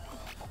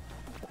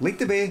Lead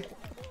the way.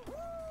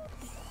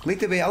 Lead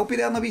the way. I'll be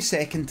there in a wee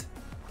second.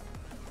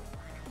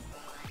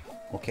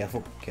 Oh,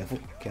 careful, careful,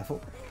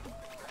 careful.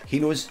 He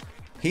knows.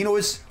 He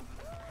knows.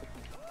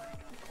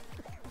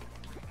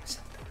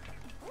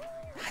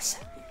 That's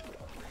it.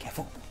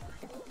 Careful.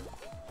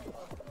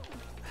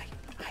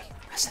 Aye,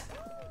 that's it.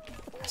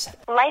 That's it.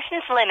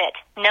 License limit.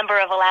 Number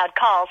of allowed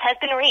calls has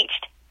been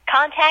reached.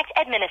 Contact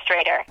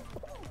administrator.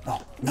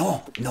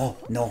 No.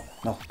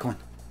 Come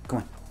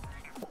on.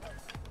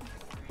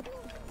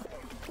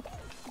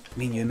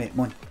 Me and you, mate,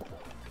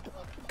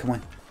 come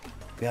on.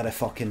 We are the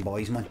fucking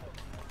boys, man.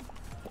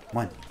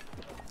 Come on.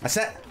 That's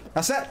it.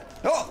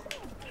 Oh!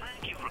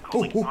 Thank you for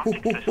calling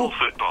Partick Thistle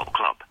Football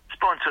Club,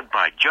 sponsored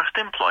by Just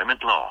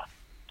Employment Law.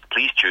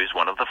 Please choose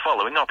one of the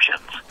following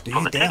options.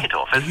 For the ticket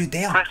office,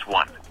 press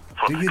 1.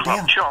 For the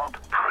club shop,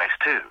 press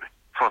 2.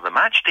 For the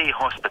match day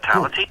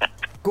hospitality...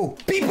 Go.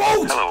 Be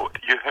bold! Hello,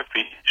 you have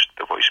reached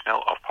the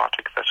voicemail of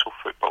Partick Thistle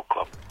Football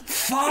Club.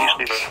 Fuck!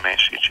 Please leave a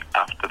message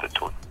after the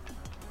tone.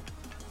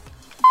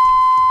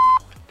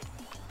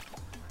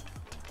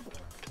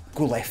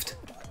 Go left.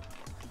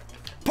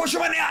 Push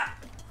him in there!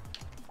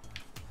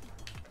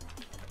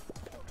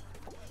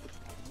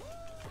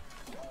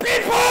 Be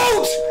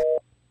bold!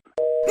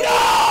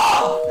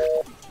 No!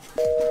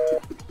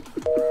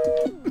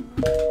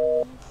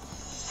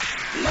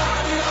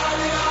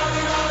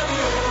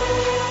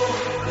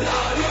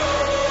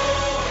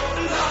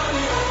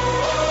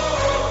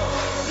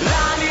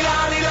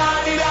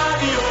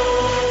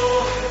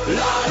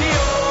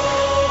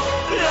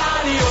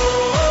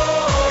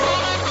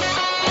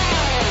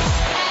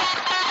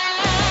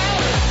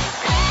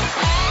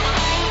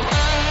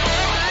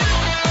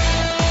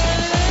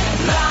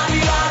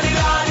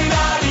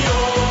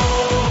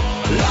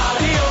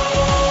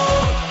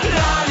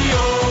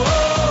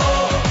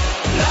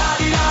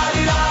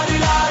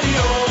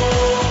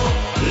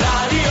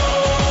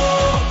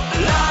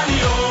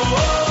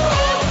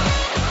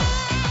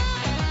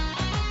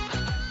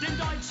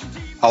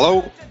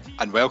 Hello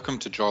and welcome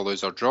to Draw,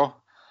 Lose or Draw,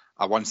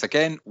 a once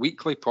again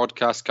weekly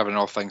podcast covering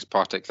all things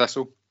Partick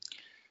Thistle.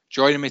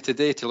 Joining me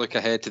today to look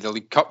ahead to the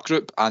League Cup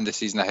group and the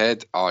season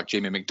ahead are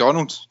Jamie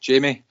McDonald.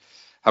 Jamie,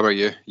 how are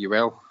you? You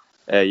well?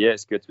 Yeah,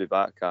 it's good to be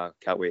back. I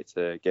can't wait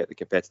to get the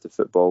competitive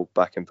football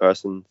back in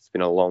person. It's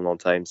been a long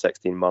time,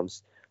 16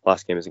 months.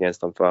 Last game was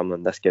against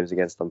Dunfermline, this game is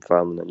against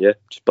Dunfermline, and yeah,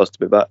 just buzzed to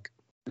be back.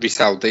 Rhys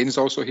Haldane's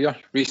also here.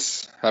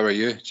 Rhys, how are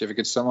you? Did you have a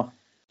good summer?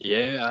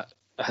 Yeah,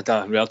 I had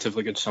a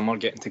relatively good summer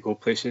getting to go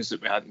places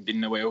that we hadn't been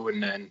in a while,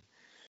 and then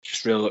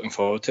just really looking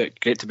forward to it.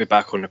 Great to be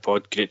back on the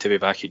pod, great to be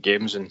back at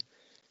games, and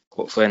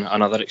hopefully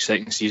another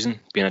exciting season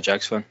being a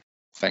Jags fan.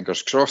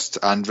 Fingers crossed.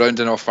 And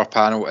rounding off our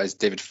panel is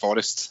David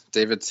Forrest.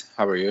 David,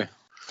 how are you?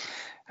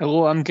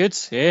 Hello, I'm good.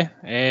 Yeah,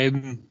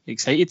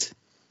 excited.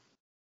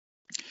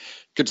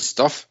 Good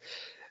stuff.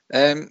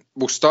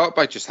 We'll start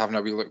by just having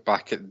a wee look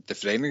back at the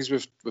friendlies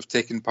we've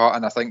taken part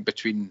in. I think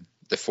between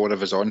the four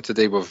of us on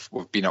today, we've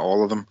been at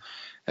all of them.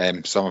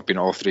 Some have been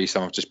at all three,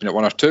 some have just been at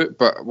one or two,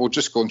 but we'll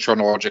just go in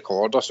chronological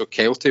order. So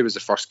Kelty was the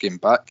first game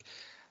back,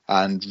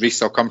 and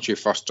Rhys, I'll come to you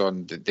first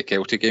on the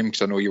Kelty game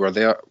because I know you were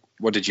there.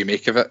 What did you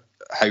make of it?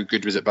 How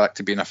good was it back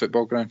to be in a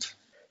football ground?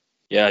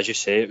 Yeah, as you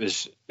say, it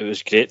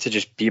was great to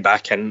just be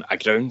back in a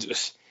ground. It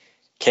was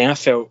kind of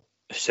felt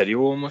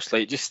surreal almost,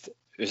 like just it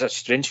was a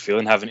strange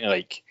feeling having to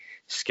like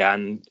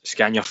scan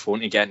your phone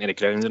to get into the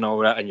ground and all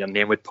that, and your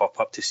name would pop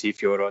up to see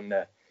if you were on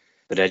the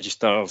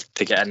register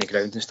to get in the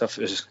ground and stuff.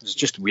 It was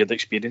just a weird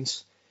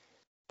experience,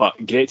 but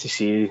great to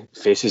see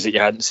faces that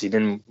you hadn't seen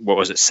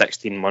in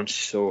 16 months.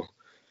 So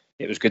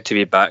it was good to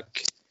be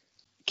back.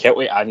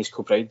 Kelty and East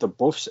Kilbride, they're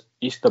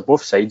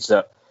both sides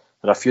that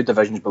are a few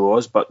divisions below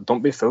us, but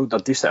don't be fooled, they're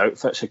decent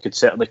outfits who could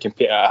certainly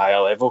compete at a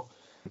higher level.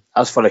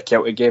 As for the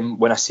Kelty game,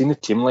 when I seen the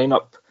team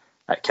lineup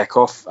at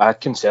kick-off, I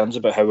had concerns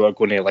about how we were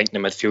going to link the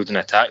midfield and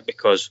attack,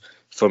 because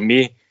for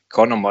me,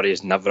 Conor Murray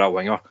is never a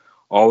winger.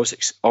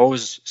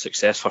 Always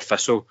success for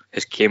Thistle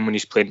has came when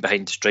he's playing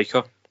behind the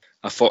striker.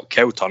 I thought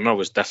Kyle Turner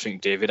was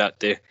different gravy that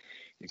day.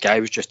 The guy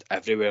was just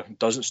everywhere,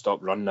 doesn't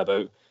stop running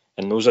about,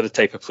 and those are the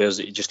type of players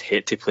that you just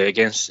hate to play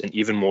against, and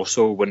even more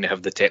so when they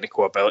have the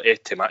technical ability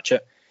to match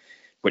it,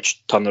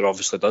 which Turner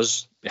obviously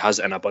does. He has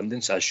it in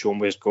abundance, as shown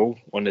with his goal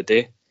on the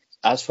day.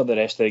 As for the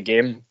rest of the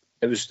game,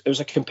 it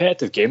was a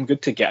competitive game.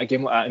 Good to get a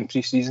game like that in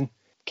pre-season.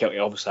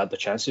 Kelty obviously had the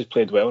chances,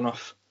 played well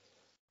enough,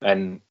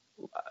 and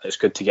it's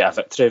good to get a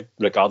victory,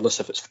 regardless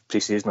if it's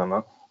pre-season or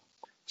not.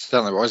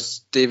 Certainly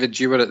was. David,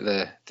 you were at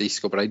the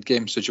East Kilbride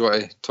game, so do you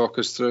want to talk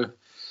us through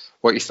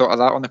what you thought of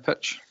that on the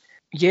pitch?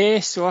 Yeah,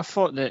 so I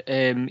thought that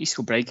East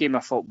Kilbride game, I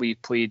thought we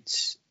played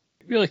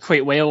really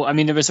quite well. I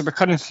mean, there was a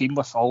recurring theme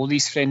with all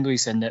these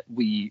friendlies in that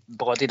we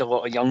bloodied a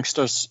lot of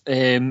youngsters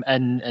in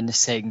the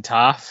second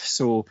half.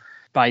 So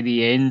by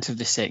the end of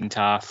the second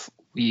half,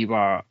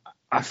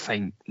 I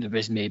think there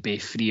was maybe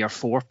 3 or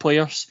 4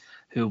 players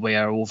who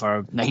were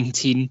over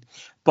 19.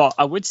 But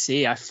I would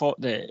say I thought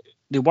that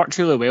they worked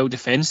really well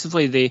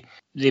defensively.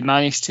 They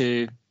managed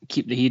to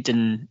keep the head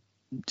and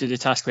do the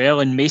task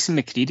well. And Mason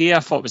McCready, I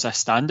thought, was a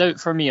standout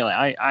for me.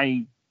 Like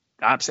I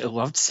absolutely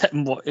loved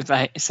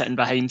sitting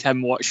behind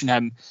him, watching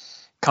him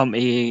come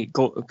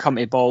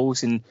to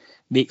balls and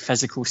make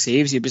physical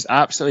saves. He was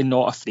absolutely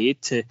not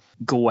afraid to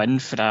go in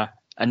for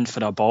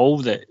a ball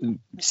that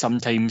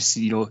sometimes,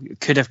 you know,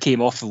 could have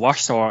came off the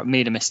worse or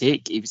made a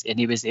mistake.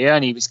 He was there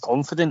and he was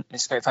confident,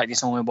 despite the fact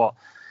he's only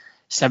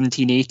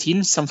 17,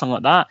 18, something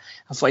like that.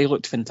 I thought he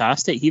looked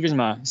fantastic. He was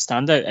my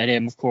standout.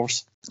 And of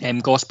course,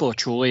 Gospel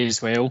Acholi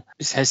as well.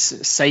 His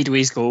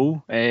sideways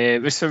goal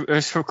was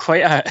for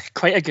quite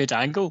a good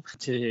angle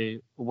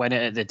to win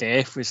it at the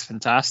death. Was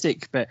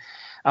fantastic. But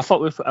I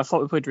thought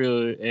we played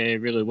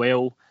really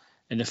well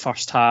in the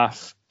first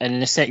half. And in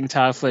the second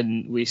half,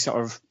 when we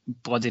sort of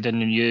blooded in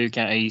the new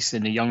guys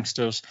and the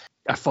youngsters,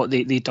 I thought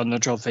they'd done their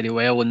job very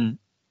well, and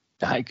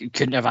I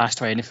couldn't have asked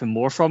for anything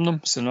more from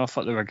them. So no, I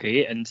thought they were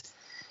great. And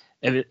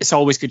it's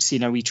always good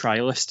seeing a wee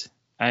trialist.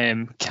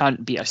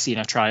 Can't beat seeing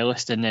a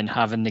trialist and then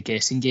having the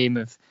guessing game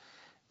of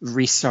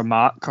Reece or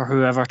Mark or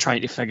whoever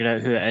trying to figure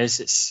out who it is.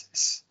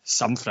 It's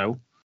some thrill.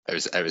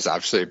 It was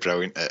absolutely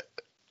brilliant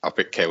up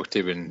at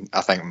Kelty when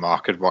I think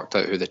Mark had worked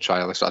out who the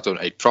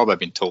trialist. He'd probably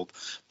been told,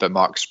 but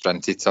Mark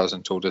sprinted to us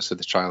and told us who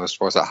the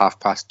trialist was at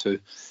 2:30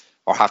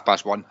 or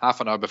 1:30,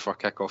 half an hour before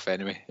kick-off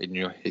anyway. He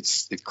knew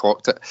he'd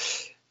clocked it.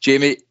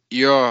 Jamie,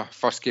 your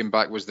first game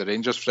back was the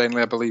Rangers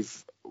friendly, I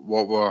believe.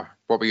 What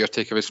were your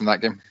takeaways from that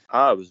game?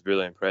 I was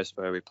really impressed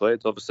by how we played.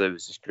 Obviously, it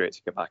was just great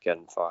to get back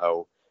in for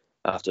Hull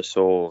after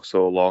so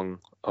long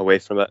away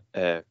from it,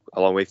 a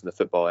long way from the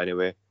football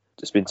anyway.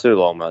 It's been too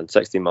long, man.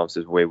 16 months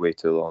is way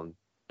too long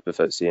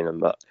without seeing him.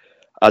 But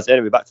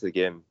anyway, back to the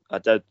game. I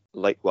did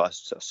like what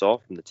I saw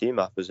from the team.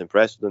 I was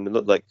impressed with them. It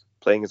looked like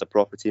playing as a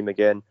proper team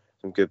again.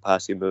 Some good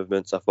passing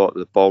movements. I thought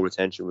the ball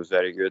retention was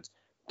very good.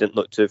 Didn't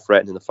look too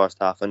threatening in the first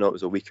half. I know it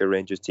was a weaker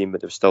Rangers team,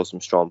 but there were still some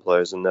strong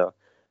players in there.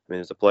 I mean,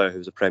 there's a player who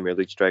was a Premier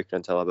League striker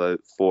until about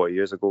 4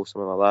 years ago,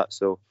 something like that.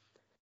 So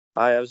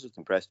I was just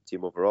impressed with the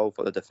team overall.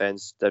 Thought the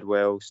defence did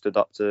well, stood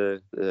up to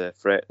the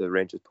threat the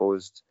Rangers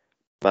posed,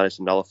 managed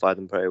to nullify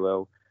them pretty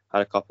well.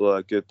 Had a couple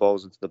of good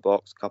balls into the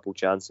box, couple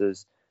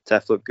chances.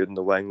 Tiff looked good in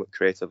the wing, looked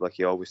creative like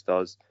he always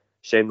does.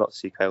 Shame not to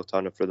see Kyle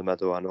Turner through the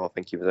middle. I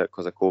think he was out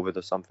because of COVID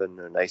or something,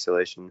 or in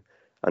isolation.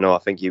 I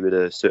think he would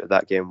have suited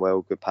that game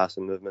well, good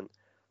passing movement.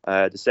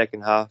 The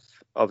second half,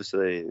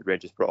 obviously,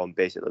 Rangers brought on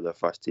basically their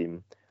first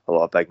team. A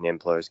lot of big name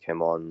players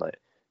came on, like,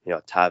 you know,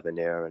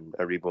 Tavernier and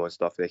Aribo and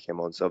stuff. They came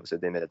on, so obviously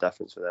they made a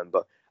difference for them.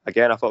 But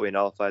again, I thought we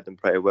nullified them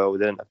pretty well. We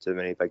didn't have too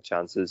many big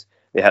chances.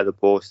 They hit the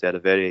post. They had a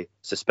very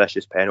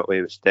suspicious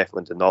penalty, which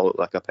definitely did not look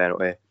like a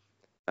penalty.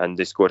 And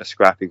they scored a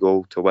scrappy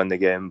goal to win the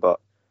game. But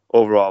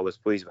overall, I was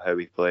pleased with how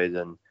we played.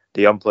 And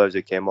the young players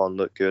who came on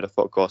looked good. I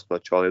thought Gospel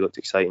Acholi looked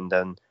exciting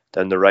down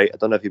the right. I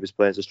don't know if he was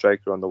playing as a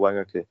striker on the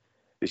winger. He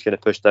was kind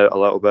of pushed out a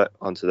little bit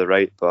onto the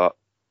right, but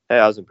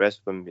I was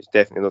impressed with him. He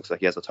definitely looks like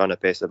he has a ton of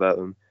pace about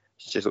him.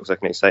 He just looks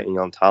like an exciting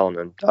young talent,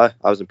 and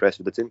I was impressed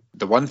with the team.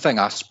 The one thing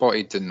I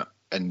spotted in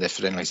the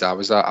friendlies I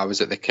was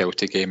at the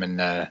Kelty game and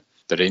the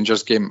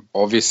Rangers game.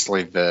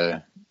 Obviously,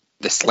 the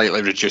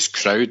slightly reduced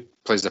crowd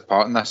plays a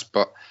part in this,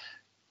 but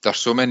there's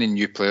so many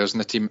new players in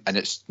the team, and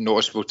it's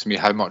noticeable to me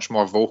how much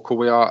more vocal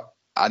we are.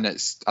 And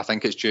I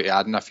think it's due to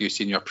adding a few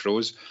senior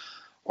pros.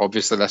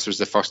 Obviously, this was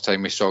the first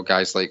time we saw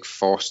guys like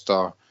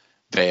Foster,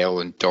 Bell,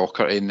 and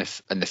Docherty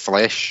in the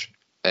flesh.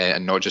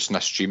 And not just in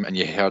a stream, and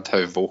you heard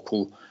how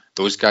vocal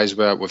those guys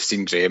were. We've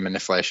seen Graham in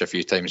the flesh a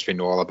few times, we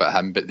know all about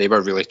him, but they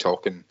were really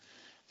talking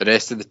the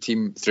rest of the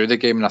team through the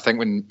game. And I think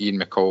when Ian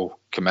McCall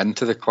came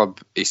into the club,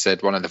 he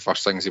said one of the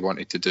first things he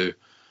wanted to do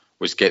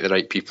was get the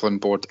right people on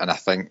board, and I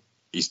think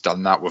he's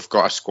done that. We've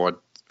got a squad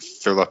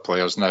full of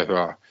players now who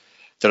are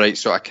the right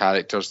sort of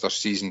characters. They're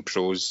seasoned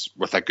pros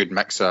with a good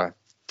mix of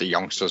the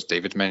youngsters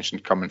David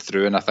mentioned coming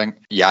through, and I think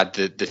you add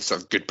the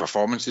sort of good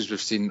performances we've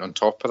seen on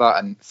top of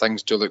that, and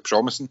things do look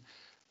promising.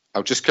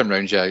 I'll just come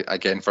round you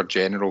again for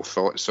general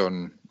thoughts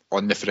on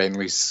the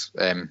friendlies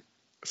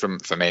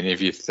from any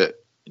of you that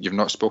you've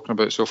not spoken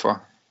about so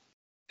far.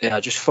 Yeah,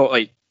 I just thought,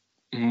 like,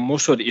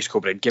 most of the East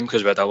Kilbride game,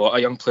 because we had a lot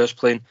of young players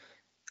playing,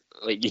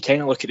 like, you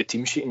kind of look at the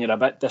team sheet and you're a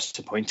bit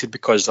disappointed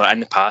because, like, in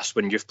the past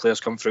when youth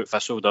players come through at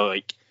Thistle,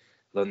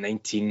 they're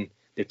 19,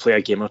 they play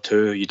a game or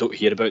two, you don't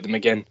hear about them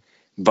again.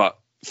 But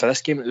for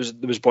this game,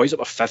 there was boys that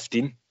were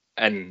 15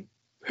 and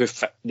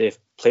they've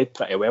played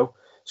pretty well.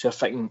 So you're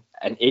thinking,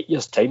 in 8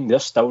 years' time, they're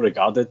still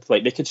regarded.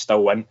 Like, they could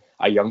still win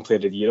a Young Player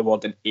of the Year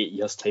award in 8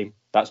 years' time.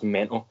 That's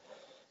mental.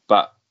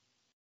 But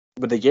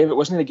with the game, it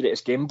wasn't the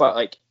greatest game, but,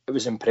 like, it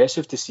was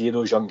impressive to see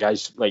those young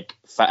guys, like,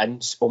 fit in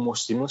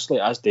almost seamlessly.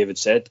 As David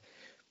said,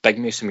 Big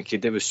Mason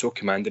McCready was so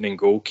commanding in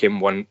goal,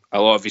 won a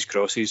lot of his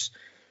crosses.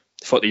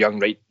 I thought the young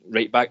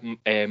right back,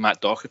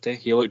 Matt Docherty,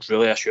 he looked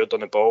really assured on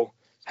the ball,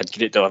 had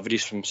great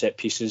deliveries from set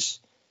pieces.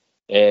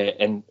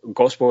 And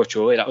Gospel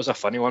Acholi, that was a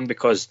funny one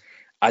because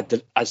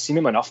I'd seen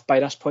him enough by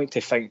this point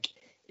to think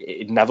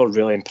it never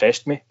really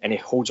impressed me, and he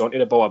holds onto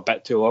the ball a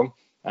bit too long,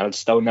 and I'd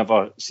still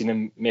never seen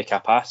him make a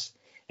pass,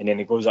 and then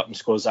he goes up and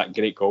scores that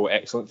great goal,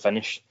 excellent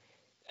finish.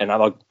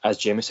 Another, as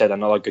Jamie said,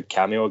 another good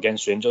cameo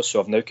against Rangers,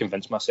 so I've now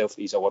convinced myself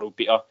that he's a world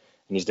beater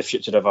and he's the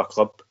future of our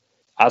club.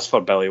 as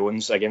for Billy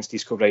Owens against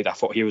East Kilbride, I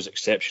thought he was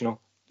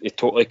exceptional. He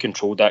totally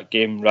controlled that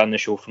game, ran the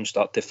show from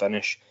start to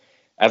finish.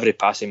 Every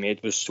pass he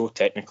made was so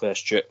technically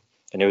astute,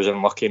 and he was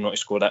unlucky not to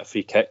score that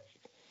free kick.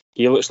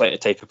 He looks like the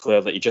type of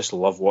player that you just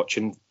love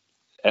watching.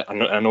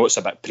 I know it's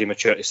a bit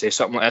premature to say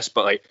something like this,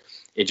 but like,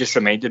 it just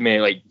reminded me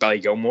like Billy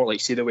Gilmore.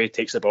 Like, see the way he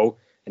takes the ball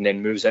and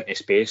then moves into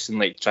space and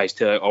like tries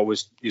to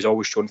he's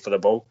always shown for the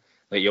ball.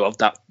 Like, you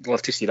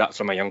love to see that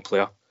from a young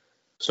player.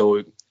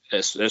 So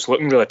it's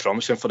looking really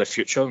promising for the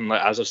future. And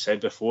like, as I've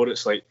said before,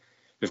 it's like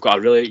we've got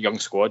a really young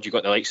squad. You've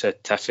got the likes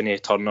of Tiffany,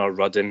 Turner,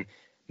 Rudden,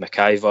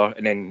 McIver,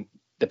 and then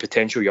the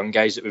potential young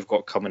guys that we've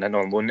got coming in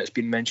on loan that's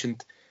been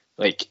mentioned.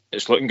 Like,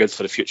 it's looking good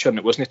for the future. And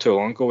it wasn't too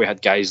long ago we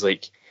had guys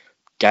like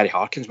Gary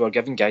Harkins. We were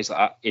giving guys like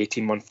that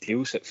 18-month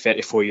deals at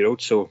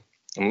 34-year-olds. So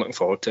I'm looking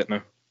forward to it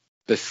now.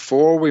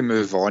 Before we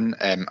move on,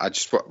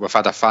 we've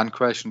had a fan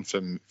question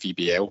from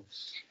VBL.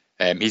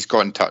 He's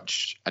got in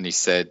touch and he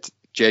said,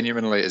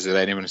 genuinely, is there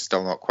anyone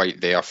still not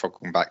quite there for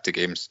going back to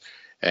games?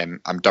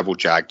 I'm double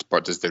jagged,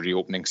 but does the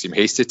reopening seem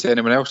hasty to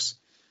anyone else?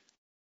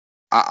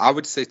 I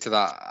would say to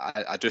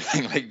that, I do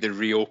think like the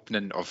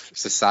reopening of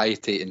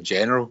society in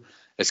general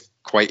is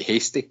quite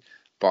hasty.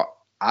 But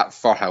at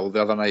Firhill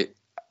the other night,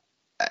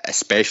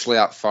 especially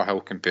at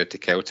Firhill compared to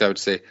Kelty, I would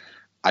say,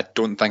 I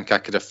don't think I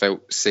could have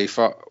felt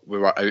safer. We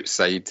were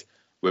outside,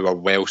 we were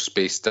well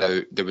spaced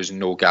out, there was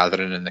no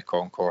gathering in the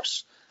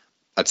concourse.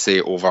 I'd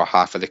say over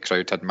half of the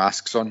crowd had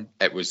masks on.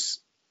 It was,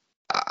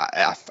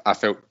 I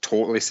felt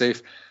totally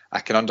safe.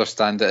 I can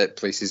understand it at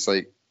places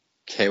like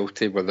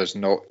Kelty where there's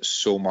not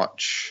so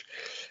much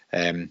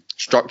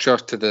structure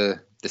to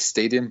the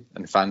stadium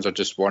and fans are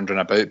just wandering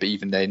about, but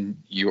even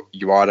then you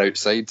are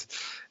outside.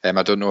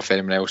 I don't know if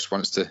anyone else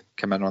wants to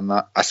come in on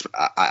that.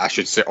 I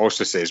should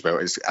also say as well,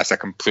 it's a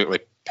completely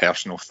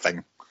personal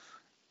thing,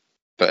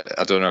 but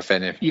I don't know if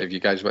any of you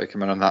guys want to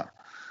come in on that.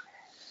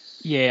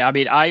 Yeah, I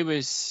mean, I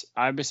was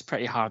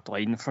pretty hard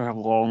line for a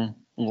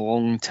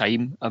long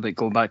time about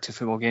going back to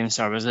football games.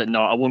 So I was like,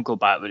 no, I won't go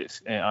back with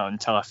it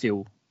until I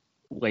feel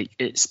like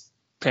it's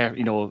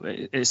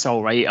it's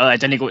all right. I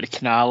didn't go to the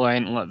Canal or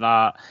anything like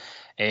that.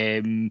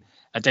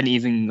 I didn't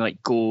even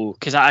like go,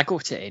 because I go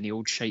to any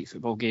old shite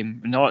football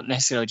game, not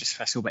necessarily just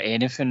Thistle, but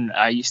anything.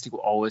 I used to go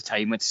all the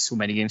time into so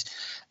many games,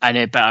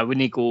 and but I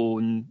wouldn't go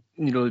and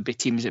there'd be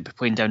teams that'd be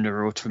playing down the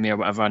road from me or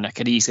whatever, and I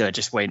could easily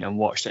just went and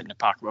watched it in the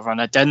park or whatever,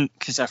 and I didn't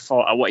because I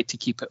thought I wanted to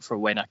keep it for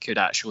when I could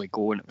actually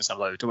go and it was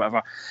allowed or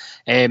whatever.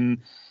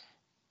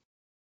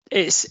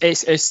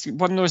 It's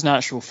one of those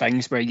natural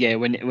things where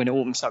when it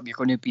opens up, you're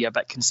going to be a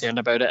bit concerned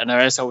about it, and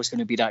there is always going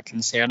to be that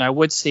concern. I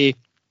would say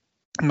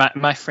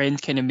my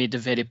friend kind of made a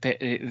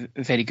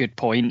very good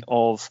point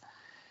of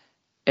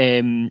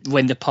when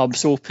the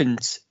pubs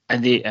opened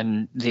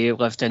and they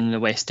lived in the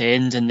West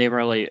End and they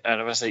were like,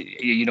 and I was like,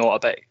 a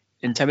bit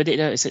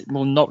intimidated. I said,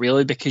 well, not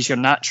really, because your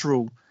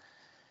natural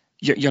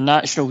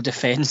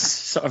defence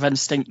sort of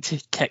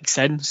instinct kicks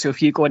in. So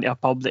if you go into a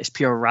pub that's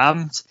pure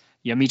rammed,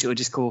 you immediately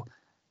just go,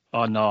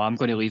 oh no, I'm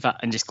going to leave it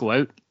and just go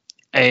out.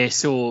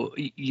 So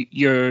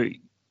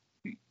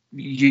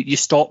you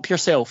stop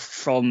yourself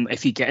from,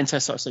 if you get into a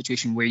sort of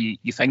situation where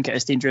you think it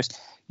is dangerous,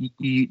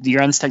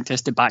 your instinct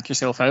is to back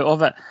yourself out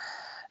of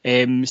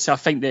it. So I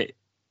think that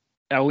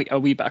a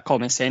wee bit of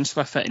common sense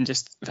with it and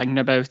just thinking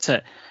about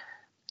it,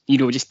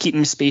 just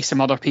keeping space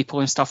from other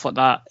people and stuff like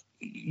that,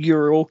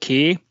 you're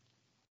okay.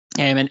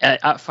 And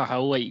at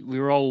Firhill, like, we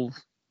were all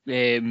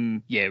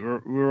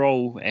we're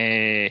all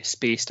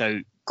spaced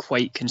out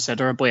quite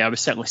considerably. I would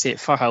certainly say at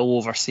Firhill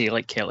over, say,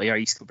 like Kelty or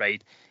East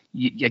Kilbride,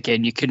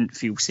 you couldn't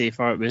feel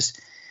safer. It was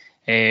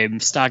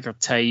staggered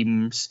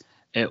times.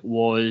 It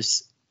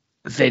was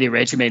very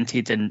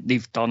regimented, and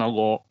they've done a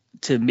lot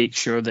to make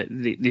sure that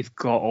they've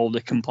got all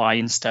the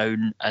compliance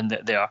down and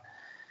that they're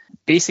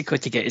basically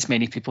to get as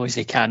many people as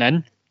they can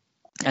in,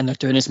 and they're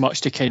doing as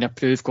much to kind of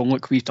prove, going,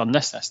 look, we've done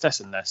this,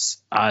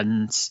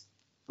 and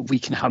we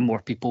can have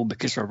more people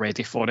because we're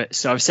ready for it.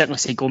 So I would certainly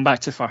say going back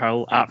to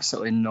Firhill,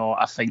 absolutely not.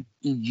 I think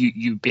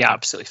you'd be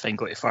absolutely fine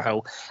going to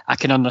Firhill. I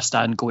can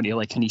understand going to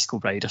like an East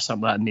Kilbride or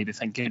something like that and maybe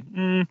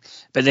thinking,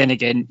 but then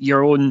again,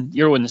 your own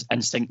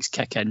instincts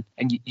kick in,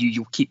 and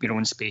you'll keep your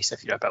own space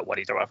if you're a bit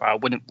worried or whatever. I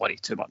wouldn't worry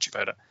too much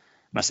about it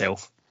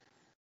myself.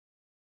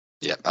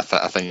 Yeah, I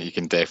think you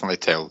can definitely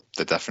tell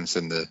the difference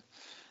in the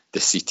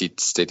seated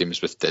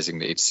stadiums with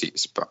designated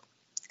seats. But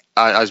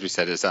as we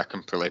said, it's a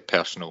completely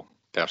personal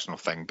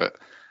thing. But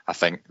I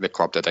think the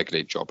club did a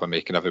great job of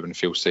making everyone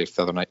feel safe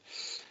the other night.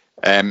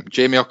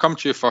 Jamie, I'll come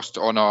to you first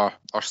on our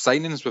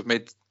signings. We've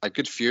made a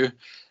good few.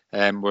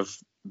 We've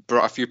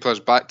brought a few players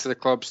back to the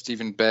club.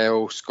 Stephen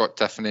Bell, Scott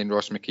Tiffany and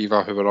Ross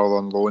McIver, who were all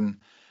on loan,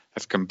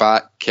 have come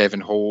back.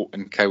 Kevin Holt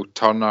and Kyle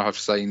Turner have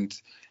signed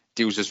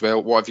deals as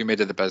well. What have you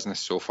made of the business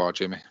so far,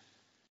 Jamie?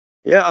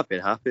 Yeah, I've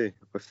been happy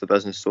with the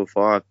business so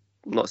far. I've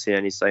not seen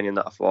any signing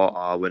that I thought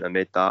I wouldn't have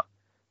made that.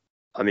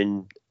 I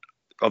mean,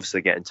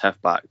 obviously getting Tiff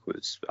back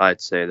was,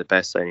 I'd say, the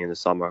best signing in the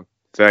summer.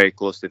 Very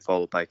closely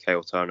followed by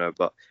Kyle Turner,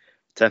 but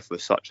Tiff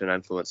was such an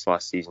influence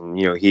last season.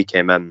 He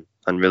came in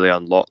and really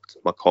unlocked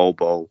McCall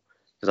ball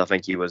because I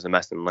think he was the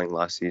missing link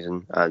last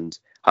season, and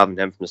having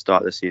him from the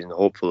start of the season,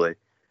 hopefully,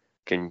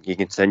 he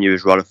continue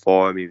his run of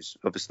form. He was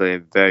obviously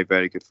in very,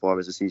 very good form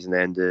as the season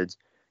ended.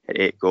 Had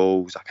 8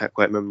 goals. I can't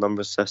quite remember the number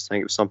of assists. I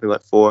think it was something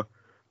like 4.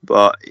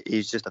 But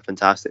he's just a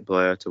fantastic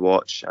player to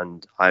watch,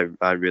 and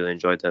I really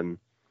enjoyed him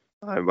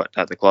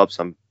at the club,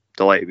 so I'm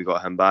delighted we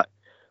got him back.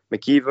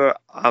 McKeever,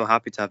 I'm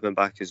happy to have him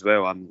back as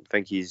well. I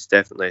think he's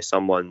definitely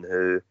someone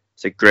who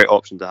is a great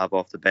option to have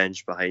off the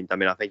bench behind. I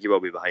mean, I think he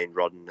will be behind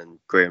Rodden and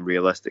Graham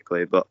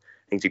realistically, but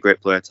I think he's a great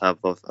player to have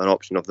an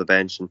option off the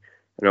bench. And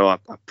I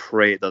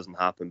pray it doesn't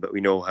happen, but we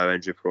know how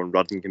injury prone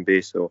Rodden can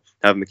be, so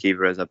having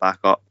McKeever as a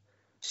backup,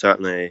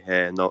 certainly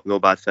no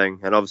bad thing.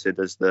 And obviously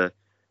there's the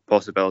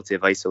possibility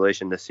of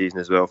isolation this season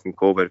as well from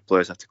COVID.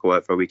 Players have to go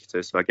out for a week or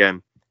two, so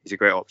again, he's a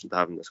great option to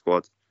have in the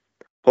squad.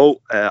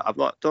 Holt,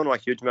 don't know a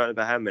huge amount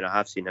about him, and I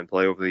have seen him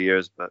play over the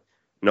years, but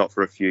not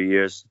for a few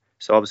years.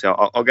 So obviously,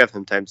 I'll give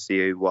him time to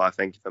see what I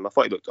think of him. I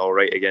thought he looked all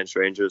right against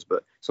Rangers,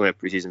 but it's only a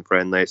pre-season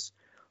friendly. It's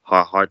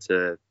hard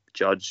to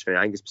judge.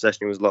 I think his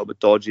positioning was a little bit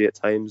dodgy at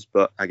times,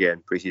 but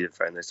again, pre-season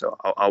friendly. So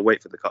I'll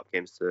wait for the cup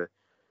games to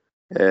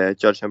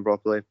judge him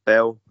properly.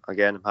 Bell,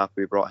 again, I'm happy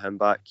we brought him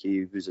back.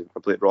 He was a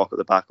complete rock at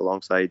the back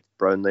alongside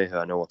Brownlee, who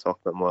I know we'll talk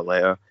about more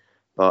later.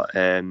 But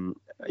I'm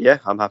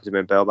happy to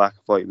bring Bell back.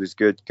 I thought he was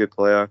good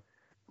player.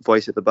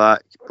 Voice at the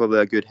back, probably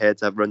a good head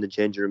to have around the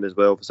changing room as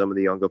well for some of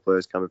the younger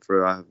players coming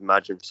through. I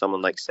imagine for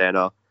someone like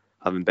Senna,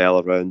 having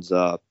Bell around's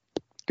a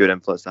good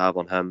influence to have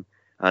on him.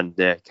 And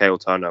Kyle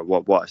Turner,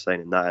 what a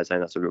signing that is. I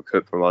think that's a real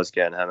coup from us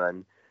getting him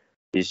in.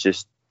 He's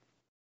just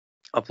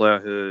a player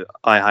who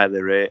I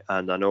highly rate,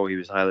 and I know he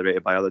was highly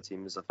rated by other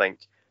teams. I think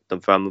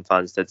Dunfermline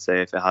fans did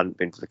say if it hadn't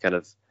been for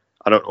the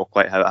I don't know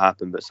quite how it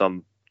happened, but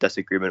some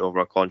disagreement over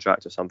a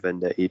contract or something,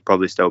 that he'd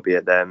probably still be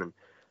at them. And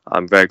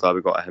I'm very glad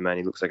we got him in.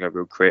 He looks like a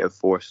real creative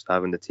force to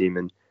have in the team.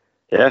 And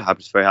I'm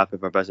just very happy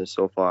with our business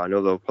so far. I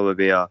know there'll probably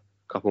be a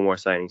couple more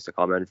signings to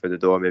come in through the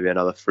door, maybe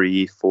another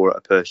 3-4 at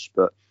a push.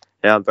 But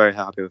I'm very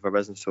happy with our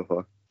business so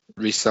far.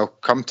 Reece, I'll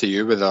come to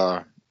you with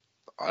our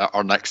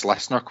next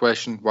listener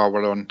question while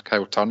we're on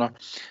Kyle Turner.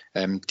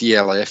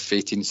 DLF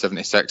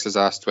 1876 has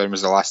asked, when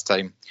was the last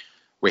time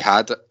we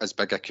had as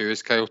big a coup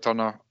as Kyle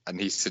Turner? And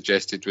he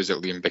suggested, was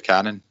it Liam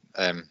Buchanan?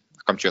 I'll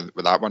come to you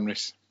with that one,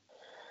 Reece.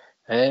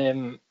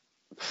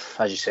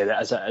 As you said,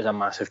 it is a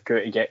massive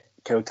coup to get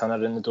Kyle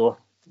Turner in the door.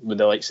 With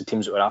the likes of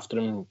teams that were after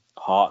him,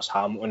 Hearts,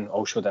 Hamilton,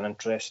 all showed an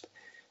interest,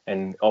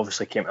 and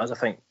obviously came to us. I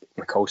think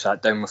McCall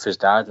sat down with his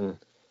dad and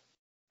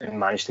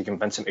managed to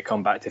convince him to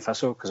come back to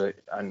Thistle, because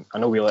I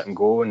know we let him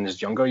go in his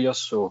younger years,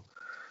 so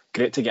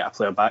great to get a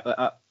player back like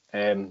that.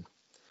 In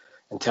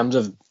terms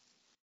of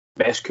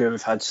best coup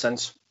we've had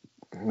since,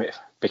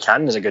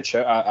 Buchanan is a good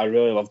shout. I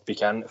really loved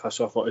Buchanan at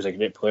Thistle. I thought he was a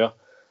great player.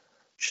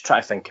 Just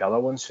try to think of other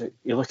ones.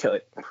 You look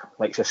at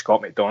like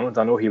Scott McDonald.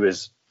 I know he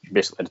was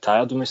basically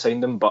retired when we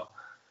signed him, but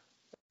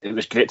it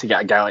was great to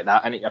get a guy like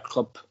that in at your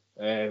club.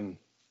 It's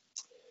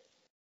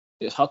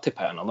hard to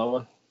pick another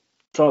one.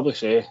 Probably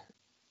say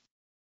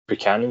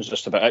Buchanan's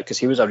just about it, because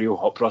he was a real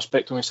hot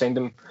prospect when we signed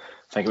him.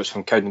 I think it was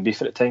from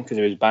Cowdenbeath at the time, because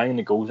he was banging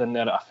the goals in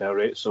there at a fair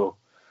rate. So,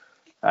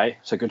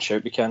 it's a good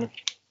shout, Buchanan.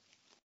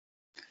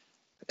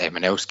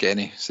 Anyone else get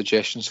any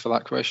suggestions for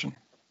that question?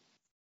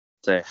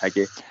 Say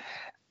Higgy.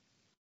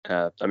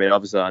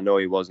 Obviously, I know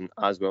he wasn't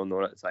as well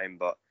known at the time,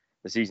 but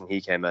the season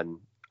he came in,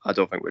 I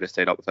don't think we'd have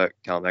stayed up without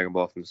Callum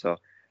Higginbotham, so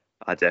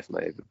I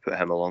definitely would put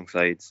him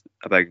alongside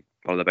one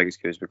of the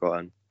biggest coups we got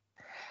in.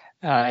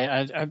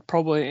 I'd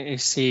probably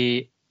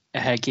say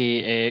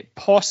Higgy,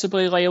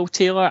 possibly Lyle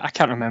Taylor. I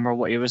can't remember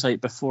what he was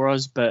like before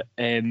us, but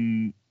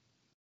I'd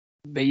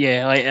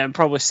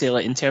probably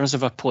say in terms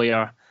of a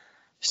player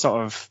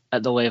sort of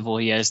at the level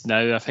he is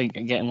now, I think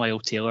getting Lyle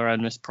Taylor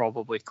in was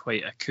probably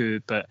quite a coup,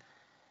 but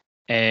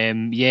I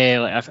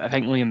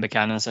think Liam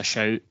Buchanan's a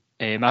shout.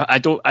 I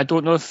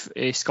don't know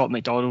if Scott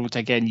McDonald,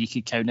 again, you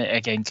could count it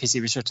again, because he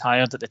was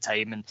retired at the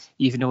time, and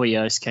even though he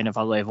is kind of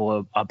a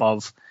level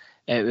above,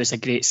 it was a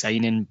great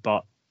signing.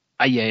 But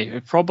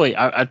I'd probably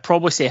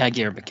say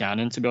Higgy or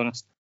Buchanan, to be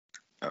honest.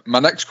 My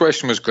next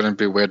question was going to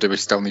be, where do we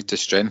still need to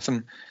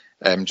strengthen?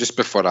 Just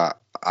before I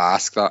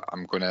ask that,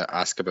 I'm going to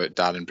ask about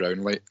Darren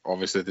Brownlee.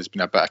 Obviously, there's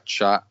been a bit of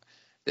chat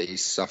that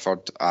he's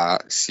suffered a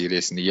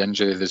serious knee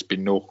injury. There's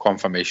been no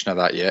confirmation of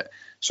that yet.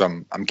 So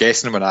I'm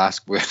guessing when I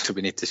ask where do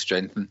we need to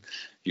strengthen,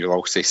 you'll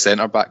all say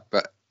centre-back.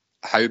 But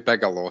how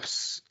big a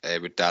loss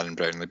would Darren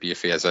Brownlee be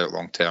if he is out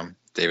long-term?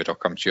 David, I'll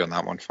come to you on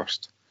that one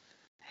first.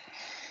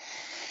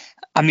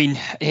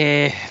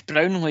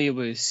 Brownlee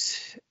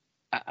was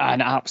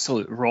an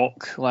absolute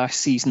rock last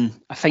season.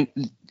 I think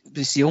it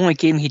was the only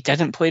game he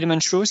didn't play, the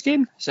Montrose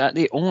game. Is that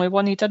the only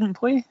one he didn't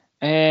play?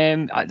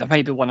 There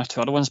might be one or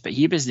two other ones, but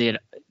he was there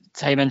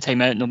time in,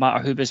 time out, no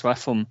matter who was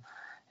with him.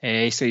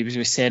 So he was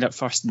with Sennett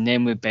first and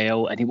then with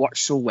Bell, and he worked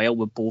so well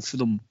with both of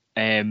them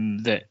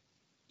that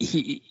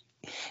he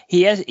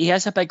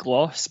is a big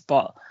loss.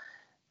 But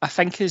I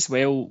think as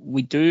well,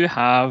 we do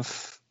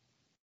have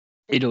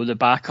the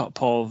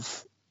backup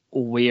of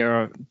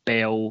O'Weir,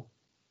 Bell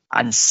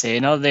and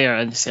Senna there,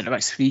 and the centre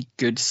backs, 3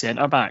 good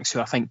centre backs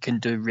who I think can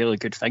do really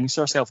good things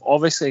for herself.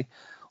 Obviously,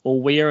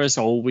 O'Weir is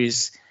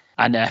always,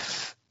 and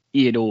if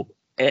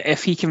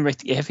he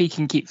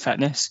can keep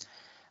fitness,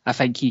 I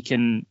think he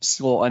can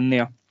slot in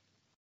there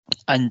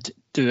and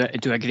do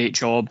a great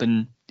job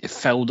and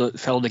fill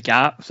the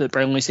gap that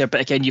Brownlee's there.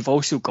 But again, you've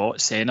also got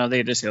Senna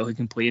there as well, who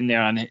can play in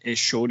there, and has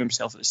shown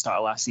himself at the start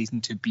of last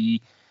season to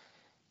be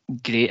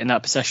great in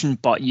that position.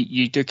 But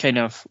you do kind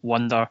of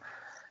wonder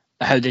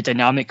how the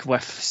dynamic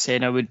with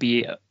Senna would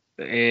be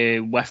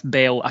with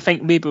Bell. I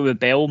think maybe with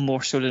Bell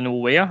more so than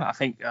O'Weir. I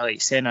think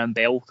like Senna and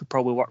Bell could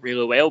probably work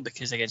really well,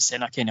 because again,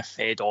 Senna kind of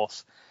fed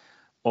off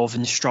of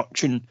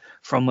instruction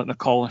from like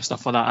McCall and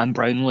stuff like that, and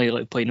Brownlee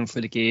like playing him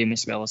for the game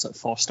as well as like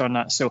Foster and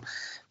that. So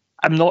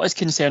I'm not as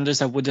concerned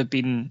as I would have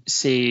been,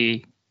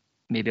 say,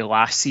 maybe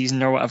last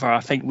season or whatever.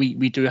 I think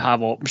we do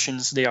have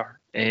options there,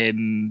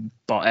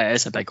 but it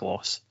is a big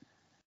loss.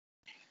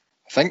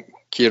 I think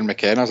Kieran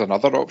McKenna's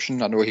another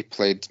option. I know he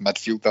played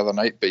midfield the other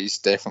night, but he's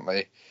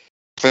definitely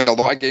played a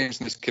lot of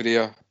games in his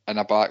career in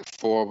a back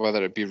four,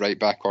 whether it be right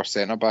back or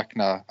centre back.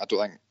 Now, I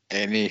don't think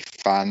any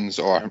fans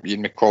or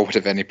Ian McCall would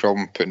have any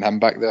problem putting him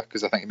back there,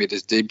 because I think he made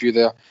his debut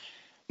there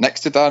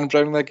next to Darren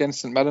Brownlee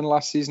against St Mirren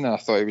last season, and I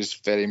thought he was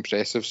very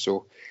impressive.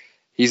 So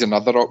he's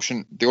another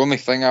option. The only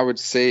thing I would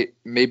say,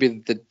 maybe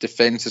the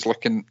defence is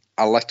looking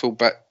a little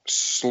bit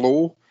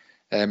slow.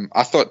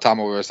 I thought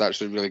Tamil was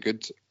actually really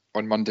good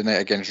on Monday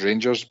night against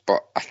Rangers,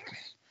 but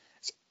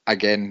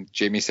again,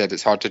 Jamie said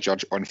it's hard to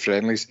judge on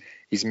friendlies.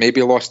 He's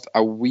maybe lost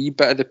a wee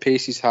bit of the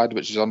pace he's had,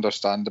 which is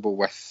understandable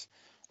with,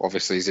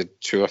 obviously, he's had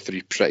 2 or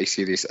 3 pretty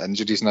serious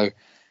injuries now,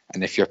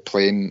 and if you're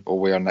playing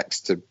O'Weir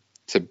next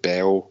to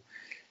Bell,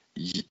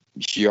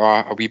 you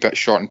are a wee bit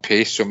short in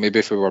pace. So maybe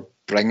if we were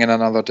bringing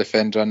another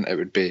defender in, it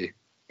would be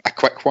a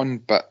quick one.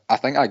 But I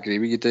think I agree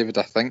with you, David.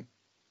 I think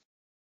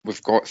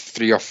we've got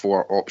 3 or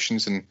 4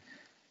 options, and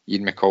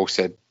Ian McCall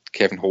said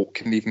Kevin Holt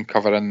can even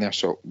cover in there,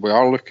 so we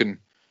are looking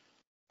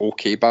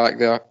okay back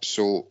there.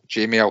 So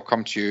Jamie, I'll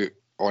come to you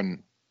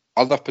on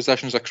other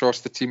positions across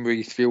the team where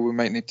you feel we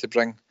might need to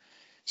bring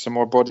some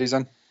more bodies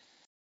in.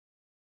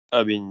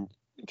 I mean,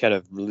 kind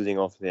of leading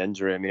off the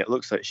injury, I mean, it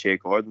looks like Shea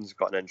Gordon's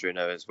got an injury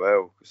now as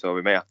well, so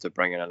we might have to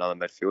bring in another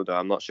midfielder.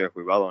 I'm not sure if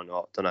we will or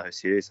not. Don't know how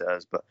serious it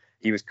is, but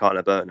he was cutting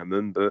about in a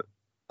moon boot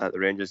at the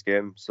Rangers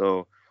game,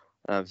 so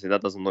obviously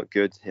that doesn't look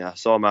good. Yeah, I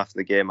saw him after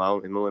the game. I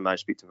only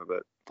managed to speak to him for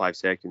about 5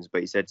 seconds,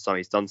 but he said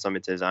he's done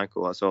something to his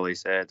ankle. That's all he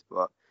said,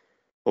 but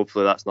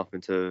hopefully that's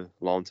nothing too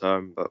long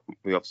term, but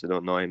we obviously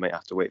don't know. He might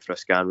have to wait for a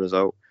scan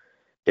result.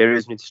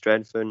 Areas we need to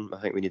strengthen. I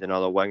think we need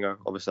another winger.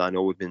 Obviously, I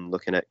know we've been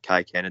looking at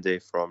Kai Kennedy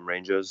from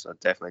Rangers. I'd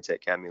definitely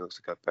take him. He looks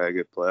like a very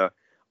good player.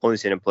 Only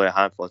seen him play a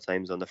handful of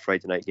times on the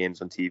Friday night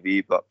games on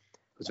TV, but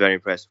I was very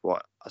impressed with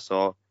what I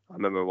saw. I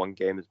remember one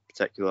game in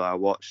particular I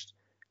watched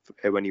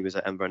when he was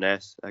at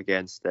Inverness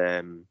against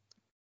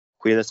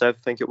Queen of the South,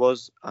 I think it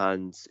was,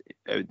 and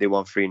they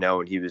won 3-0,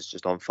 and he was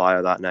just on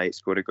fire that night,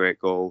 scored a great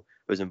goal,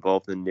 was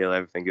involved in nearly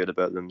everything good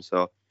about them.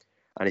 So,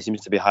 and he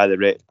seems to be highly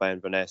rated by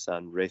Inverness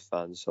and Wraith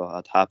fans, so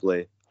I'd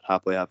happily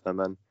have him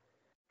in.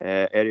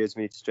 Areas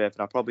we need to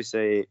strengthen, I'd probably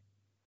say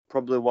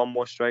one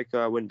more striker.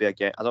 I wouldn't be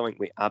against. I don't think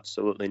we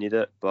absolutely need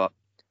it, but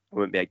I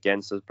wouldn't be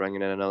against us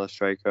bringing in another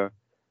striker.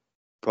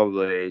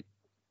 Probably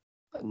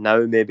now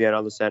maybe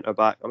another centre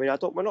back. I mean,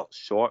 we're not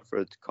short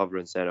for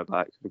covering centre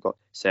backs. We've got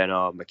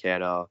Senna,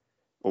 McKenna,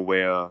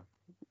 O'Weir,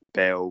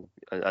 Bell,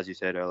 and as you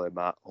said earlier,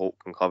 Matt Holt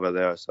can cover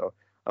there. So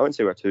I wouldn't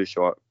say we're too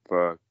short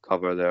for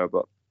cover there,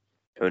 but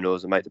who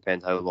knows? It might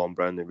depend how long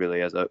Brownlee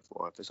really is out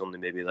for. If it's only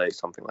maybe like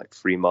something like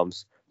 3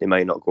 months, they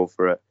might not go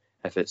for it.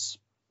 If it's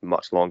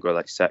much longer,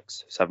 like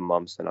 6-7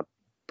 months, then I'm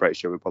pretty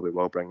sure we probably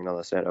will bring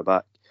another centre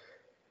back.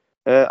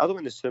 I don't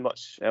think there's too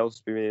much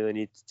else we really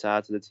need to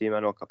add to the team.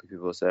 I know a couple of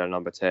people have said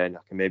number 10. I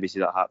can maybe see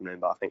that happening,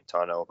 but I think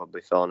Turner will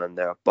probably fill in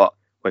there. But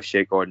with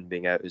Shea Gordon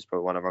being out, who's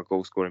probably one of our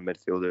goal-scoring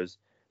midfielders,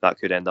 that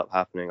could end up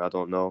happening. I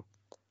don't know.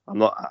 I'm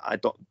not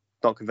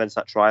convinced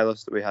that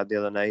trialist that we had the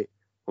other night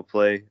will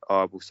play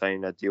or will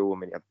sign a deal. I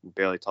mean, he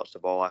barely touched the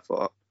ball, I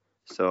thought.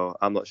 So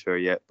I'm not sure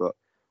yet, but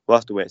we'll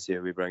have to wait and see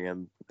who we bring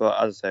in.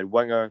 But as I said,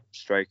 winger,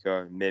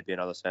 striker, maybe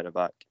another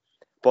centre-back,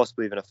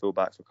 possibly even a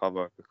full-back for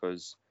cover,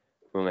 because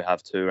we only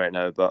have 2 right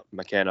now, but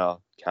McKenna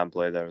can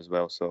play there as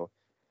well. So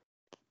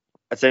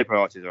I'd say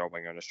priorities are a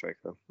winger and a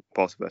striker,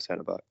 possibly a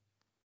centre-back.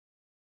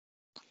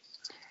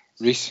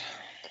 Reese?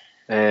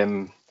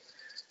 Well,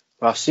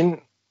 I've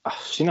seen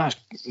a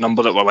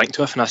number that we're linked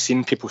with, and I've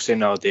seen people saying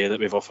the other day that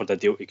we've offered a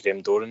deal to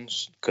Graham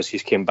Dorrans because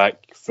he's came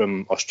back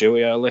from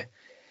Australia early.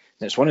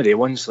 And it's one of the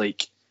ones,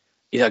 like,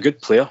 he's a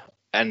good player,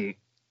 and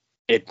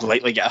he'd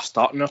likely get a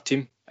start in our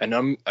team. And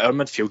our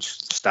midfield's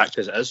stacked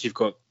as it is. You've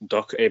got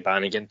Doherty,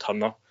 Bannigan,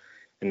 Turner,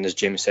 and as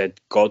James said,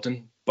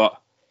 Gordon.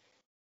 But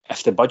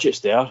if the budget's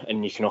there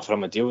and you can offer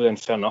him a deal, then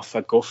fair enough,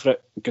 I'd go for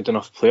it. Good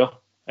enough player,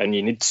 and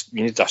you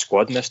need a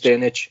squad in this day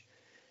and age.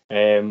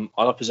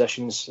 Other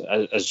positions,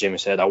 as Jamie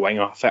said, a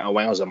winger. I think a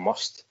winger's a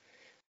must.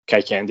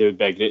 Kai Kennedy would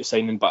be a great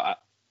signing, but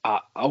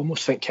I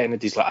almost think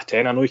Kennedy's like a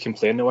 10. I know he can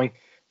play in the wing,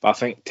 But I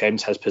think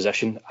Thames, his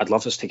position, I'd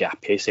love us to get a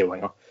pacey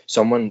winger.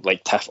 Someone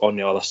like Tiff on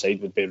the other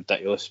side would be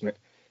ridiculous, mate.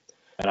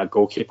 And a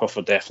goalkeeper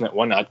for definite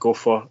one I'd go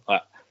for.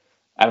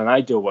 In an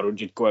ideal world,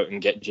 you'd go out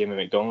and get Jamie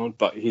McDonald,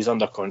 but he's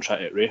under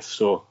contract at Raith,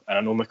 so, and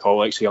I know McCall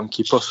likes a young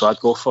keeper, so I'd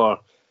go for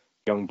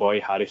young boy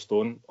Harry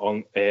Stone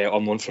on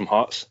loan from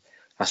Hearts.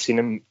 I seen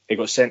him, he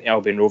got sent to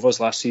Albion Rovers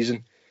last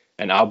season,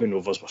 and Albion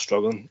Rovers were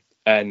struggling,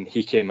 and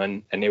he came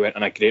in and they went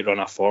on a great run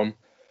of form.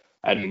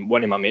 And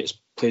one of my mates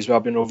plays with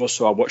Albion Rovers,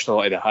 so I watched a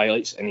lot of the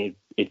highlights, and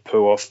he'd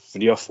pull off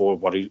 3 or 4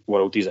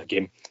 worldies a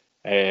game.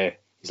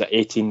 He's like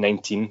 18,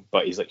 19,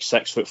 but he's like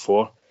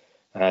 6'4",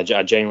 and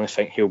I genuinely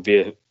think he'll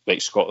be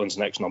like Scotland's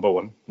next number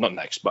one. Not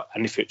next, but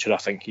in the future, I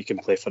think he can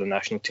play for the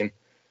national team.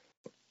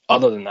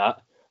 Other than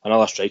that,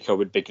 another striker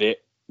would be great,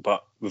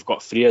 but we've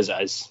got 3 as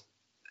it is.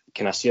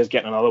 Can I see us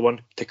getting another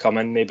one to come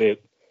in, maybe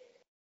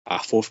a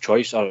 4th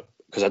choice? Or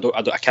because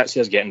I can't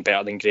see us getting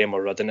better than Graham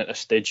or Rudden at this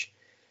stage.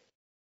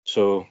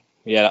 So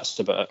yeah, that's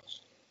about it.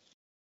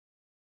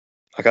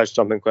 I can't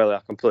jump in quickly. I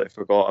completely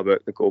forgot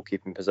about the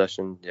goalkeeping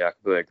position. Yeah, I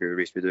completely agree with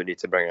Reece. We do need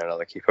to bring in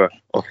another keeper,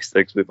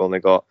 obviously, because we've only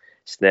got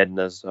Snedden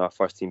as our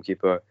first team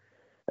keeper.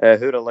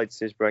 Who would I like to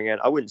see us bring in?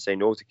 I wouldn't say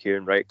no to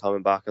Kieran Wright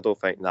coming back. I don't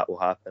think that will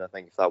happen. I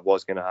think if that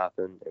was going to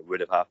happen, it would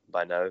have happened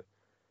by now.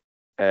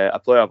 A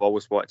player I've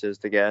always watched is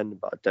again,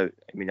 but I doubt.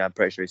 I mean, I'm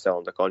pretty sure he's still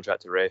under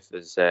contract to Raith.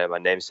 Is my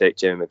namesake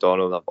Jamie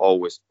McDonald. I've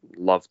always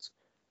loved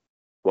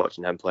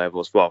watching him play.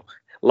 Well,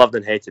 loved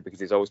and hated because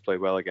he's always played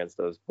well against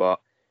us, but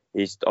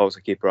he's always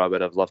a keeper I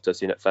would have loved to have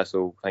seen at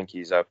Thistle. I think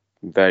he's a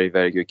very,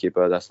 very good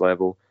keeper at this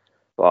level.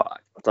 But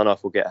I don't know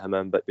if we'll get him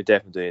in, but we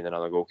definitely need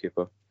another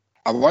goalkeeper.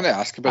 I want to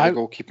ask about the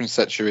goalkeeping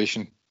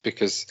situation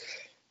because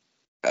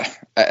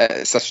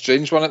it's a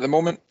strange one at the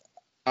moment.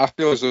 I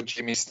feel as though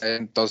Jamie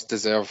Snedden does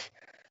deserve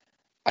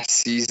a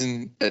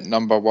season at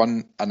number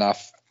 1, and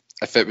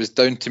if it was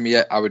down to me,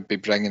 I would be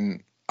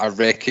bringing a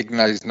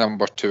recognised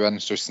number 2 in,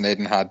 so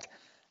Snedden had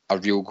a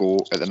real go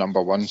at the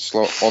number 1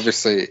 slot.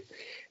 Obviously,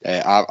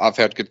 I've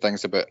heard good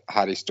things about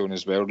Harry Stone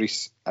as well,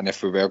 Reece, and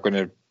if we were going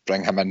to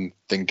bring him in,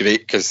 then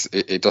great, because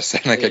he does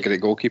sound like a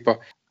great goalkeeper.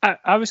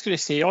 I was going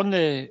to say on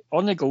the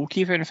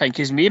goalkeeping thing,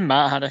 because me and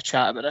Matt had a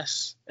chat about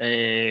this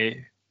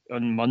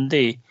on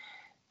Monday.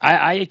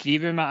 I agree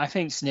with Matt. I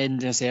think Snedden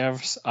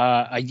deserves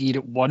a year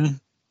at 1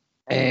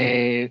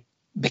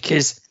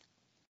 because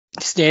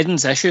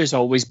Snedden's issue has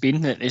always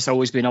been that it's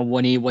always been a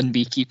 1A,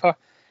 1B keeper.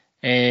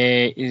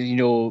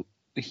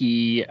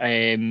 He,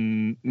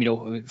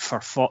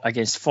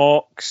 against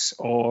Fox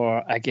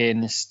or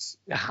against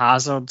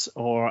Hazard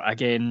or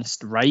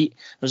against Wright,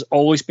 there's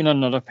always been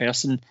another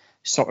person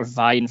sort of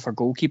vying for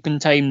goalkeeping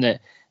time.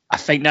 That I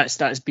think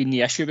that's been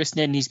the issue with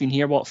Snedden. He's been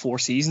here 4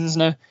 seasons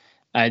now,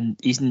 and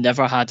he's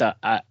never had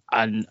a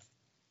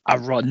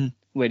run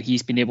where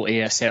he's been able to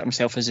assert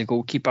himself as a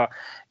goalkeeper.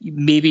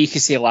 Maybe you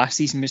could say last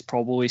season was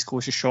probably his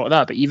closest shot at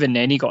that, but even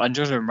then he got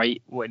injured and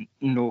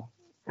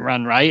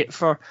ran riot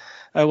for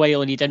a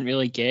while, and he didn't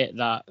really get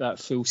that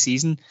full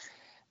season.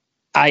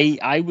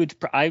 I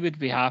would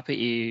be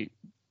happy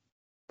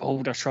to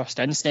hold our trust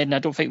in Snedden. I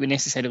don't think we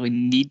necessarily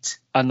need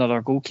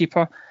another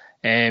goalkeeper.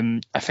 I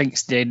think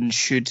Snedden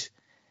should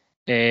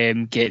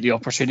get the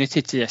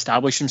opportunity to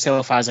establish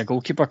himself as a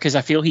goalkeeper, because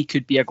I feel he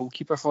could be a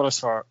goalkeeper for us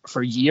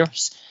for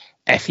years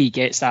if he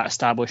gets that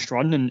established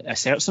run and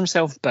asserts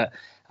himself. But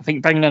I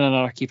think bringing in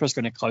another keeper is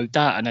going to cloud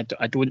that, and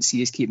I don't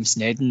see us keeping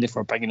Snedden if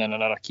we're bringing in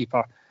another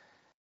keeper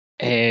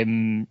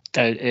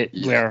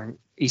where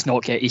he's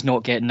not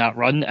getting that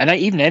run.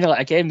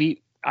 And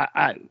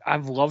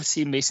I've loved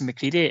seeing Mason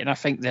McCready, and I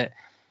think that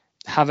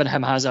having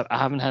him as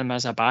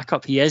a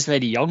backup, he is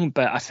very young,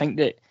 but I think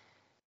that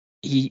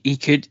he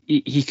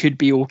could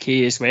be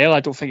okay as well. I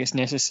don't think it's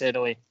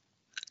necessarily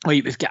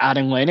like we've got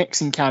Aaron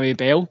Lennox and Cammy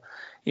Bell,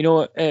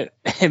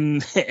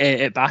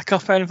 at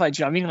backup. In fact,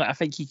 do you know what I mean? Like, I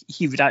think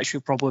he would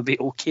actually probably be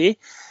okay.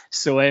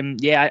 So I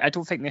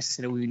don't think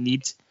necessarily we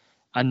need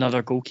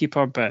another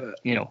goalkeeper, but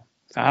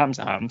if it happens,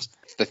 it happens.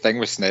 The thing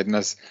with Snedden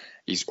is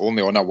he's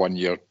only on a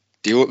 1-year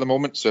deal at the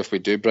moment, so if we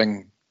do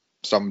bring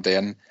somebody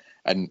in,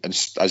 and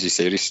as you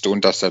say, Stone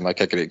does sound like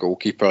a great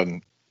goalkeeper,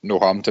 and no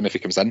harm to him if he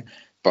comes in,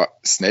 but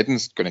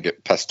Snedden's going to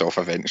get pissed off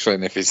eventually,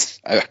 and if he's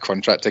out of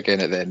contract again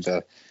at the end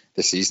of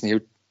the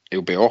season,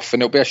 he'll be off,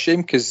 and it'll be a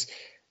shame because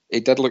he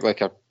did look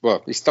like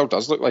he still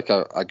does look like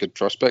a good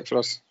prospect for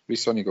us.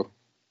 Reece, on you go.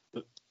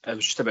 I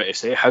was just about to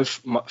say, how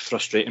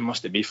frustrating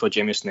must it be for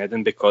Jamie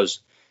Snedden,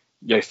 because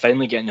you're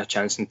finally getting your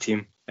chance in the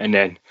team, and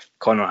then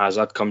Connor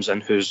Hazard comes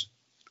in, whose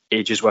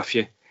age is with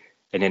you,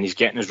 and then he's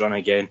getting his run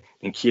again,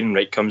 and Kieran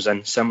Wright comes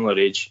in, similar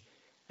age,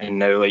 and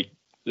now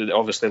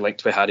obviously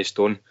linked with Harry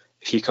Stone.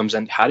 If he comes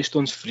in, Harry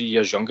Stone's 3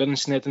 years younger than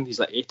Snedden. He's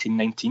like 18,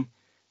 19.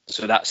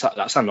 So that's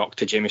a knock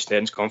to Jamie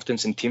Snedden's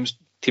confidence, and teams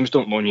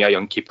don't loan you a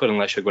young keeper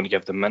unless you're going to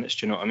give them minutes.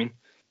 Do you know what I mean?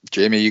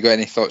 Jamie, you got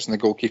any thoughts on the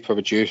goalkeeper?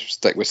 Would you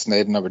stick with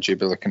Snedden, or would you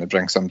be looking to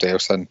bring somebody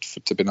else in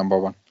to be number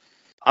 1?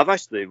 I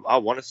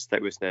want to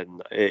stick with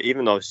Snedden,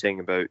 even though I was saying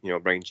about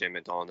bringing Jamie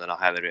McDonald, and I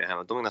highly rate him. I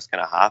don't think that's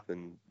going to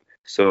happen.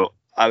 So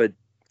I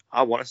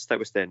I want to stick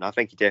with Sneddon. I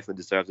think he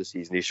definitely deserves the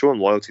season. He's shown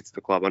loyalty to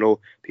the club. I know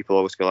people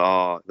always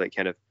go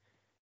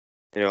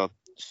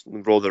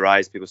roll their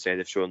eyes. People say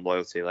they've shown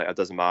loyalty. Like, it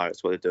doesn't matter.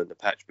 It's what they do on the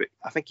pitch. But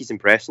I think he's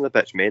impressed on the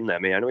pitch mainly. I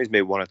mean, I know he's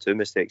made 1 or 2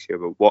 mistakes here,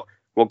 but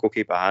what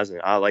goalkeeper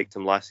hasn't? I liked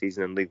him last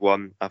season in League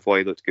One. I thought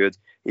he looked good.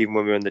 Even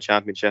when we were in the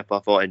Championship, I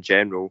thought in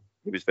general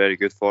he was very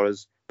good for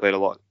us. Played a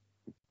lot of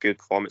good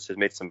performances,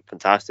 made some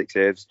fantastic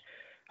saves.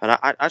 And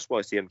I just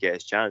want to see him get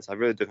his chance. I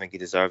really do think he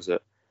deserves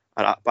it.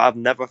 But I've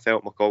never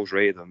felt McCall's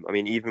rated him. I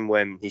mean, even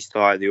when he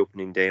started the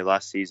opening day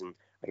last season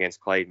against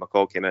Clyde,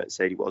 McCall came out and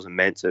said he wasn't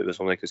meant to. It was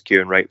only because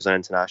Kieran Wright was on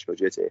international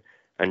duty.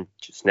 And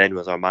Sneddon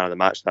was our man of the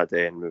match that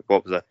day. And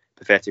what was a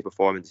pathetic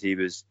performance, he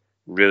was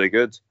really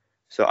good.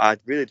 So I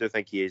really do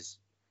think he is,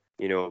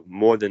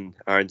 more than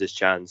earned his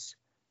chance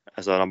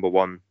as our number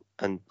one.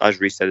 And as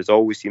Reece said, it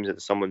always seems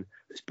that someone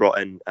is brought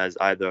in as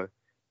either,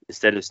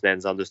 instead of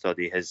Sneddon's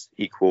understudy, his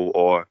equal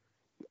or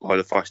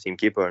the first team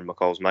keeper in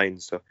McCall's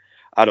mind. So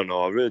I don't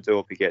know. I really do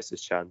hope he gets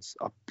his chance.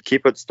 A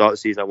keeper at the start of the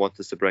season I wanted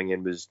us to bring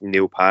in was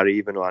Neil Parry,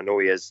 even though I know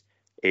he is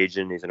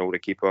aging, he's an older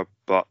keeper,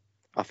 but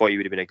I thought he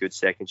would have been a good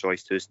second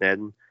choice to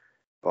Sneddon.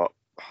 But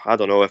I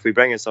don't know. If we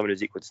bring in someone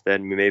who's equal to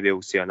Sneddon, maybe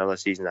we'll see another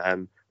season of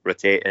him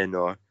rotating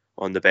or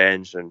on the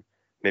bench and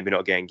maybe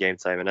not getting game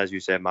time. And as you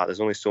said, Matt, there's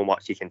only so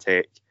much he can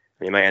take,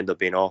 and he might end up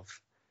being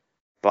off.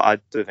 But I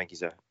do think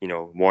he's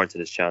warranted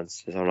his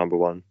chance as our number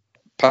one.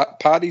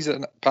 Parry's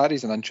an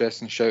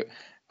interesting shout.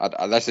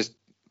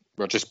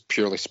 We're just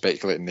purely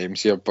speculating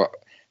names here, but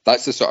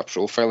that's the sort of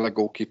profile of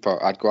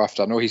goalkeeper I'd go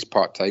after. I know he's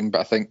part-time,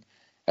 but I think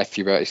if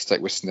you were to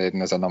stick with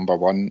Sneddon as a number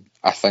one,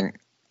 I think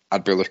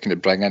I'd be looking to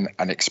bring in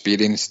an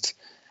experienced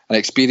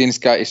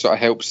guy to sort of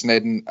help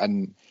Sneddon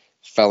and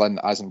fill in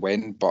as and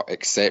when, but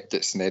accept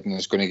that Sneddon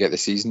is going to get the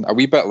season. A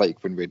wee bit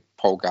like when we had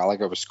Paul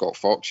Gallagher with Scott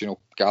Fox.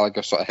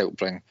 Gallagher sort of helped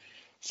bring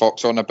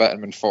Fox on a bit,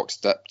 and when Fox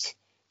dipped,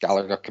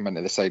 Gallagher came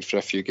into the side for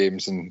a few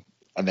games, and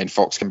then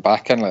Fox came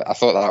back in. I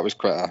thought that was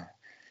quite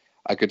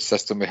a good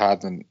system we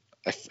had, and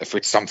if we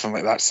had something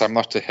like that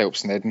similar to help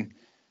Sneddon,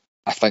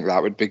 I think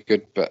that would be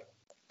good. But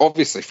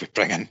obviously, if we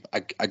bring in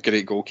a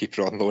great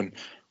goalkeeper on loan,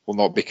 we'll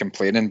not be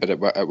complaining, but it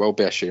will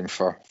be a shame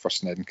for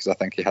Sneddon, because I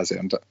think he has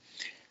earned it.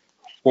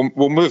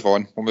 We'll move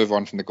on. We'll move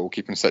on from the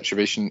goalkeeping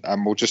situation,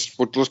 and we'll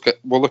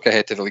look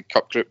ahead to the League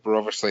Cup group. We're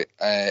obviously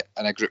in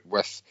a group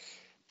with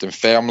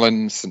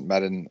Dunfermline, St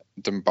Mirren,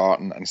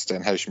 Dumbarton, and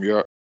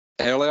Stenhousemuir.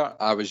 Earlier,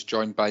 I was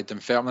joined by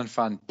Dunfermline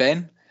fan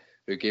Ben,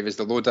 who gave us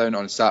the lowdown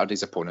on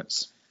Saturday's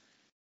opponents.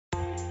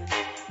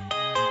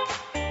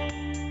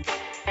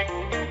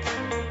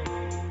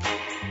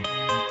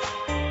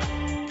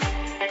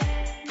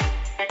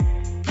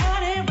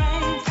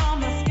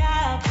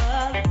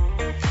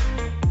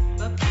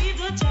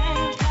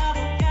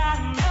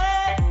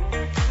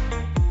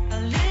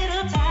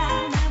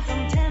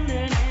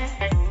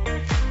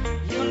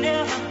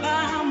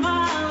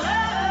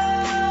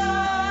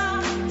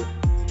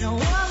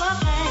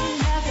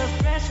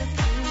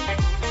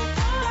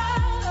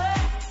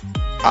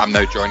 I'm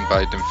now joined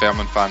by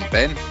Dunfermline fan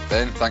Ben.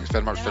 Ben, thanks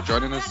very much for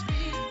joining us.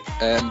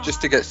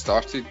 Just to get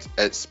started,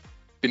 it's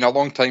been a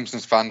long time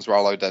since fans were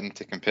allowed in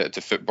to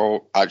competitive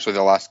football. Actually,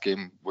 the last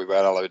game we were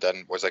allowed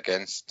in was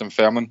against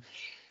Dunfermline.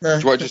 Do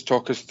you want to just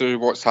talk us through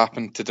what's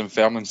happened to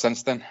Dunfermline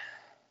since then?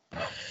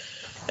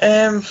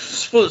 I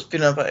suppose it's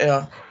been a bit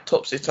of a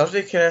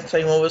topsy-turvy kind of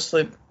time.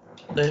 Obviously,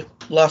 the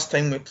last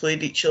time we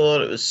played each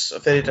other, it was a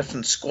very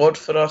different squad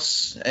for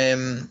us.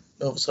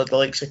 Obviously, the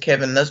likes of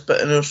Kevin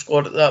Nisbet in our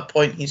squad at that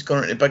point. He's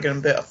gone into bigger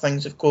and better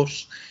things, of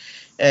course.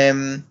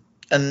 And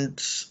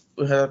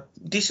we had a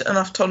decent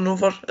enough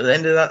turnover at the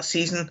end of that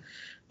season.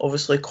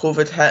 Obviously,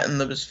 COVID hit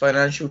and there was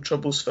financial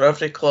troubles for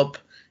every club.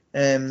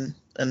 And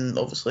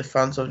obviously,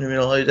 fans haven't been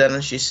allowed in,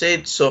 as you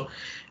said. So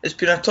it's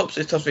been a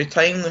topsy-turvy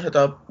time. We had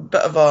a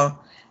bit of a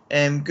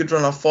good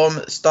run of form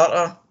at the start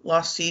of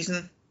last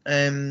season.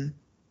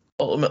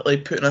 Ultimately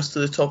putting us to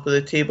the top of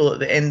the table at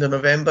the end of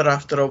November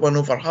after a win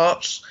over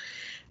Hearts.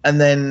 And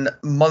then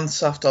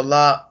months after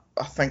that,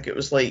 I think it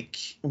was like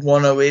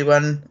one away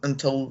win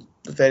until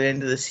the very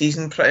end of the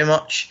season, pretty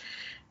much.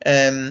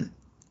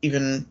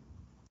 Even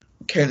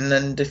counting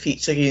in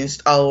defeats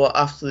against Alloa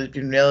after they'd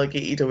been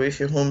relegated away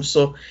from home.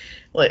 So,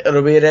 like, our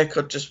away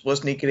record just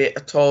wasn't great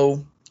at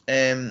all.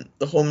 The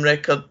home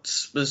record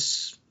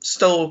was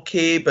still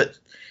okay, but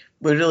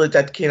we really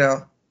did kind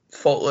of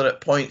falter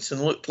at points and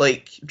looked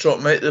like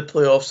dropping out of the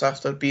playoffs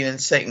after being in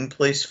second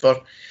place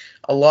for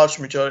a large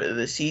majority of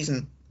the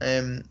season.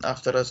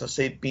 After, as I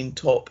said, being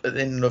top at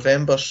the end of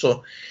November.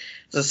 So,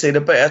 as I said,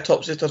 a bit of a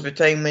topsy-turvy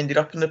time. Ended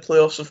up in the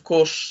playoffs, of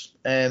course,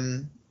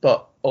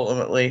 but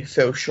ultimately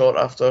fell short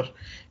after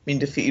being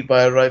defeated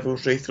by our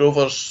rivals Raith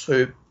Rovers,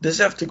 who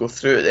deserved to go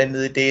through at the end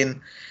of the day.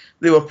 And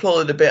they were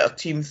probably the better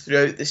team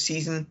throughout the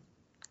season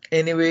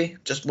anyway,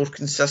 just more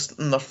consistent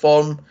in their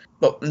form.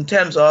 But in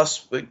terms of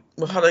us, we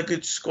had a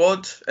good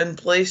squad in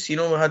place. We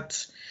had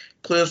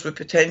players with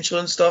potential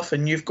and stuff,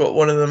 and you've got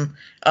one of them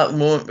at the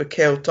moment with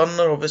Kyle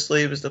Turner. Obviously,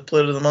 he was the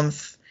player of the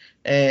month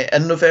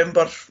in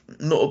November,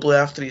 notably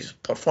after his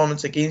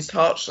performance against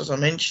Hearts, as I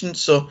mentioned.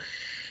 So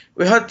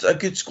we had a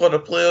good squad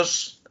of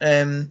players.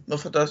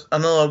 We've had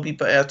another wee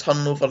bit of a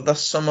turnover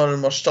this summer,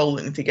 and we're still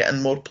looking to get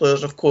in more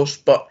players, of course.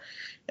 But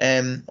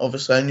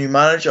obviously a new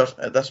manager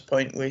at this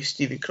point with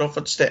Stevie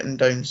Crawford stepping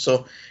down,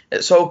 so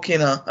it's all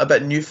kind of a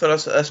bit new for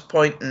us at this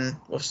point, and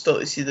we've still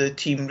to see the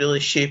team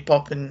really shape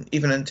up, and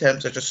even in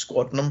terms of just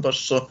squad numbers.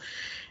 So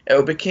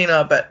it'll be kind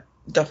of a bit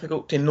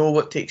difficult to know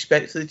what to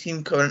expect of the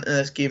team coming into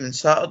this game on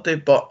Saturday,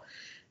 but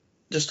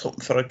just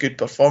hoping for a good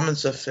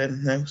performance if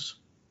anything else.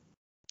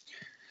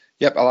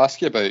 Yep, I'll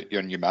ask you about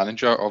your new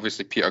manager.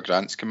 Obviously, Peter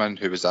Grant's come in,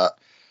 who was at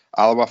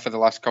Alloa for the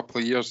last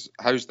couple of years.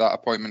 How's that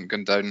appointment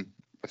gone down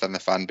within the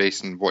fan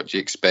base, and what do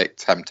you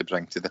expect him to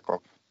bring to the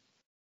club?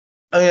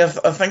 I mean,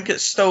 I think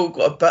it's still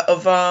got a bit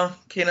of a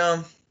kind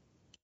of,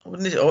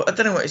 I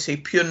don't want to say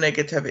pure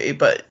negativity,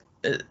 but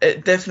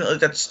it definitely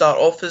did start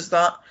off as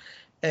that.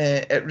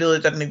 It really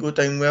didn't go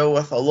down well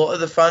with a lot of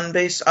the fan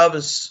base. I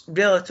was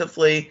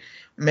relatively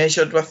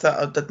measured with it.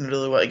 I didn't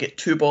really want to get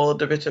too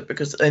bothered about it,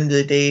 because at the end of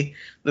the day,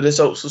 the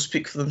results will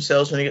speak for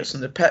themselves when he gets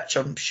on the pitch.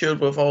 I'm sure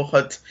we've all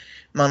had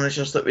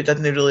managers that we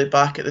didn't really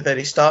back at the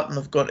very start and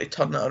have got to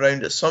turn it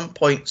around at some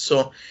point.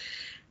 So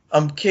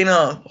I'm kind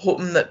of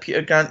hoping that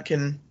Peter Grant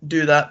can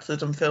do that to the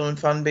Dunfermline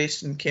fan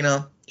base and kind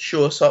of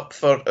show us up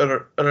for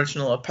our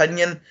original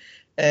opinion.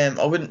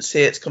 I wouldn't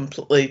say it's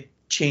completely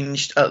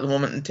changed at the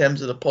moment in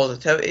terms of the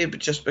positivity, but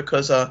just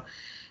because of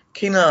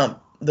kind of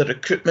the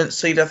recruitment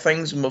side of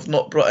things, and we've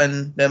not brought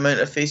in the amount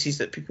of faces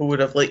that people would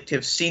have liked to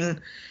have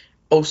seen.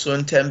 Also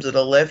in terms of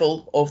the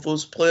level of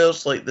those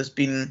players, like there's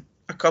been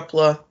a couple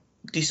of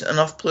decent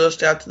enough players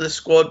to add to the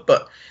squad,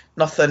 but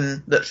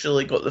nothing that's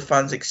really got the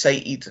fans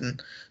excited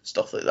and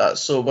stuff like that.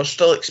 So we're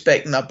still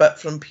expecting a bit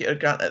from Peter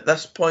Grant at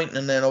this point,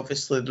 and then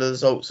obviously the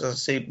results, as I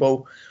said,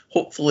 will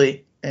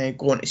hopefully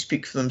go on to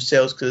speak for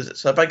themselves, because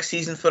it's a big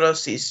season for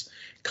us. He's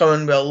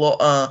coming with a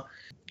lot of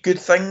good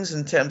things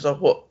in terms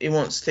of what he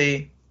wants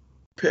to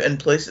put in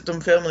place at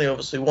Dunfermline. He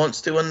obviously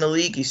wants to win the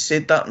league. He's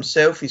said that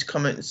himself. He's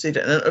come out and said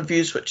it in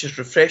interviews, which is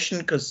refreshing,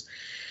 because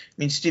I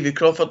mean, Stevie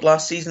Crawford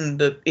last season,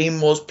 the aim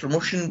was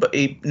promotion, but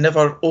he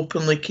never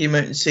openly came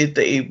out and said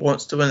that he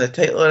wants to win the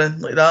title or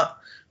anything like that.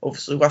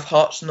 Obviously with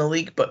Hearts in the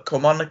league, but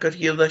Kilmarnock are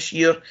here this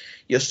year.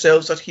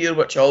 Yourselves are here,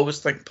 which I always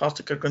think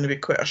Partick are going to be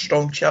quite a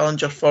strong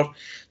challenger for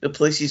the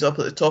places up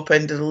at the top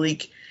end of the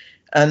league.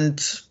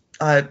 And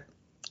I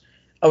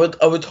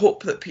would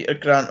hope that Peter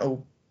Grant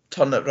will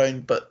turn it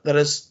round, but there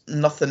is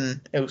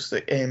nothing else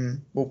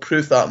that will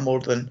prove that more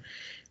than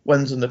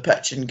wins on the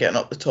pitch and getting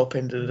up the top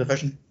end of the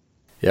division.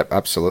 Yep,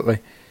 absolutely.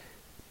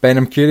 Ben,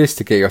 I'm curious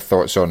to get your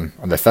thoughts on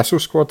the Thistle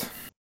squad.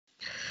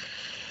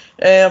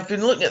 I've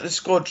been looking at the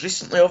squad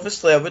recently.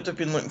 Obviously, I would have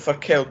been looking for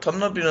Kyle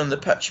Turner being on the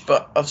pitch,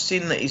 but I've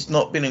seen that he's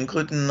not been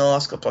included in the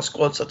last couple of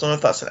squads. I don't know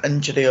if that's an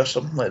injury or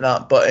something like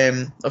that, but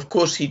of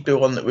course he'd be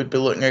one that we'd be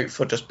looking out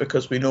for, just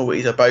because we know what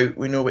he's about,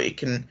 we know what he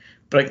can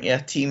bring to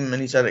a team,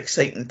 and he's an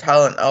exciting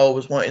talent. I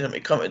always wanted him to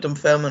come to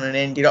Dunfermline and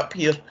ended up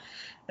here.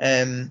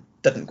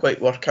 Didn't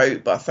quite work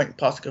out, but I think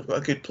Partick have got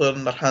a good player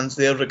in their hands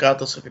there,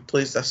 regardless if he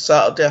plays this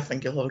Saturday. I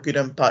think he'll have a good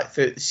impact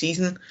throughout the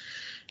season.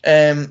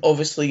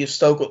 Obviously, you've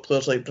still got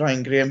players like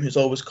Brian Graham, who's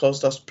always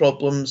caused us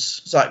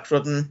problems. Zach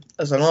Rudden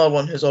is another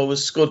one who's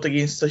always scored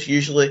against us,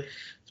 usually,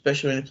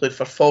 especially when he played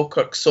for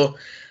Falkirk. So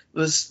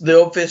there's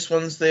the obvious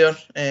ones there.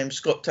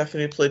 Scott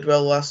Tiffany played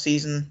well last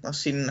season. I've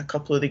seen a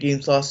couple of the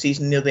games last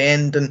season near the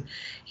end, and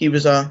he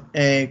was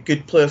a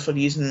good player for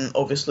using,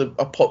 obviously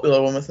a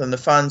popular one within the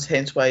fans,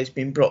 hence why he's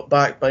been brought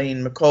back by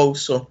Ian McCall.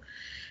 So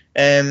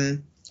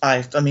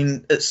I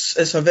mean,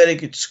 it's a very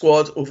good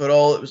squad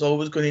overall. It was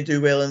always going to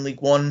do well in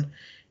League One.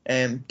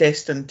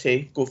 Destined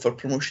to go for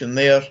promotion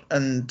there,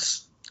 and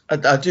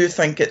I do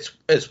think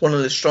it's one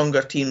of the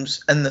stronger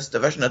teams in this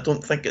division. I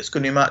don't think it's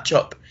going to match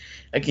up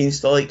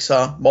against the likes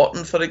of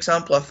Morton, for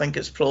example. I think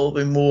it's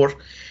probably more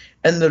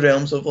in the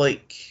realms of,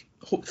 like,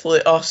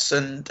 hopefully us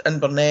and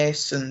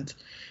Inverness and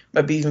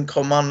maybe even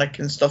Kilmarnock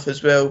and stuff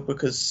as well,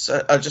 because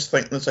I just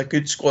think there's a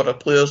good squad of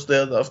players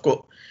there that have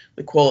got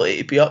the quality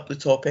to be up the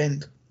top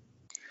end.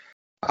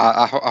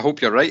 I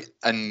hope you're right.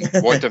 And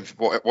what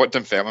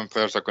Dunfermline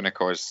players are going to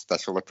cause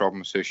this sort of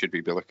problems? Who should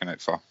we be looking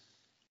out for?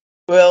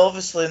 Well,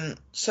 obviously,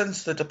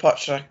 since the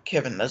departure of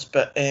Kevin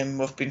Nisbet,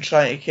 we've been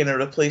trying to kind of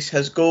replace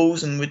his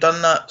goals, and we've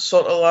done that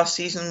sort of last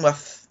season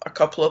with a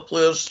couple of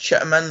players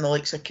chipping in, the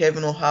likes of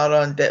Kevin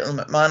O'Hara and Declan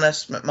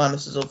McManus.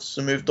 McManus has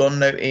obviously moved on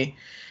now to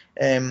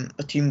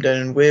a team down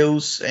in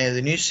Wales,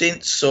 the New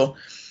Saints. So,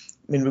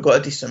 I mean, we got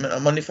a decent amount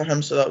of money for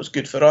him, so that was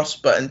good for us.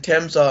 But in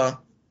terms of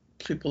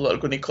people that are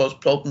going to cause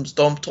problems,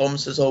 Dom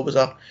Thomas is always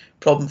a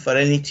problem for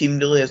any team,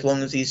 really, as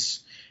long as he's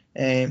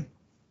playing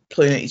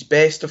at his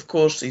best, of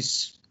course.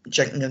 He's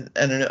jinking in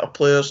and out of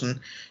players and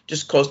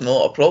just causing a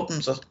lot of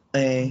problems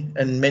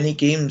in many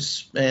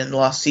games in the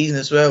last season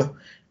as well.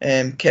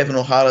 Kevin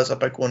O'Hara is a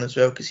big one as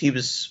well, because he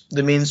was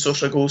the main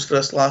source of goals for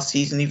us last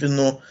season, even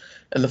though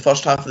in the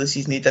first half of the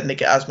season he didn't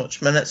get as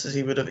much minutes as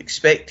he would have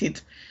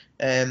expected.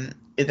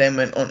 He then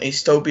went on to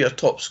still be our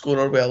top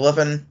scorer with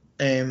 11.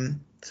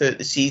 throughout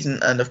the season.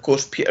 And of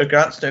course, Peter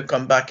Grant's now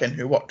come back in,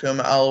 who worked with him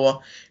at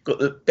Alloa, got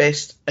the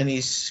best in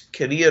his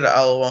career at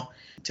Alloa.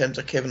 In terms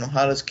of Kevin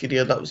O'Hara's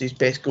career, that was his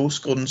best goal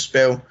scoring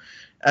spell.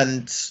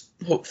 And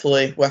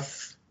hopefully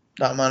with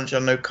that manager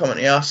now coming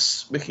to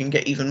us, we can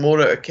get even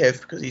more out of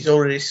Kev, because he's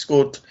already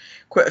scored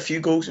quite a few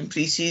goals in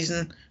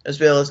pre-season, as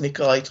well as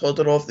Nikolai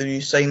Todorov, the new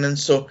signing.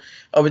 So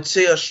I would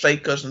say our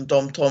strikers and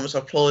Dom Thomas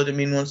are probably the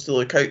main ones to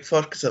look out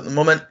for, because at the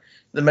moment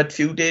the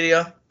midfield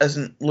area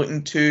isn't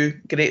looking too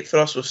great for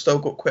us. We've still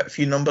got quite a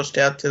few numbers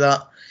to add to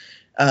that,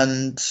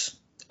 and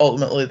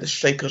ultimately the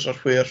strikers are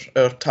where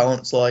our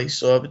talents lie.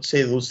 So I would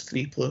say those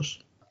three players.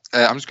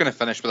 I'm just going to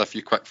finish with a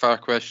few quick fire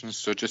questions,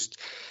 so just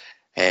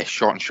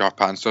short and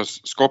sharp answers.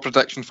 Score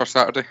prediction for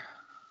Saturday?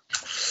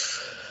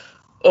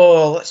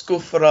 Oh, let's go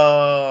for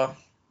a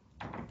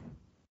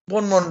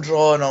 1-1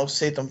 draw, and I'll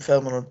say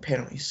Dunfermline on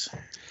penalties.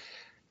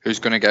 Who's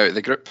going to get out of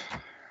the group?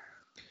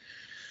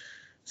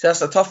 So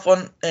that's a tough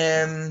one.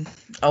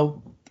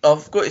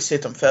 I've got to say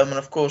Dunfermline,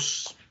 of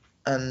course,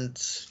 and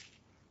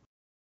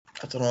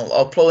I don't know.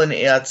 I'll probably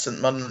need to add St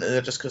Mirren into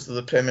there just because of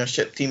the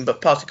Premiership team,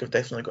 but Partick have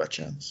definitely got a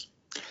chance.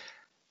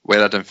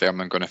 Where are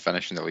Dunfermline going to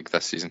finish in the league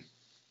this season?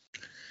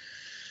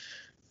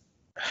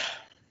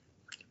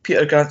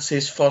 Peter Grant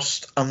says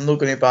first. I'm not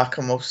going to back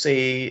him. I'll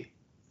say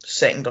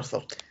second or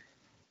third.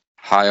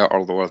 Higher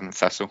or lower than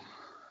Thistle?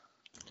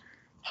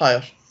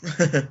 Higher.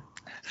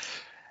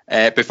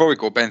 Before we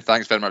go, Ben,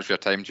 thanks very much for your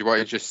time. Do you want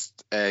to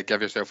just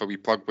give yourself a wee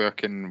plug? Where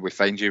can we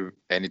find you?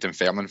 Any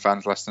Dunfermline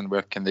fans listening,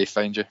 where can they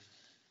find you?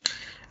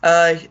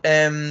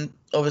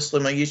 Obviously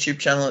my YouTube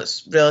channel,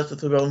 it's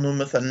relatively well known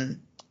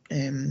within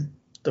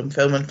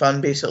Dunfermline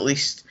fan base, at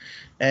least.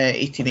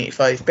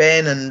 1885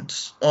 Ben, and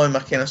all my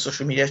kind of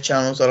social media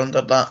channels are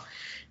under that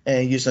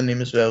username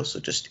as well, so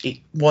just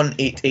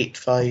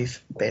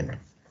 1885 Ben.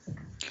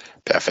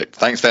 Perfect.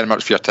 Thanks very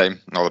much for your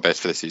time, and all the best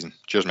for the season.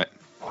 Cheers, mate.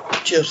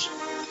 Cheers.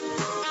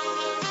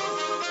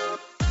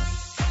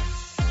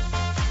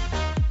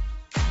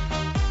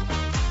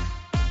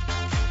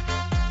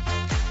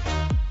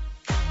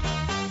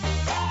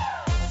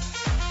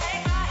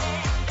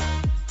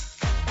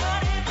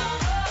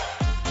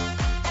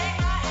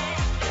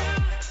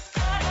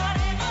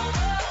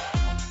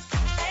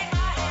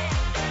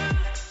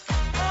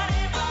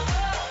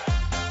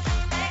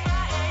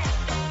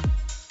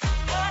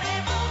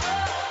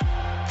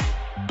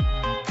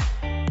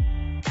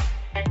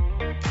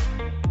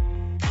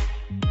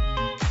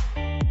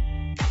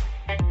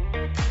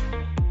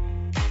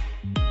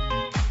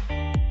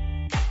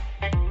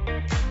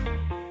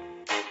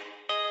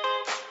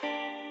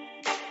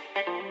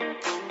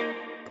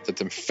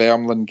 The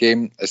Dunfermline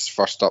game is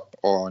first up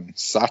on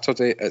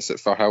Saturday. It's at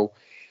Firhill.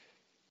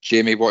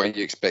 Jamie, what are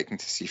you expecting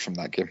to see from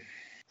that game?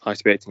 I'm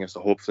expecting us to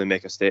hopefully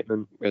make a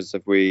statement, because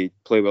if we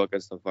play well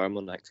against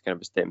Dunfermline, that's kind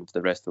of a statement to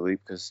the rest of the league,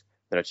 because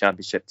they're a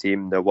championship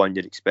team. They're one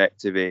you'd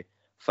expect to be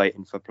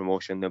fighting for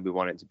promotion. They'll be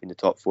wanting to be in the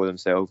top four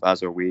themselves,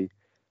 as are we.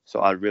 So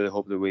I really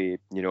hope that we,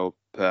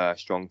 put a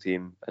strong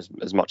team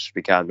as much as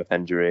we can with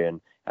injury and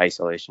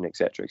isolation,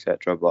 etc.,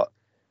 etc. But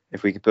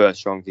if we could put a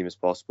strong team as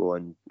possible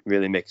and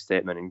really make a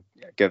statement and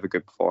give a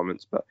good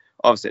performance. But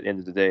obviously, at the end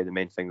of the day, the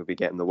main thing will be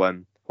getting the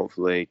win.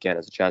 Hopefully, again,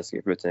 as a chance to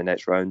get through to the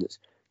next round. It's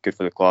good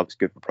for the club. It's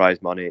good for prize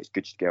money. It's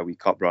good to get a wee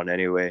cup run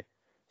anyway.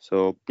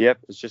 So, yeah,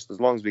 it's just as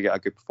long as we get a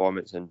good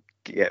performance and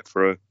get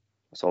through,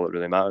 that's all that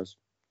really matters.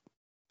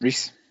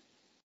 Reese?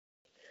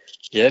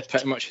 Yeah,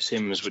 pretty much the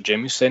same as what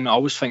Jamie's saying. I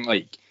always think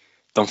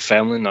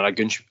Dunfermline are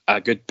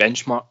a good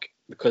benchmark,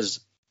 because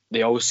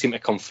they always seem to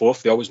come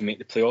fourth. They always make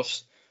the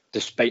playoffs,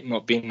 despite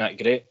not being that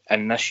great.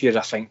 And this year,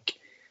 I think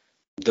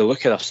the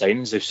look at their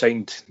signings, they've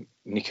signed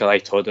Nikolai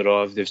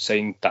Todorov, they've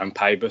signed Dan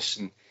Pybus,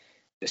 and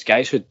it's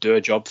guys who do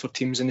a job for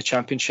teams in the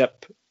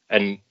Championship.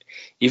 And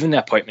even the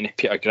appointment of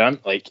Peter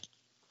Grant, it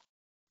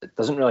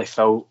doesn't really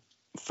fill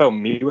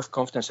me with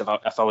confidence if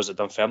I was a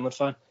Dunfermline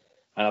fan.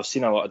 And I've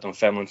seen a lot of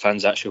Dunfermline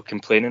fans actually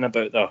complaining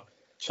about their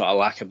sort of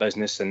lack of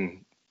business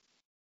and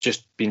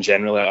just being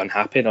generally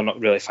unhappy. They're not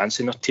really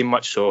fancying their team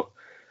much. So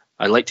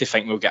I'd like to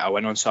think we'll get a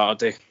win on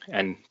Saturday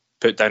and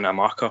put down a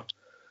marker.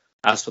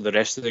 As for the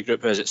rest of the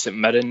group, is it St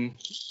Mirren,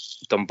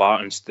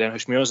 Dumbarton,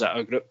 Stenhousemuir? Is that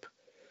our group?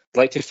 I'd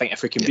like to think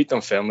if we can beat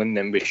Dunfermline,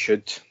 then we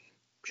should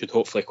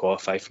hopefully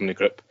qualify from the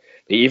group.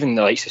 But even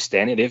the likes of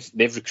Steny,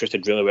 they've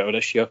recruited really well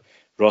this year.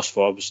 Ross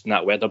Forbes,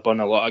 Nat Wedderburn,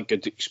 a lot of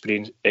good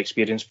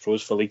experienced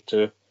pros for League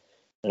Two,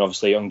 and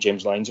obviously young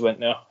James Lyons went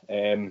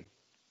there.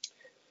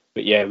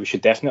 But yeah, we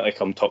should definitely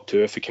come top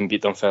two if we can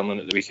beat Dunfermline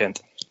at the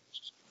weekend.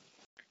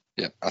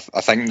 Yeah,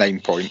 I think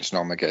 9 points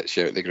normally gets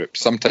you out of the group.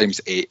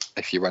 Sometimes 8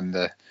 if you win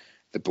the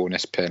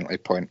bonus penalty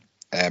point.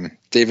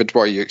 David,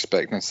 what are you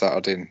expecting on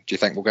Saturday? And do you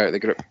think we'll get out of the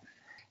group?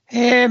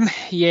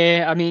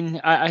 Yeah, I mean,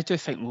 I do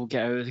think we'll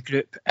get out of the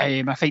group.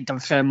 I think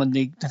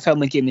the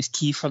Dunfermline game is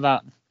key for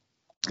that.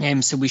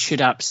 So we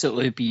should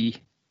absolutely be,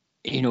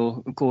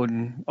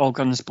 going all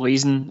guns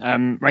blazing.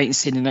 Right in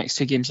saying the next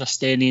 2 games are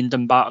Steny and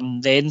Dumbarton,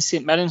 then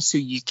St Mirren. So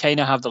you kind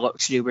of have the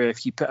luxury where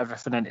if you put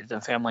everything into the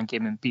Dunfermline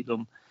game and beat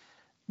them,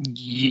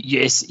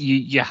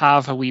 you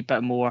have a wee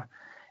bit more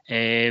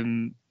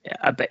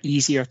a bit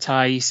easier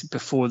ties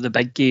before the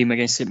big game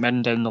against St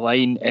Mirren down the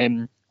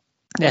line.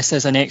 This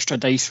is an extra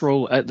dice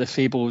roll at the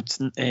fabled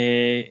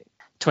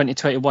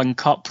 2021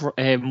 Cup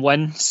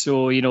win,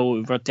 so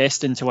we're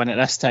destined to win it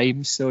this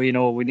time. So we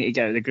need to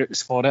get out of the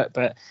groups for it.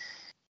 But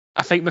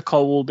I think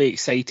McCall will be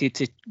excited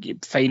to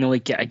finally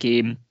get a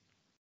game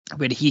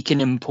where he can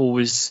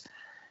impose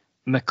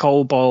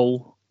McCall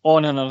ball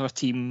on another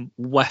team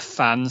with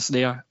fans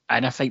there.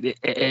 And I think that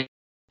it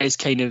is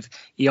kind of,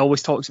 he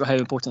always talks about how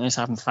important it is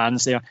having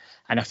fans there.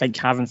 And I think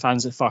having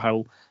fans at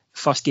Firhill,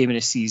 first game of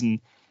the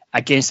season,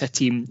 against a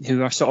team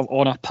who are sort of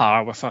on a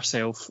par with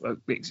ourselves,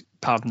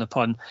 pardon the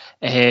pun.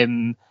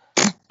 And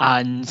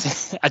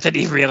I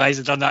didn't even realise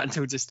I'd done that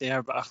until just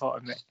there, but I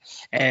thought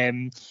I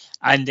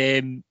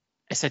meant.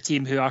 It's a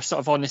team who are sort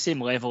of on the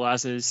same level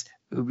as us,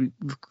 who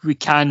we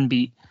can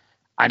beat.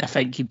 And I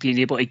think being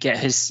able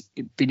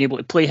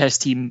to play his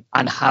team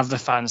and have the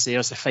fans there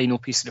as the final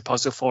piece of the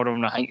puzzle for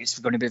him, I think it's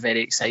going to be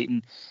very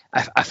exciting.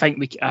 I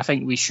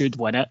think we should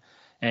win it,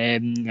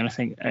 and I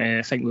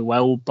think we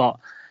will. But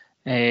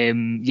I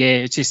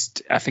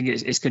think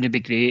it's going to be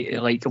great.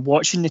 Like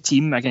watching the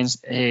team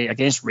against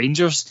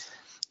Rangers,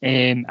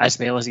 as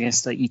well as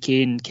against like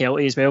EK and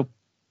Kelty as well.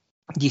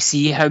 You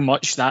see how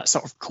much that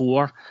sort of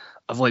core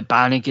of like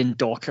Bannigan,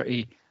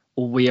 Docherty,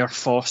 O'Weir,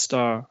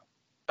 Foster,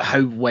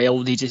 how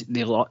well they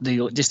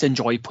just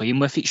enjoy playing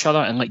with each other,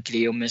 and like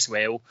Graham as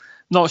well.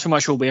 Not so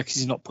much O'Weir because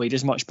he's not played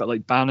as much, but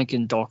like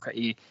Bannigan,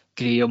 Docherty,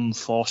 Graham,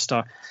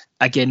 Foster,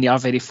 again they are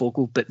very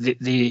focal, but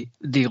they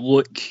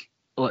look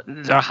like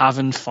they're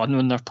having fun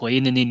when they're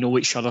playing, and they know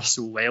each other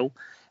so well.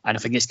 And I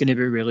think it's going to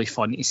be really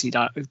fun to see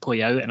that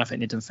play out. And I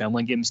think the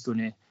Dunfermline game is going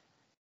to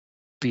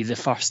be the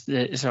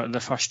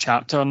first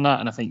chapter on that.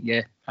 And I think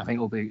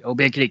it'll be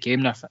a great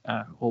game, and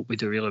I hope we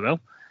do really well.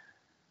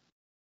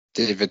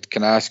 David,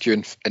 can I ask you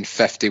in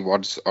 50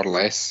 words or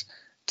less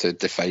to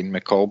define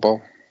McCall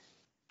ball?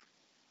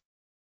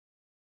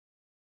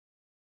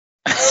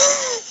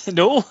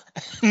 No.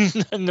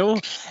 No.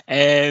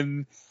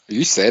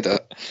 You said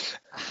it.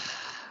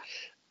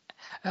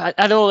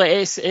 I know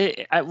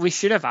we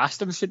should have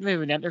asked him, shouldn't we,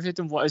 when we interviewed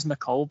him, what is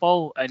McCall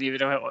ball? And he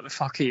would have went, what the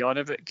fuck are you on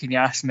about? Can you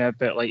ask me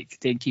about like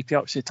doing keepy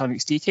ups with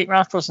Tonic tea cake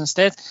wrappers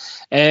instead?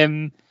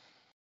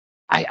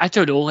 I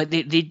don't know. Like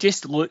they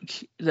just look,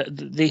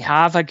 they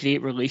have a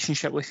great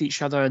relationship with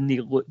each other, and they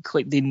look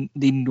like they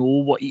know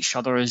what each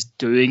other is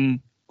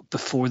doing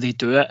before they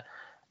do it.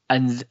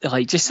 And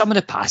like just some of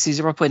the passes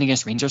they were playing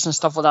against Rangers and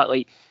stuff like that.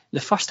 Like the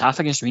first half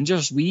against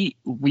Rangers, we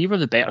were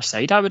the better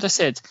side, I would have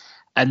said,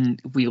 and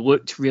we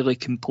looked really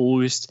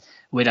composed.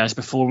 Whereas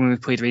before when we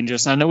played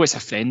Rangers, and I know it's a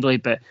friendly,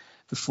 but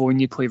before when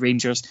you play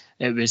Rangers,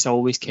 it was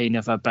always kind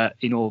of a bit,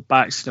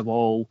 backs to the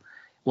wall.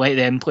 Let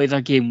them play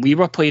their game. We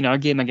were playing our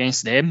game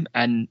against them,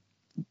 and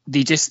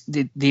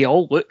they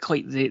all look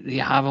like they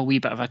have a wee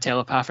bit of a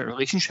telepathic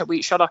relationship with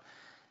each other.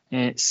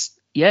 It's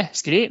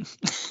great.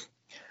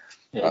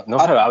 Yeah,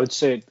 not how I would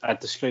say I'd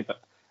describe it.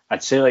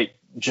 I'd say like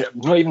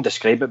not even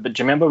describe it, but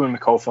do you remember when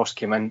McCall first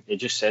came in? He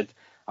just said,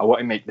 "I want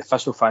to make the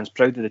Thistle fans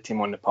proud of the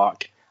team on the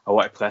park. I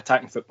want to play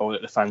attacking football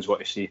that the fans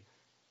want to see."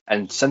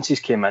 And since he's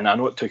came in, I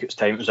know it took its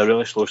time. It was a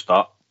really slow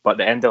start, but at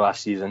the end of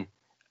last season,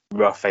 we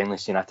were finally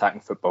seeing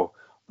attacking football.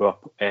 We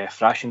were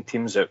thrashing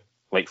teams out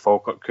like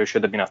Falkirk, who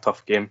should have been a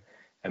tough game,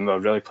 and we were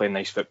really playing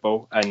nice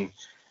football. And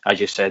as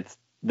you said,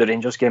 the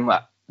Rangers game,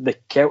 the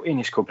Kelty and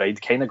East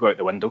Kilbride kind of go out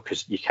the window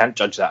because you can't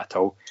judge that at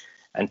all.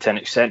 And to an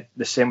extent,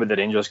 the same with the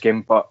Rangers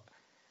game, but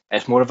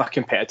it's more of a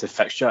competitive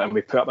fixture, and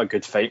we put up a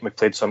good fight. We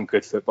played some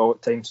good football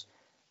at times,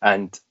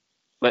 and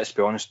let's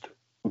be honest,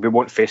 we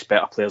won't face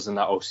better players than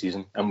that all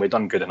season, and we've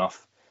done good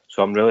enough.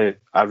 So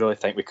I really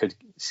think we could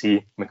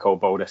see McCall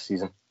ball this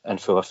season in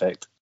full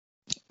effect.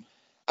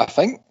 I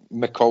think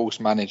McCall's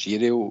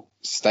managerial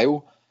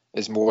style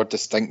is more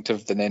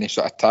distinctive than any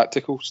sort of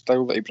tactical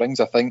style that he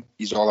brings. I think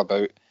he's all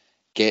about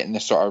getting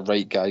the sort of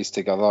right guys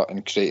together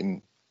and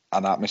creating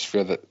an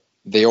atmosphere that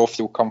they all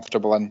feel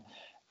comfortable in,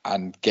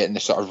 and getting the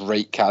sort of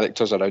right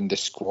characters around the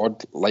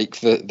squad, like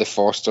the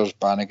Fosters,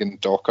 Bannigan,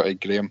 Docherty,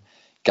 Graham,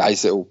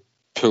 guys that will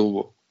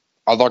pull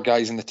other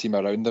guys in the team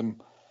around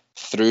them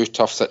through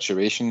tough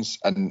situations,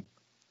 and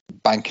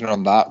banking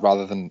on that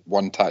rather than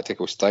one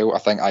tactical style. I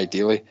think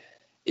ideally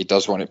he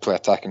does want to play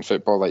attacking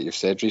football, like you've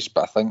said, Reece,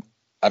 but I think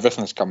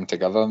everything's coming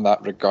together in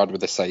that regard with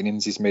the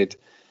signings he's made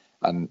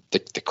and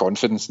the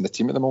confidence in the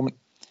team at the moment.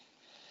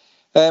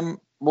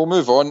 We'll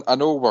move on. I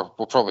know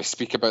we'll probably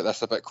speak about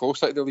this a bit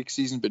closer to the league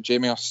season, but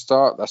Jamie, I'll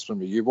start this one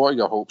with you. What are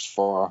your hopes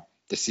for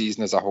the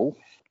season as a whole?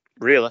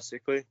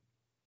 Realistically,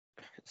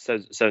 it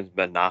sounds a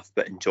bit naff,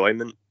 but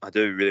enjoyment. I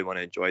do really want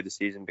to enjoy the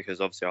season, because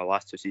obviously our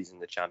last two seasons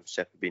in the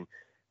Championship have been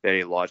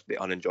very largely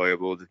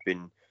unenjoyable. They've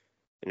been,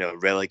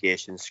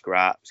 relegation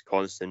scraps,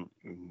 constant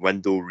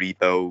window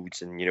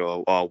rebuilds, and,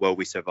 will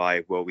we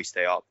survive? Will we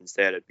stay up?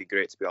 Instead, it'd be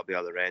great to be up the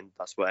other end.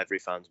 That's what every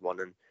fan's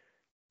wanting.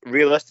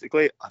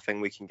 Realistically, I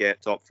think we can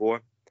get top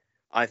four.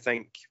 I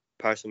think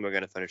personally we're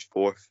going to finish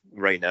fourth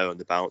right now on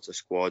the balance of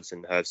squads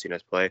and how I've seen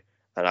us play,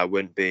 and I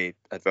wouldn't be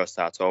adverse to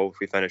that at all. If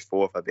we finish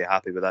fourth, I'd be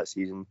happy with that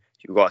season.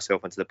 we got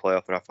ourselves into the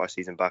playoff in our first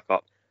season back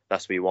up,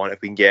 that's what we want.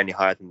 If we can get any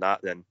higher than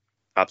that, then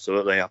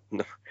absolutely, I'm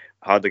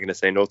hardly going to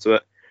say no to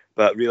it.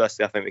 But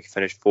realistically, I think we can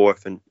finish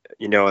fourth, and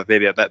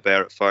maybe a bit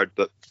better at third.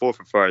 But fourth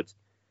or third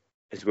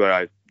is where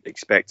I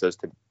expect us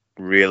to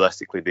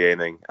realistically be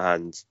aiming,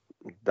 and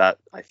that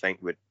I think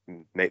would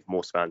make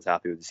most fans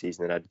happy with the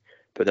season. And I'd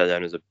put that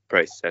down as a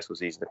pretty successful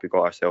season if we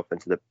got ourselves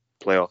into the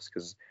playoffs,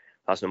 because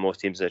that's what most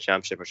teams in the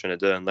Championship are trying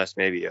to do, unless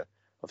maybe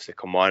obviously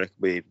Kilmarnock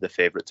will be the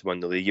favourite to win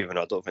the league, even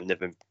though I don't think they've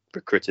been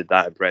recruited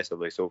that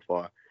impressively so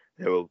far.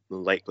 They will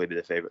likely be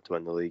the favourite to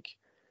win the league.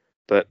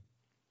 But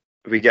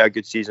if we get a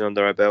good season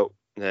under our belt,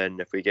 then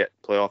if we get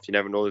playoffs, you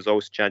never know, there's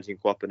always a chance you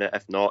can go up in it.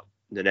 If not,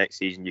 the next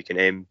season you can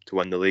aim to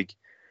win the league.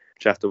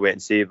 Which I have to wait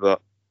and see,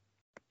 but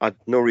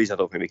no reason I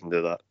don't think we can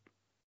do that.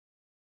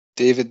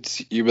 David,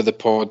 you were the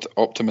pod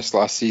optimist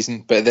last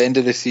season, but at the end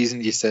of the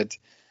season you said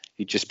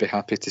you'd just be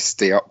happy to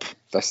stay up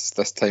this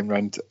time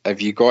round.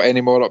 Have you got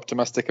any more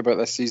optimistic about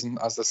this season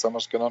as the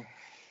summer's gone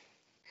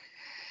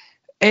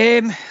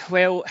on?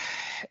 Well,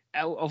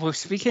 I was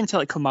speaking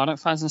to Kilmarnock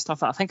fans and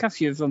stuff. I think a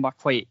few of them are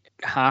quite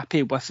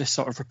happy with the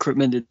sort of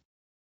recruitment that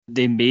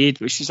they made,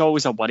 which is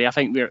always a worry. I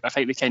think they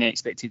kind of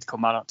expected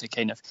Kilmarnock to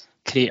kind of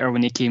crater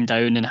when they came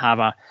down and have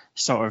a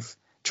sort of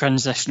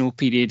transitional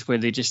period where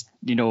they just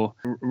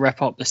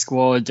rip up the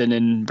squad and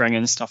then bring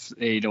in stuff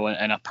in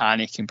a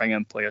panic and bring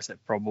in players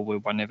that probably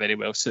weren't very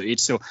well suited.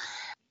 So,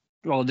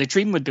 well, the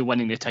dream would be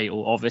winning the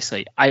title.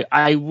 Obviously,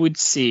 I would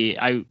say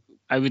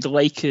I would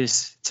like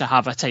us to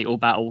have a title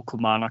battle,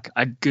 Kilmarnock,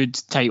 a good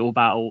title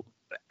battle,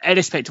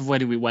 irrespective of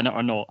whether we win it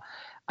or not.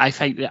 I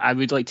think that I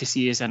would like to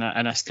see us in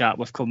a scrap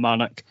with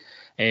Kilmarnock,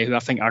 who I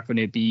think are going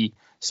to be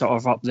sort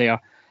of up there.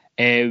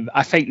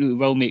 I think we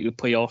will make the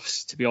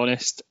playoffs, to be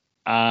honest,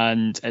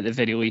 and at the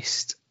very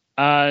least.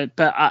 But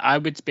I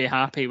would be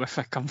happy with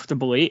a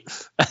comfortable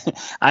 8th.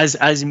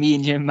 as me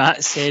and you,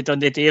 Matt, said on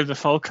the day of the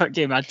Falkirk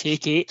game, I'd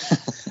take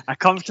 8th. A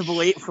comfortable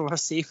 8th where we're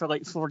safe for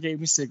 4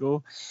 games to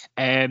go,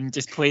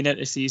 just playing out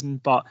the season.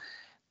 But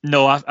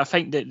no, I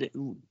think that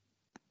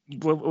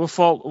we've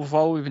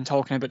always been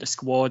talking about the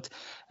squad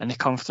and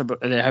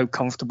how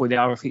comfortable they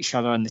are with each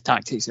other and the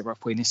tactics that we're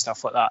playing and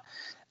stuff like that.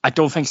 I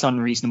don't think it's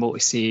unreasonable to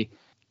say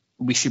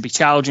we should be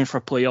challenging for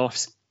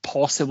playoffs,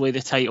 possibly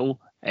the title.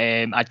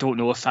 I don't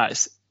know if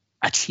that's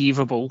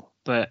achievable,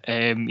 but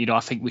I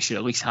think we should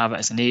at least have it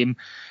as an aim.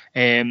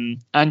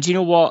 And you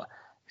know what?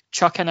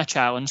 Chuck in a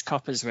Challenge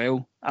Cup as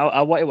well.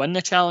 I want to win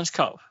the Challenge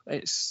Cup.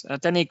 I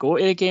didn't go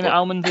to the game at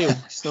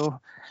Almondale, so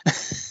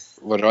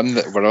we're on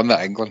the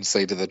England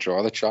side of the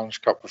draw. The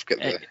Challenge Cup. We've got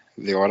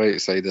the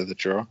alright side of the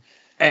draw.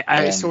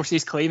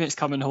 Sources claim it's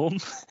coming home.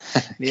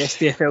 The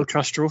SPFL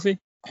Trust Trophy.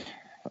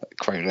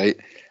 Quite right.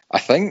 I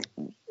think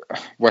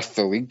with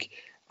the league,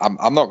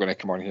 I'm not going to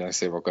come on here and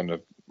say we're going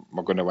to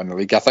win the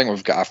league. I think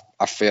we've got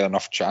a fair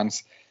enough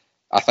chance.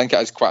 I think it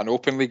is quite an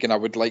open league, and I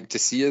would like to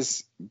see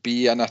us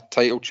be in a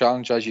title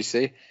challenge, as you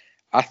say.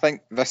 I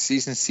think this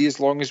season, see, as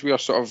long as we are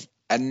sort of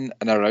in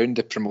and around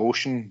the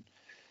promotion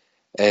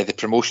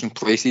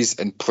places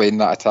and playing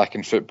that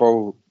attacking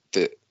football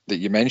that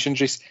you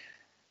mentioned, Reece,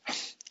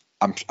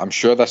 I'm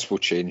sure this will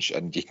change,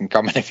 and you can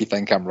come in if you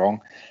think I'm wrong.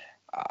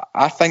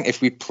 I think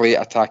if we play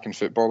attacking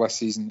football this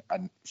season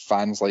and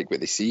fans like what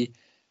they see,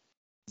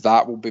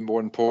 that will be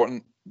more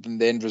important than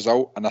the end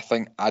result. And I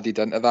think added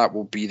into that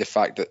will be the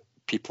fact that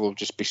people will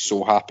just be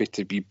so happy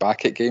to be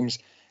back at games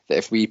that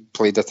if we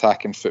played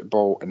attacking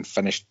football and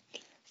finished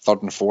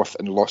 3rd and 4th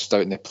and lost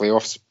out in the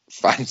playoffs,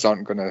 fans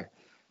aren't going to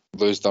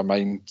lose their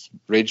mind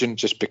raging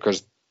just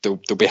because they'll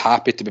be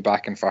happy to be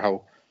back in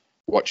Firhill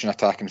watching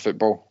attacking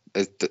football,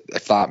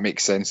 if that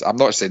makes sense. I'm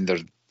not saying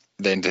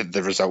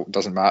the result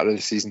doesn't matter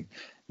this season,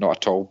 not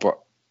at all, but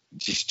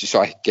just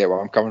so I get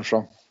where I'm coming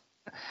from.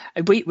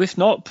 We've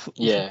not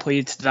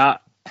played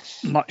that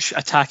much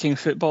attacking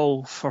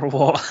football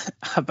for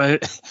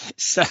about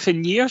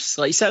 7 years,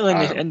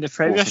 certainly in the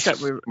Premiership.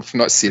 We've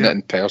not seen it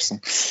in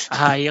person.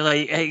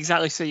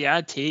 Exactly. So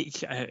I'd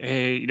take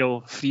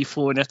free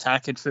flowing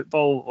attacking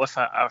football with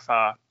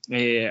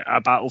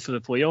a battle for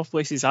the playoff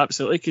places,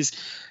 absolutely, because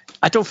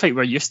I don't think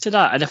we're used to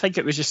that, and I think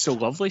it was just so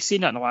lovely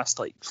seeing it in the last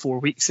 4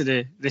 weeks of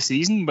the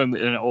season when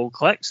it all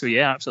clicked. So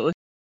yeah, absolutely.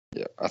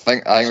 Yeah, I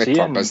think the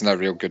club is in a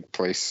real good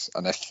place,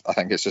 and I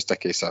think it's just a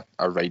case of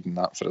riding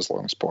that for as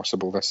long as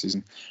possible this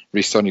season.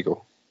 Reece, on you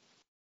go.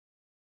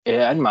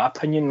 Yeah, in my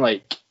opinion,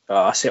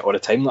 I say it all the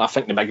time, I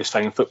think the biggest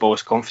thing in football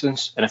is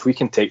confidence, and if we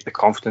can take the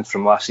confidence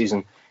from last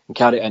season and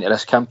carry it into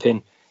this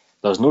campaign,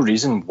 there's no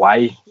reason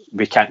why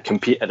we can't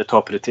compete at the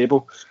top of the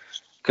table.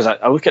 Because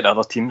I look at the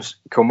other teams,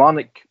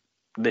 Kilmarnock,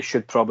 they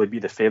should probably be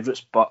the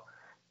favourites, but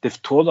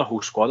they've tore their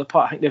whole squad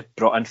apart. I think they've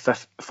brought in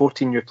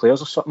 14 new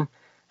players or something.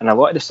 And a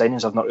lot of the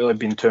signings I've not really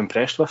been too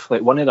impressed with.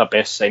 One of their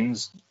best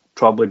signings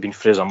probably been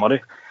Fraser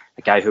Murray,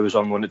 a guy who was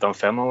on loan at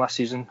Dunfermline last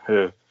season,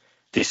 who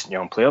decent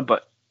young player,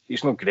 but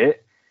he's not great.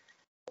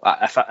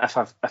 If a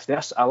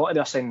lot of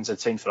their signings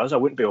had signed for us, I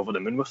wouldn't be over the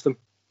moon with them.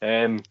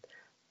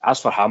 As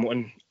for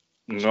Hamilton,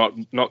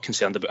 not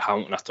concerned about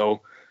Hamilton at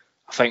all.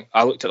 I think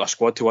I looked at their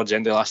squad towards the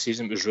end of last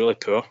season; it was really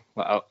poor.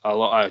 A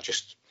lot of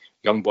just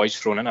young boys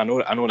thrown in. I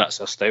know that's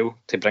their style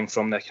to bring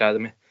from the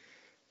academy,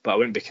 but I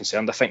wouldn't be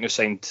concerned. I think they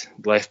signed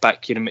left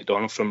back Kieran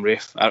McDonald from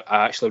Raith. I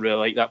actually really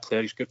like that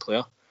player. He's a good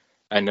player.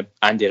 And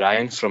Andy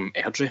Ryan from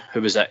Airdrie,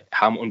 who was at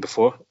Hamilton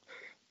before.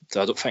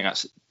 So I don't think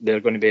they're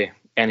going to be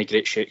any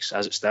great shakes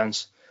as it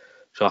stands.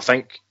 So I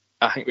think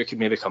we could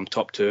maybe come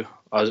top two,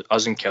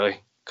 us and Kelly,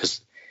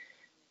 because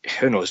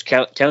who knows?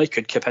 Kelly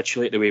could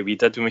capitulate the way we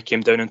did when we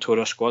came down and tore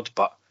our squad,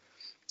 but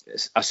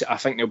I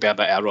think they'll be a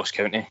bit of Ross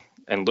County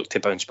and look to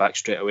bounce back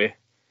straight away.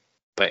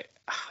 But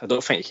I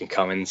don't think you can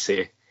come in and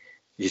say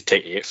you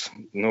take 8th.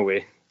 No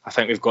way. I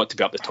think we've got to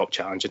be up the top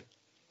challenging.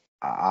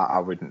 I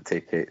wouldn't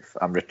take 8th.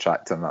 I'm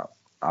retracting that.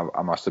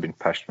 I must have been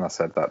pissed when I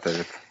said that,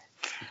 David.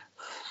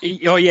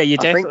 Oh yeah, you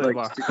definitely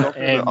were.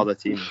 Talking about other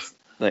teams,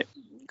 like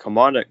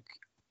Kilmarnock,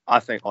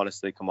 I think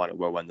honestly Kilmarnock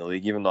will win the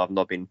league, even though I've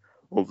not been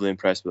overly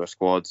impressed with their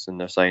squads and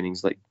their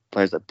signings, like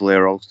players like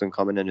Blair Alston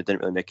coming in who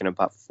didn't really make an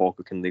impact for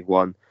Falkirk in League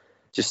One.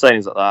 Just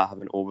signings like that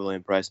haven't overly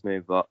impressed me,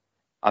 but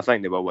I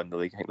think they will win the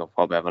league. I think they'll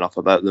probably have enough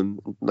about them.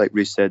 Like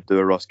Reece said, do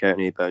a Ross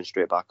County, bounce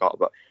straight back up.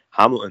 But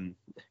Hamilton,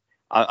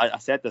 I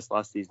said this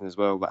last season as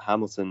well, but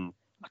Hamilton,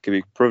 I could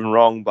be proven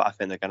wrong, but I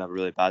think they're going to have a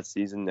really bad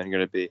season. They're going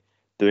to be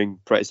doing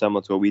pretty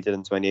similar to what we did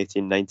in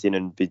 2018-19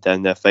 and be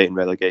down there fighting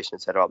relegation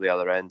and set up the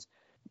other end.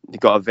 They've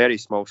got a very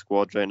small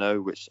squad right now,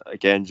 which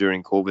again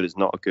during COVID is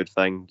not a good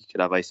thing. You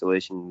could have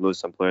isolation, lose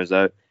some players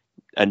out.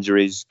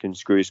 Injuries can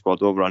screw your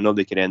squad over. I know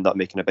they can end up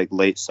making a big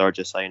late surge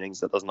of signings.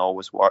 That doesn't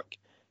always work.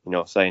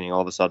 Signing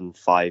all of a sudden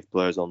 5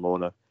 players on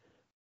loaner.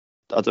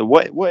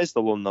 What is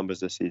the loan numbers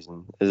this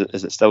season?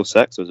 Is it still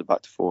 6 or is it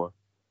back to 4?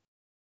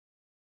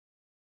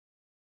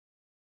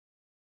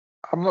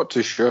 I'm not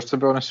too sure, to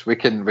be honest. We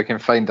can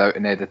find out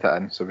and edit it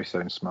in so we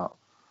sound smart.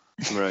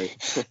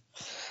 Right.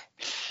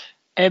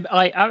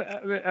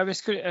 I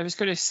was going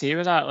to say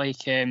with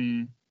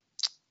that,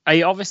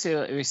 I obviously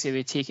we say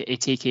we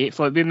take 8.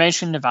 Like we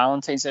mentioned the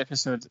Valentine's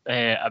episode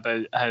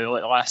about how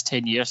the last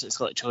 10 years it's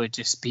literally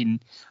just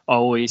been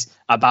always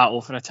a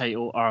battle for a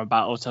title or a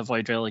battle to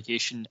avoid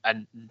relegation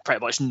and pretty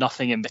much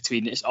nothing in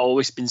between. It's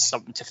always been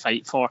something to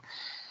fight for,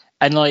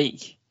 and I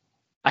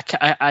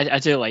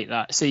do like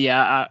that. So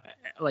yeah,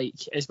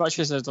 as much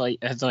as I'd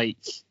like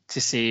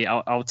to say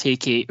I'll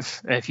take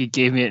 8 if you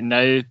gave me it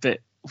now, but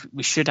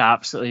we should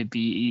absolutely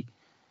be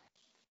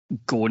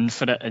going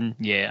for it. And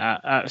yeah,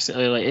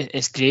 absolutely,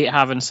 it's great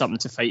having something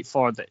to fight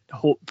for. That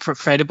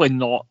preferably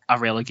not a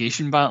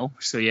relegation battle.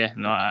 So yeah,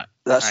 no,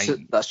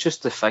 that's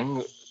just the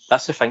thing.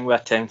 That's the thing with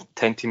a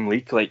 10-team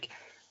league. Like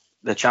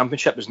the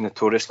Championship is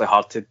notoriously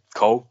hard to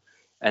call,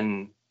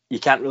 and you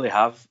can't really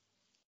have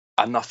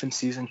a nothing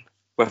season.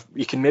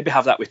 You can maybe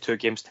have that with 2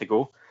 games to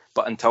go,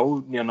 but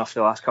until near enough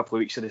the last couple of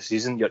weeks of the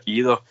season, you're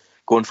either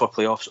going for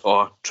playoffs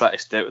or try to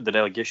stay out of the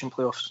relegation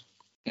playoffs.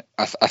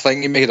 I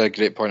think you made a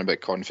great point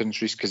about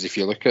confidence, Reece, because if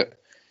you look at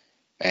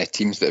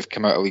teams that have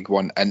come out of League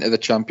One into the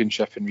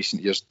Championship in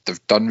recent years,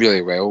 they've done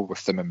really well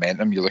with the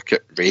momentum. You look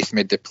at Raith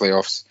made the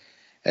playoffs,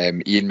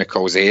 Ian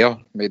McCall's Ayr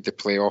made the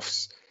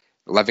playoffs,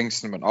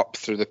 Livingston went up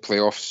through the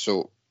playoffs,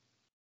 so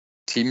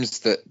teams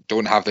that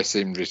don't have the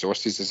same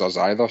resources as us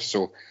either.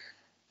 So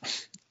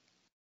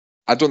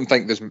I don't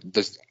think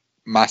there's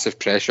massive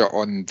pressure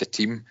on the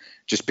team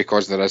just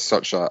because there is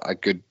such a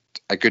good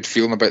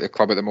feeling about the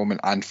club at the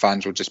moment, and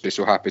fans will just be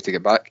so happy to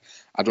get back.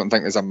 I don't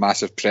think there's a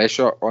massive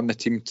pressure on the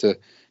team to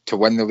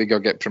win the league or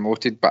get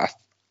promoted, but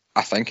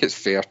I think it's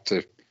fair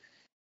to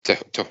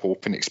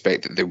hope and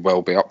expect that they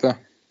will be up there.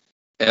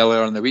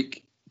 Earlier in the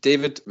week,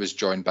 David was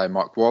joined by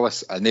Mark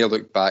Wallace, and they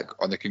looked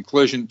back on the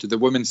conclusion to the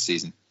women's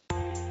season.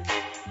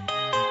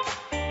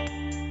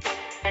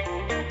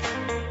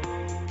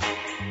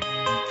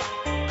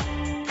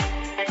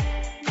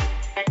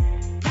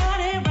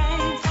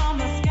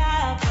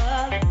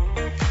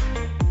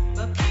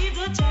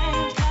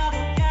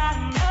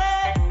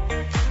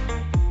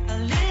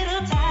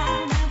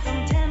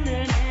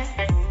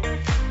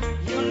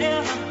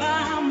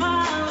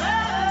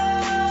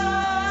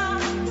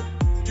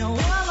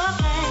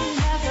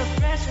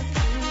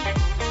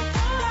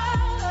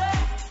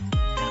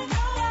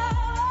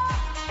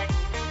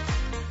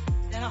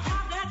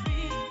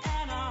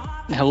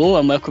 Hello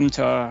and welcome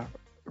to our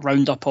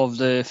roundup of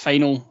the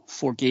final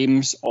 4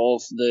 games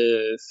of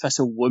the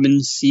Thistle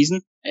women's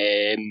season.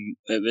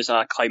 It was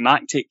a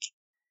climactic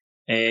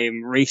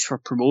race for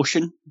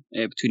promotion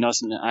between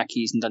us and the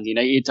Accies and Dundee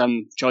United.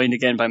 I'm joined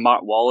again by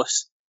Mark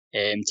Wallace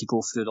to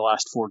go through the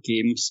last 4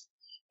 games.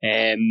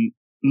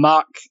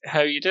 Mark, how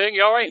are you doing?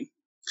 You alright?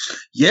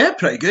 Yeah,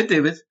 pretty good,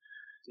 David.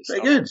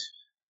 Pretty good.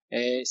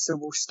 So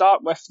we'll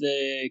start with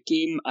the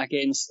game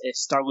against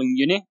Stirling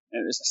Uni.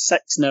 It was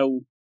a 6-0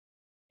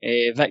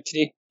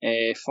 victory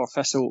for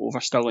Thistle over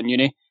Stirling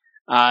Uni,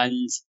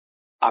 and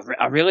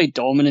a really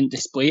dominant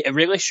display. It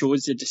really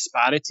shows the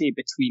disparity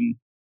between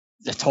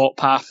the top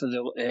half of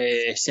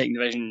the second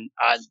division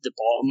and the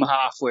bottom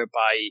half,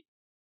 whereby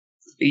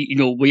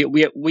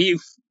we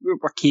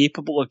were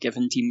capable of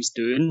giving teams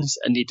doings,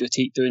 and they do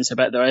take doings a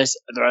bit. There is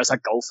a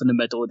gulf in the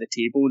middle of the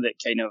table that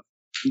kind of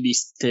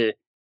needs to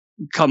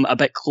come a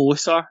bit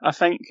closer, I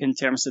think, in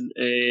terms of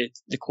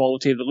the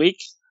quality of the league.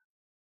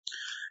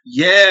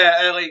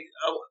 Yeah,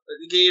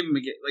 the game.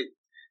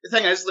 The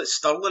thing is,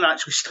 Stirling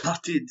actually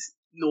started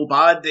no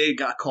bad. They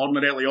got a corner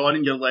early on,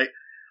 and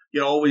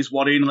you're always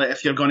worrying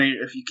if you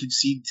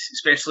concede,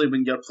 especially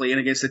when you're playing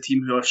against a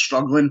team who are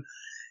struggling.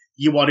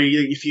 You worry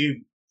if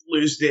you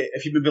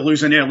maybe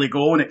lose an early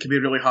goal, and it can be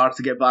really hard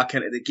to get back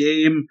into the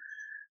game.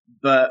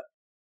 But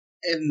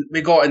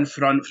we got in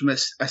front from a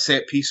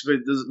set piece, but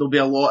there'll be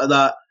a lot of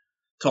that,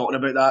 talking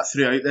about that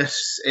throughout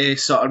this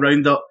sort of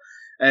roundup.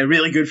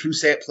 Really good from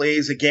set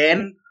plays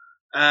again.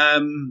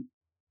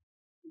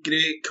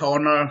 Great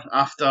corner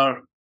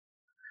after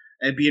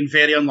being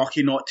very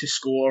unlucky not to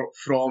score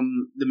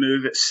from the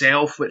move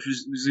itself, which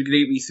was a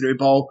great wee through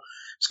ball.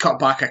 It was cut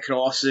back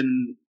across,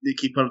 and the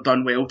keeper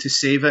done well to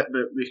save it,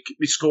 but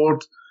we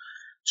scored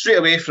straight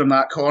away from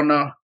that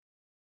corner.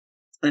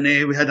 And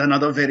we had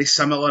another very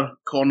similar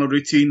corner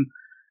routine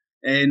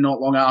not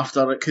long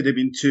after. It could have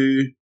been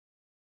 2.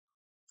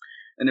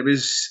 And it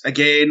was,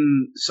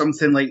 again,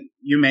 something like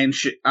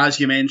as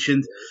you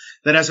mentioned,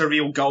 there is a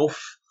real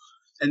gulf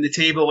in the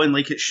table, and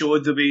it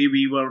showed the way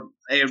we were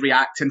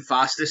reacting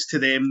fastest to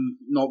them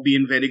not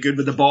being very good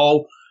with the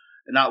ball.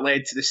 And that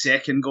led to the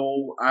second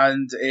goal.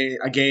 And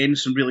again,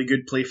 some really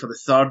good play for the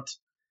third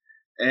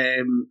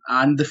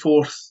and the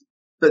fourth.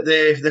 But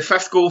the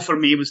fifth goal for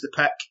me was the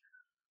pick.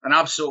 An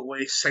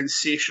absolutely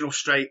sensational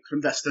strike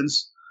from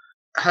distance.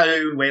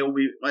 How well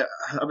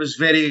I was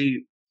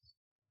very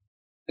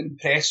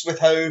impressed with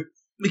how,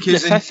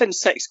 because the fifth and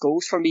sixth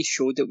goals for me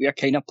showed that we were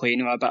kind of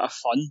playing with a bit of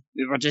fun.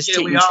 We were just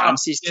taking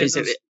chances because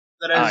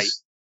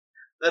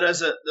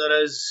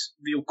there is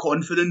real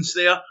confidence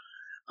there,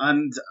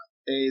 and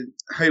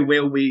how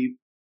well we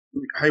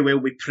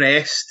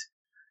pressed.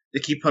 The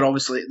keeper,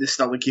 obviously, the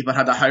Stirling keeper,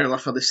 had a howler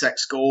for the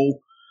sixth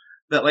goal.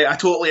 But I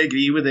totally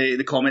agree with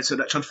the comments that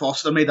Richard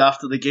Foster made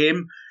after the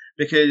game,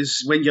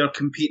 because when you're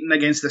competing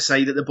against the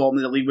side at the bottom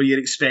of the league where you're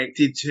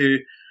expected to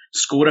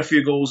score a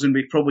few goals, and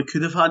we probably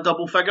could have had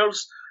double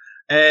figures,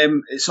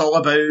 it's all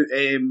about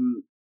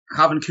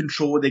having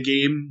control of the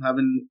game,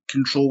 having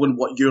control in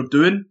what you're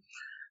doing.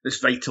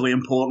 It's vitally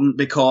important,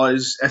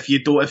 because if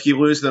you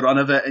lose the run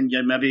of it and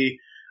you're maybe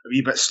a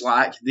wee bit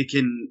slack, they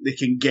can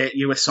get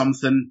you with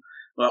something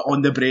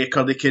on the break,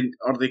 or they can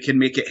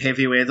make it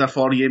heavy weather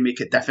for you, make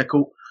it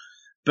difficult.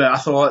 But I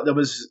thought there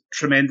was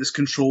tremendous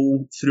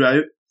control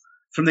throughout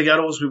from the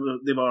girls.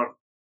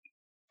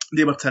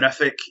 They were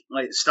terrific.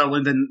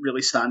 Stirling didn't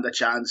really stand a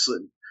chance.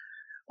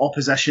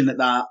 Opposition at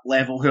that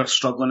level who are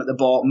struggling at the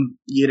bottom,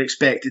 you're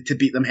expected to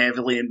beat them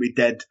heavily, and we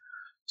did.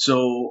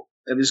 So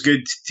it was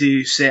good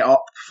to set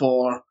up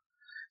for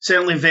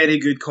certainly very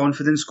good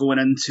confidence going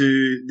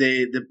into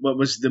the what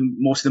was the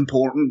most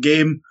important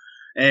game,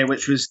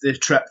 which was the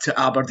trip to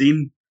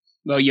Aberdeen.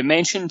 Well, you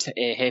mentioned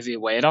heavy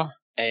weather.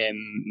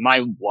 My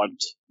word,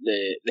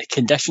 the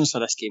conditions for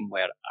this game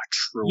were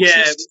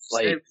atrocious.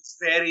 Yeah, it was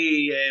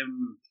very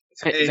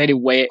very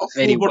wet,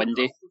 very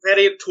windy.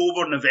 Very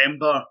October,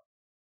 November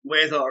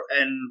weather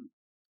in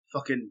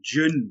fucking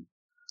June.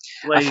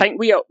 I think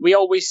we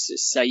always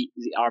cite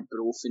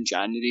Arbroath in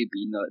January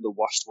being the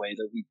worst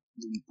weather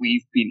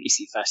we've been to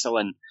see Thistle,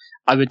 and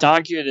I would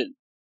argue that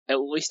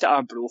at least at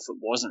Arbroath it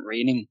wasn't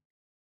raining.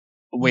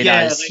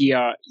 Whereas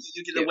here,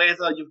 you get the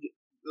weather, you get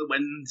the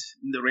wind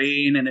and the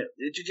rain, and it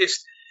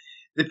just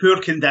the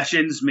poor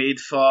conditions made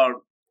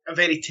for a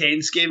very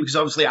tense game, because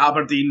obviously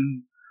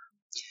Aberdeen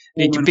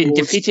they'd been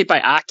defeated by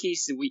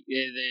Accies the week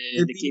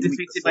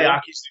by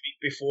Accies the week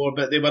before,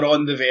 but they were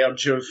on the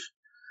verge of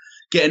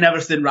getting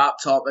everything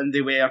wrapped up, and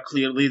they were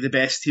clearly the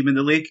best team in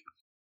the league.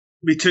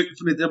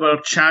 There were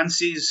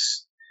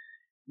chances.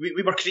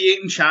 We were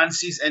creating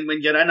chances, and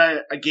when you're in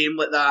a game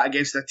like that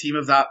against a team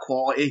of that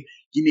quality,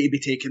 you need to be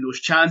taking those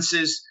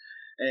chances.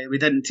 We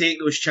didn't take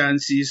those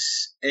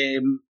chances.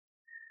 There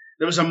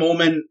was a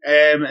moment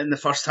in the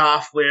first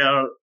half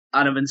where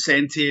Anna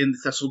Vincenti in the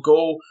Thistle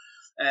goal,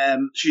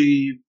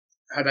 she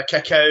had a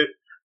kick out.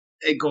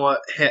 It got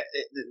hit.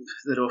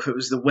 I don't know if it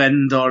was the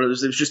wind or it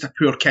was just a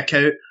poor kick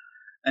out.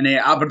 And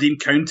Aberdeen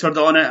countered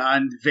on it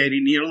and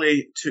very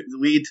nearly took the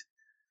lead.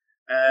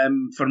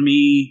 For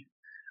me,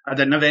 I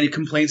didn't have any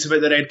complaints about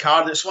the red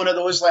card. It's one of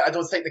those, I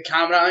don't think the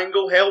camera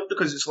angle helped,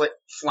 because it's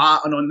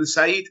flat and on the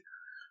side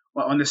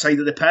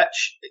of the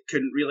pitch. I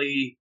couldn't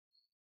really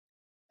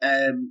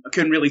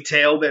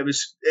tell, but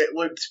it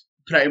looked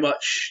pretty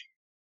much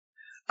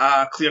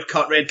a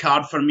clear-cut red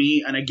card for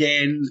me. And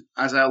again,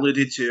 as I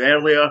alluded to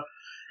earlier,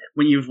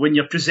 when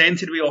you're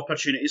presented with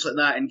opportunities like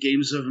that in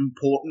games of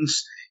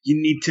importance,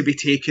 you need to be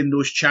taking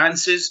those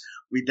chances.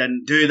 We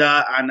didn't do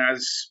that,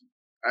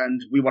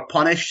 and we were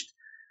punished.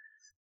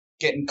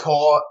 Getting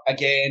caught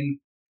again.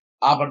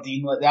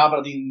 Aberdeen, the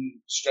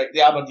Aberdeen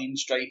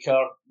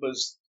striker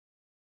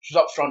she was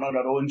up front on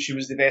her own. She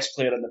was the best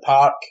player in the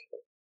park.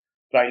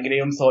 Brian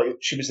Graham thought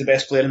she was the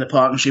best player in the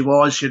park, and she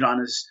was.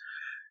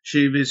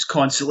 She was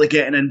constantly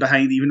getting in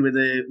behind, even with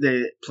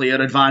the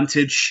player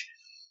advantage.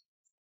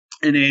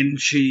 And then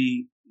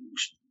she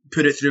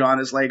put it through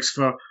Anna's legs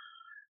for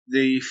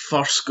the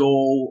first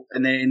goal,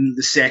 and then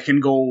the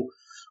second goal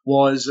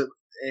was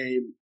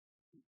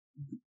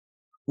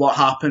what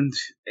happened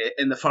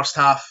in the first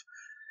half.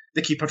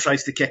 The keeper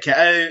tries to kick it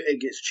out,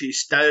 it gets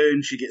chased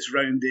down, she gets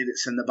rounded,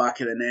 it's in the back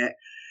of the net.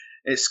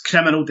 It's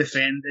criminal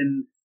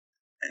defending.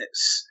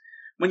 It's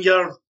when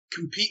you're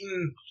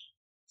competing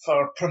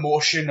for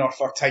promotion or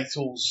for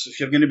titles, if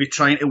you're going to be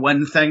trying to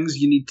win things,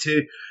 you need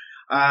to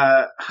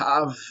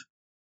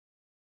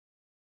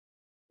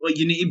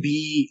you need to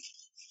be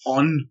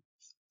on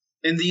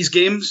in these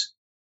games.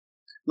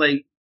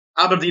 Like,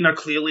 Aberdeen are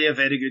clearly a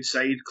very good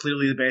side,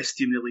 clearly the best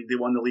team in the league. They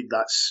won the league,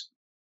 that's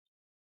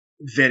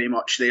very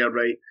much there,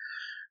 right?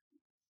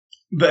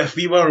 But if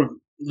we were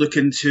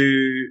looking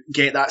to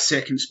get that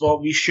second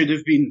spot, we should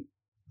have been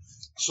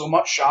so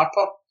much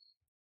sharper.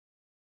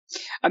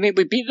 I mean,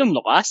 we beat them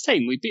the last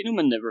time. We beat them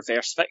in the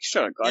reverse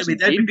fixture. Yeah, we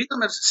did. We beat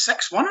them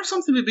 6-1 or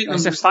something. We beat them.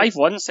 Was it 5-1,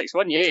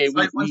 6-1? Yeah,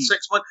 5-1,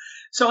 6-1.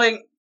 So,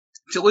 like,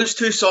 to lose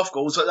 2 soft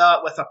goals like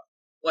that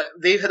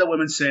they've had a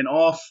woman sent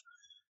off,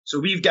 so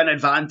we've got an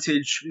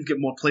advantage. We've got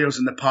more players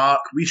in the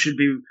park. We should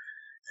be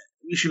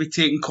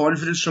taking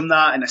confidence from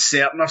that and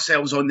asserting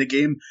ourselves on the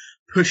game,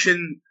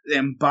 pushing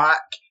them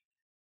back,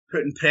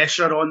 putting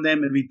pressure on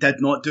them, and we did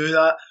not do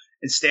that.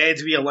 Instead,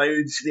 we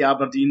allowed the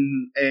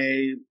Aberdeen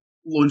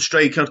lone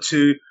striker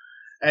to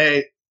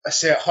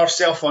assert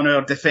herself on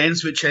our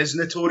defence, which is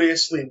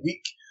notoriously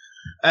weak.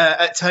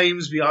 At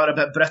times, we are a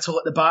bit brittle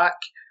at the back.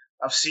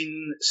 I've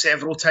seen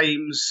several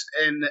times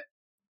in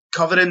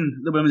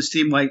covering the women's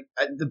team, like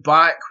at the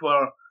back,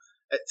 where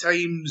at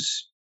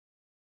times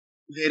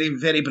very,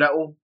 very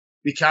brittle.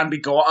 We can be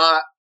got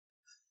at,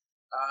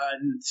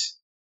 and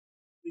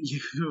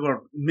you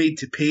were made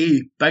to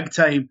pay big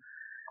time.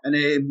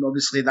 And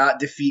obviously that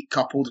defeat,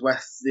 coupled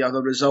with the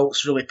other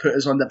results, really put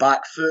us on the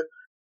back foot.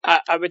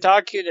 I would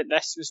argue that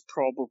this was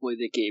probably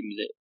the game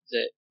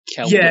that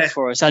killed it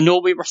for us. I know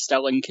we were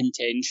still in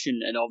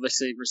contention, and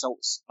obviously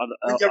results other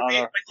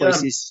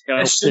places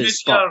helped us.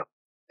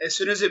 As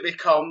soon as it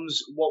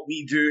becomes what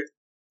we do,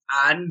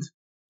 and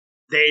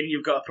then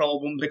you've got a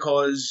problem,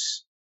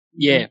 because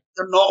they're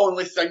not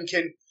only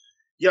thinking,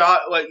 you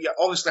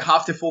obviously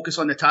have to focus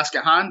on the task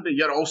at hand, but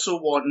you're also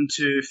wanting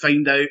to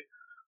find out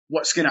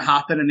what's going to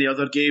happen in the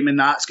other game, and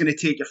that's going to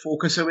take your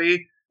focus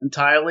away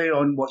entirely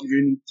on what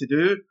you need to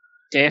do.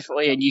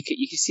 Definitely, and you can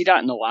see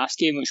that in the last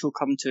game, which we'll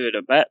come to in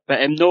a bit.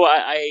 But no,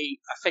 I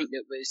think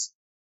it was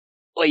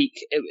like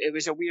it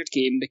was a weird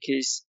game,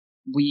 because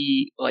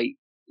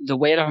the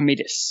weather made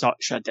it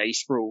such a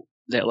dice roll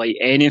that like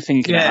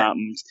anything could have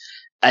happened,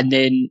 and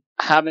then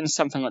having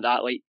something like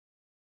that, like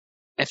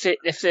if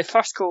the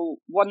first goal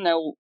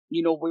 1-0,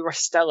 we were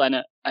still in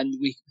it, and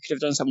we could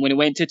have done something. When it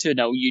went to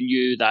 2-0, you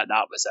knew that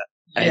was it,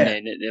 and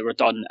then they were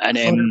done. And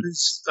I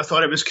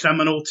thought it was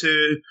criminal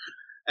to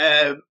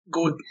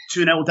go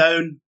 2-0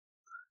 down,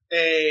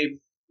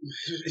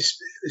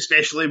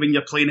 especially when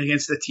you're playing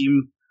against a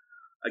team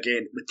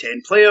again with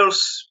 10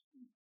 players.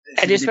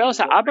 And as well as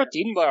that,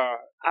 Aberdeen were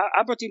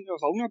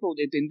vulnerable.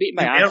 They'd been beaten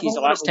by Accies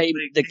the last time.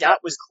 The gap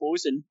was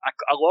closing.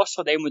 A loss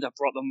for them would have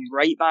brought them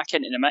right back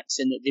into the mix,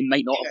 and they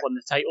might not have won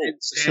the title.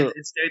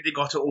 Instead, they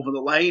got it over the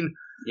line.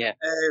 Yeah.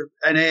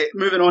 And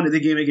moving on to the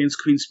game against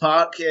Queen's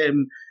Park,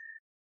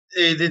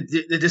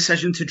 the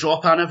decision to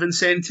drop Anna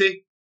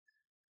Vincenti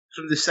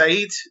from the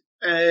side.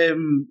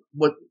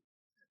 What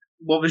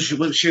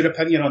was your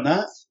opinion on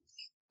that?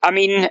 I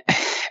mean,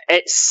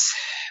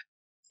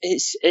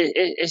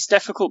 it's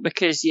difficult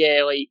because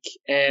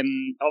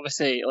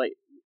obviously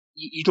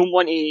you don't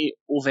want to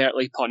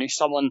overtly punish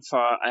someone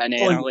for an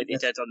error like they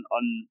did on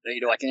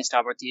against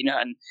Aberdeen,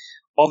 and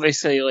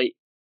obviously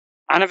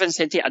Anna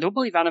Vincenti, I don't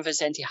believe Anna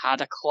Vincenti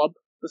had a club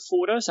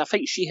before us. I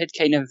think she had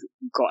kind of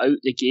got out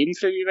the game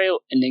for a while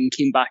and then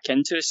came back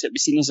into us. It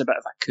was seen as a bit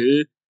of a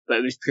coup, but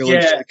it was purely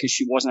just because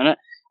she wasn't in it.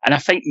 And I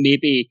think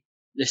maybe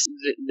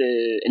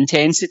the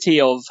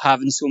intensity of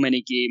having so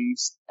many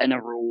games in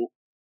a row,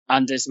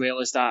 and as well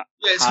as that,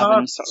 it's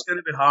hard. It's going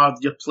to be hard.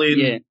 You're playing.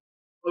 Yeah.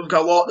 We've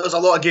got There's a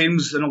lot of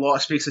games in a lot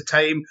of space of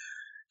time,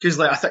 because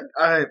I think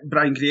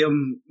Brian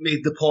Graham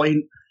made the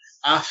point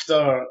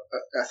after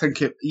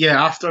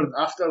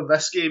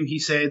this game. He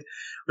said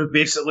we've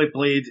basically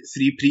played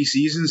 3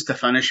 pre-seasons to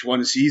finish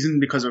 1 season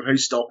because of how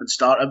stop and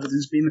start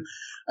everything's been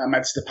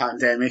amidst the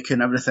pandemic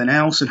and everything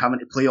else, and having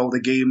to play all the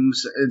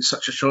games in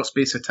such a short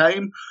space of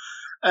time.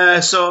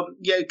 So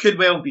it could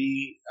well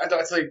be. I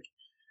don't think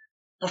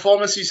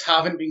performances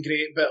haven't been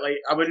great, but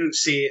I wouldn't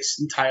say it's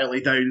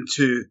entirely down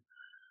to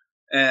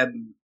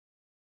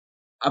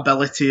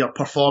ability or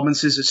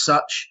performances as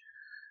such.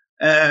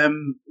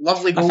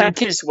 Lovely goal. I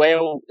think as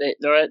well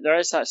there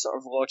is that sort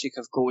of logic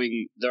of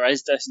going, there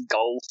is this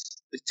gulf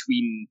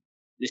between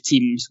the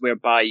teams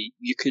whereby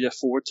you could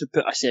afford to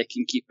put a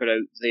second keeper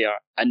out there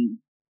and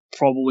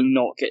probably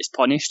not get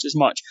punished as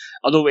much.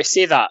 Although we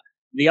say that,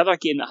 the other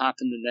game that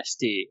happened in this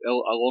day,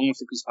 along with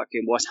the Queen's Park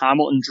game, was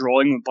Hamilton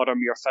drawing with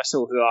Buttermere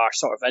Thistle, who are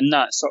sort of in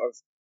that sort of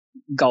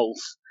gulf.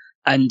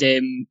 And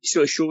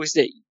so it shows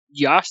that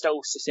you are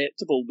still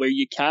susceptible, where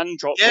you can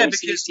drop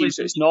points to these teams,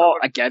 so it's not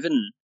a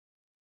given.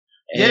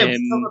 Yeah,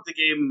 we covered the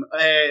game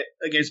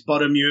against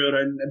Boroughmuir,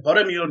 and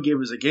Boroughmuir gave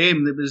us a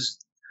game. It was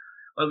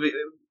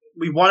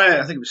we won it.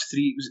 I think it was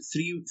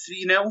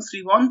 3-0,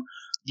 3-1.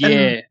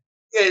 Yeah,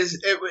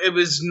 it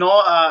was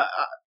not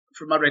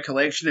from my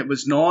recollection. It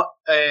was not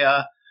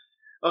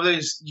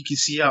otherwwise you can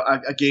see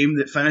a game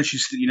that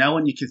finishes 3-0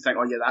 and you can think,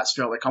 oh yeah, that's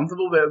fairly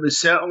comfortable. But it was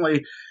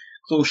certainly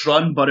close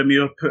run.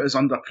 Boroughmuir put us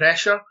under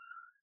pressure.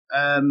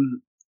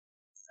 And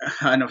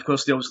of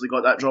course they obviously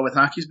got that draw with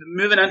Accies. But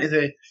moving into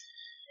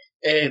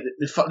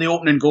the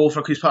opening goal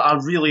for Queen's Park,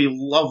 a really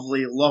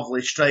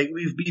lovely strike.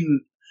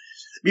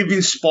 We've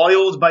been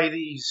spoiled by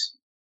these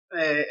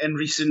in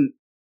recent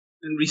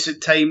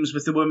times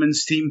with the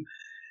women's team.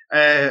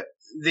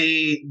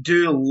 They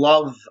do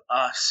love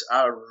us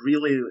a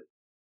really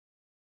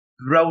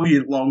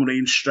brilliant long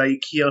range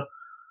strike here.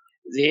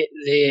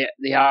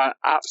 They are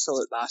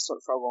absolute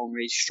bastards for a long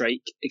range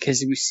strike,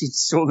 because we've seen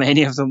so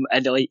many of them,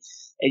 and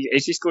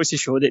it just goes to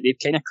show that they've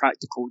kind of cracked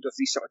the code of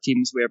these sort of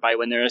teams, whereby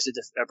when there is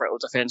a brittle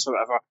defence or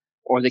whatever,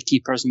 or the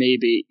keeper's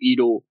maybe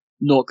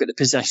not got the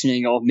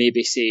positioning of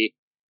maybe say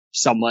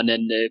someone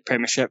in the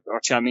Premiership or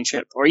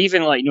Championship, or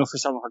even for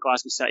someone for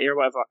Glasgow City or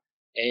whatever,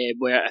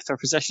 where if their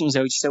positions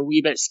are just a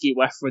wee bit ski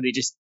whiff, where they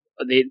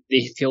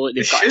feel like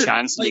they've got a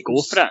chance and they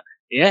go for it.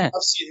 Yeah,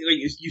 I've seen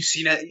you've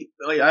seen it.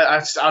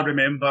 I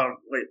remember,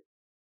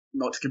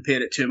 not to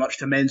compare it too much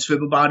to men's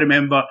football, but I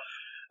remember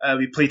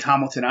we played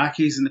Hamilton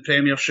Accies in the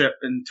Premiership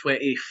in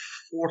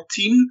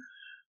 2014,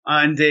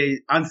 and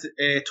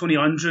Tony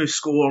Andrew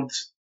scored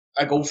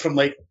a goal from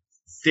 30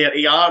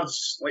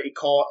 yards. He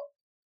caught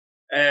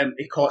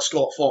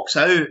Scott Fox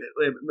out.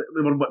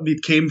 We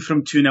came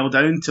from 2-0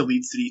 down to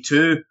lead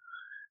 3-2,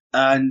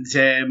 and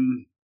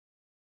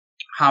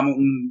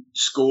Hamilton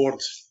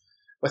scored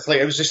with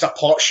it was just a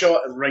pot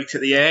shot right at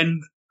the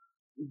end.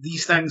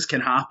 These things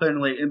can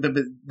happen. But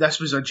this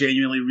was a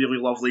genuinely really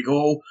lovely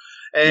goal.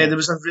 There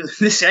was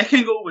the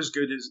second goal was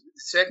good. The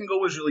second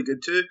goal was really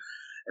good too.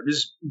 It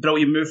was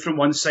brilliant move from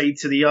one side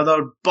to the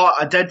other. But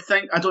I did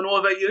think, I don't know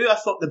about you, I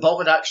thought the ball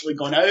had actually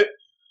gone out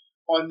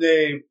on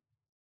the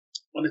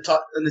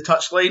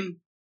touchline.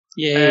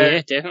 Yeah,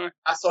 definitely.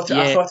 I thought it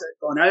had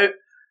gone out.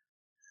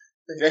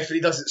 The referee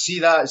doesn't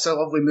see that. It's a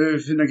lovely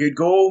move and a good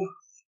goal.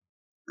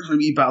 A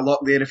wee bit of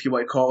luck there, if you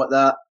want to call it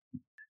that.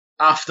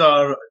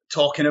 After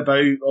talking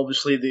about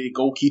obviously our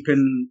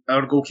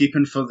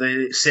goalkeeping for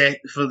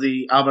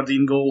the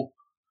Aberdeen goal,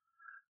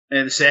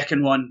 the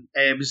second one,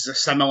 it was a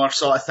similar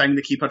sort of thing.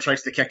 The keeper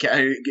tries to kick it out,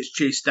 it gets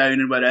chased down,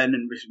 and we're in,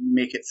 and we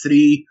make it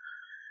 3.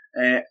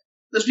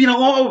 There's been a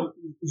lot of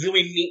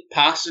really neat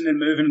passing and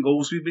moving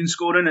goals we've been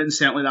scoring, and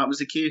certainly that was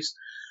the case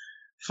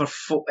for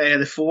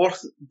the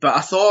fourth. But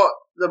I thought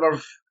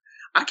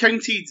I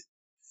counted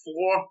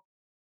 4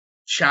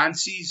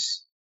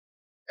 chances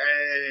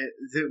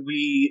that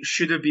we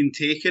should have been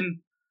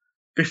taken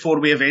before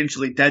we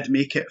eventually did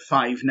make it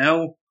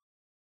 5-0.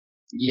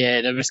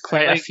 Yeah, there was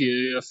quite a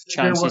few of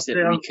chances that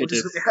we could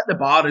have. They hit the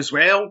bar as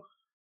well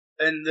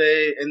in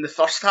the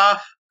first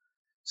half.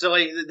 So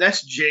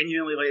this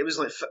genuinely, it was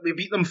we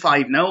beat them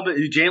 5-0, but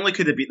we genuinely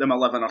could have beat them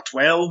 11 or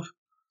 12.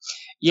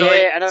 Yeah, so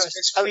and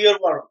it's clear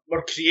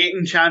we're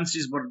creating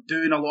chances, we're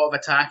doing a lot of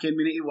attacking.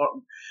 We need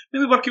to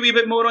maybe work a wee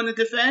bit more on the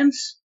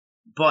defence,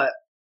 but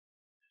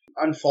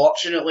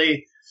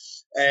unfortunately,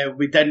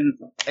 we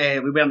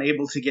weren't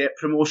able to get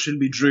promotion.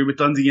 We drew with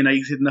Dundee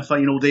United in the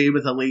final day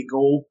with a late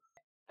goal.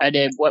 And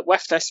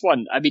with this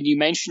one, I mean, you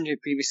mentioned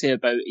it previously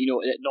about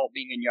it not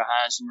being in your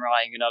hands and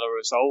relying on other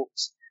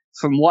results.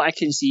 From what I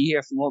can see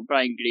here, from what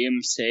Brian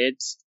Graham said,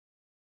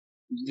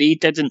 they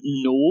didn't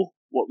know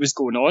what was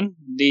going on.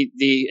 They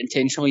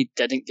intentionally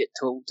didn't get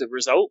told the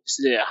results.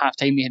 At half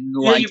time, they had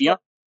no idea.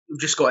 We've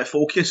just got to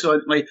focus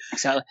on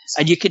exactly,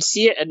 and you could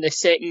see it in the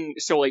second.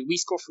 So we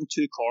scored from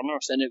 2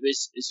 corners, and it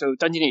was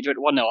Dundee United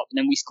went 1-0 up, and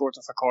then we scored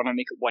off a corner,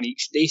 make it 1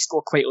 each. They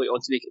score quite late on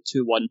to make it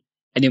 2-1,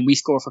 and then we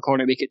score off a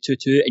corner, make it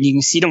 2-2, and you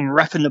can see them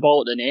ripping the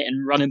ball at the net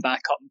and running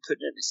back up and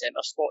putting it in the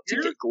centre spot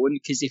to get going,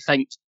 because they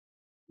think,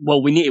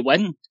 well, we need to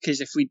win,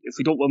 because if we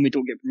don't win, we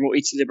don't get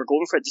promoted. So they were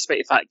going for it, despite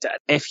the fact that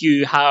if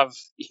you have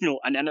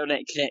an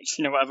internet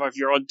connection or whatever, if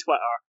you're on Twitter,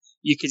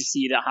 you can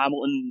see that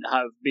Hamilton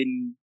have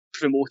been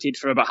promoted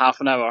for about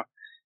half an hour,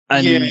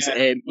 and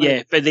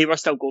but they were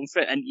still going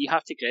for it, and you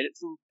have to credit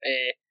them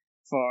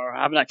for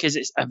having that, because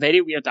it's a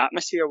very weird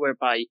atmosphere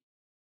whereby,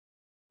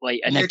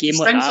 in a game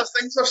like that,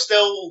 things are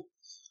still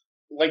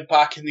like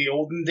back in the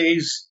olden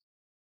days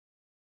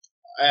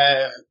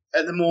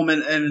at the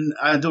moment, and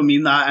I don't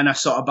mean that in a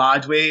sort of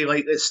bad way.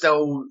 It's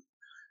still,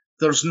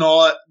 there's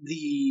not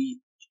the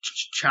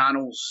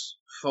channels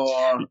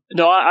for.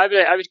 No, I would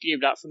agree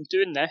with that. From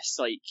doing this,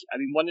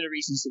 one of the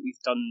reasons that we've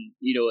done,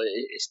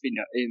 it's been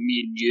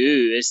me and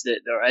you, is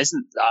that there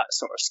isn't that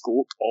sort of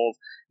scope of,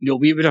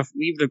 we would have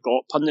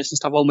got pundits and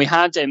stuff. Well, we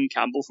had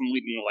Campbell from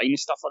Leading the Line and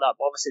stuff like that,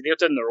 but obviously they're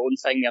doing their own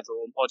thing, they have their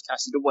own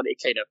podcast. You don't want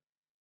to kind of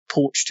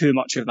poach too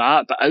much of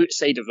that, but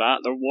outside of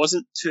that,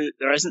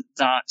 there isn't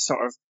that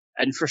sort of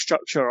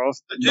infrastructure of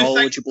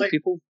knowledgeable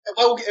people.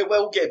 It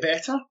will get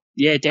better.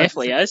 Yeah, it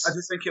definitely is. I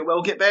do think it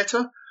will get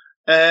better.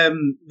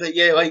 But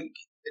yeah,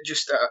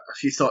 just a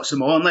few thoughts of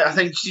my own. Like, I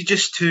think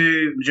just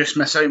to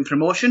miss out on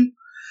promotion,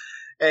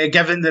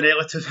 given the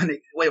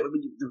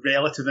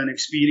relative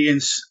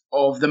inexperience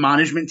of the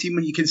management team,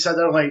 when you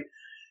consider like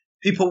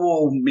people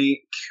will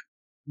make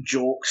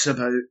jokes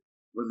about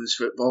women's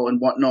football and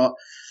whatnot,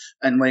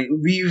 and like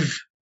we've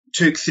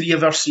took 3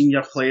 of our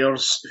senior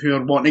players who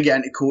are wanting to get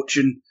into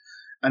coaching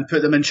and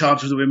put them in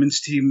charge of the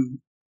women's team.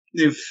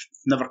 They've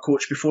never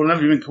coached before,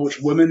 never even coached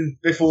women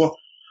before,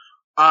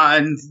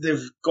 and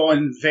they've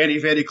gone very,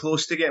 very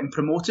close to getting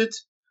promoted.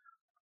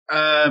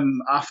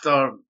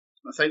 After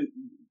I think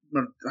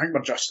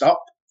we're just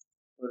up.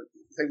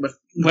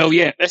 Well,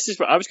 yeah, this is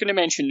what I was going to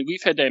mention.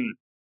 We've had I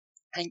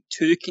think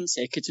 2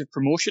 consecutive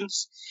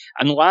promotions,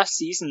 and last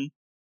season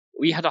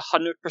we had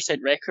 100%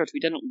 record. We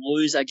didn't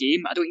lose a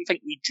game. I don't even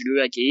think we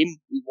drew a game.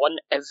 We won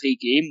every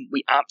game.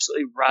 We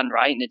absolutely ran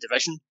riot in the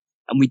division,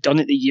 and we'd done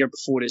it the year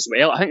before as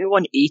well. I think we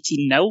won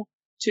 18-0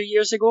 2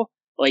 years ago.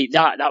 Like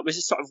that was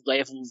the sort of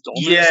level of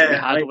dominance that we had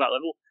at that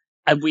level,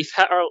 and we've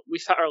hit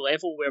our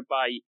level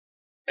whereby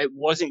it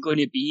wasn't going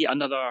to be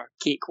another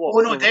cakewalk.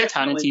 Oh no,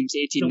 definitely. Teams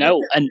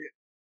 18-0, and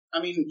I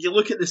mean, you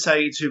look at the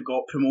sides who've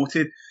got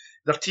promoted.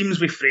 They're teams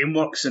with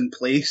frameworks in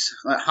place,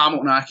 like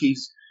Hamilton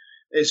Accies.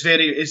 It's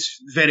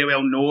very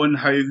well known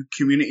how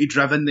community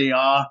driven they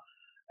are,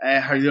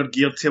 how they're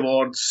geared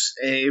towards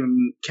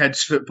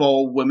kids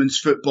football, women's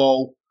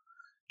football,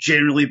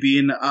 generally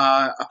being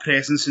a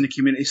presence in the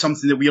community,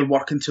 something that we're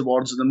working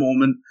towards at the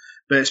moment,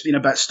 but it's been a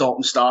bit stop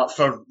and start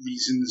for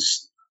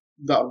reasons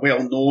that are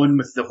well known,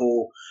 with the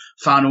whole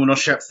fan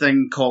ownership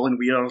thing, Colin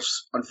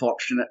Weir's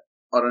unfortunate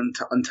or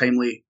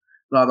untimely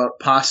rather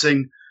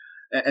passing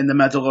in the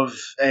middle of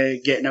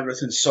getting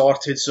everything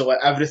sorted. So like,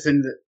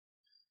 everything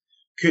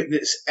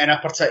that's in a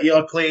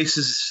particular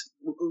place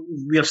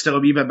we're still a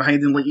wee bit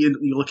behind. And like you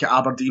look at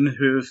Aberdeen,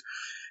 who've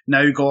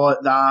now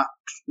got that,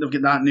 they've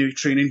got that new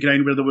training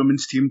ground where the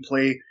women's team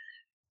play.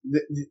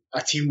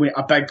 A team with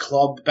a big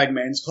club, big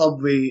men's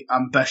club with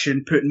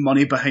ambition, putting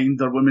money behind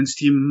their women's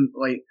team.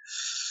 Like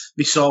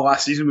we saw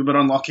last season, we were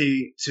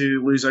unlucky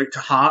to lose out to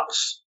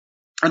Hearts,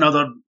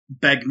 another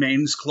big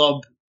men's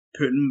club,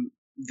 putting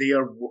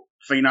their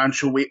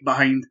financial weight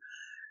behind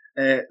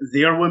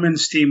their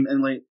women's team.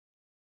 And like,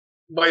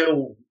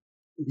 while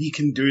we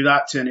can do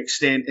that to an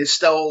extent, it's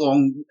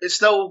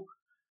still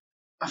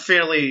a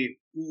fairly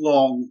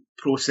long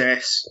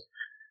process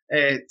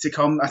to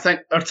come. I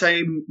think our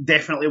time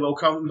definitely will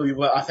come.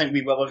 I think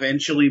we will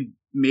eventually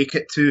make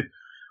it to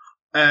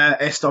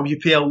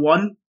SWPL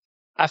 1.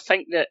 I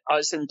think that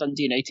us and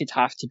Dundee United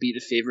have to be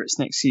the favourites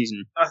next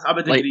season. I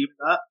would agree with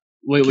that.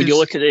 When you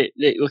look at it,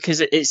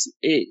 because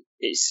it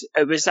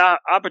was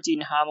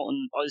Aberdeen,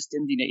 Hamilton, us,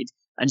 Dundee United,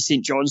 and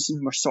St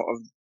Johnstone were sort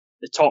of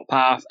the top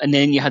half, and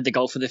then you had the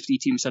gulf of the 3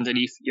 teams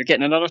underneath. You're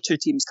getting another 2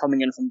 teams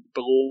coming in from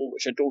below,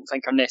 which I don't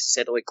think are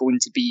necessarily going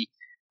to be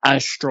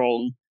as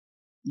strong.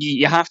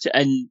 You have to,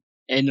 and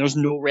there's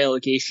no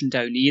relegation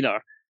down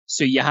either.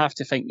 So you have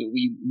to think that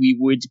we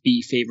would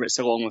be favourites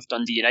along with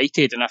Dundee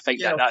United, and I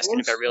think that's going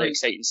to be a really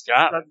exciting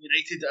scrap.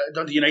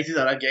 Dundee United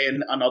are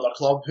again another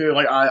club who,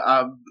 like,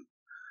 I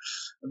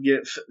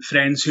get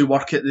friends who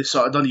work at the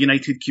sort of Dundee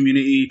United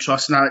Community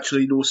Trust, and I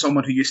actually know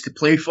someone who used to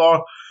play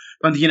for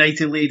Dundee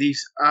United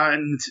ladies,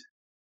 and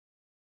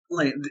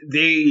like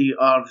they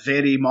are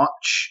very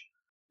much,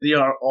 they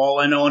are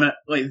all in on it.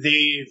 Like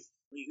they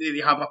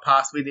have a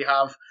pathway, they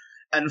have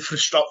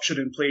infrastructure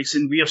in place,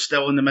 and we are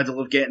still in the middle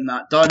of getting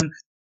that done.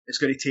 It's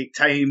going to take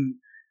time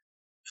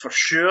for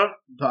sure,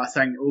 but I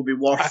think it will be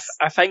worth.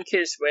 I think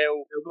as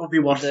well, it will be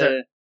worth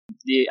it.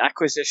 The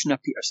acquisition of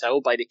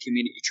Petershill by the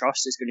Community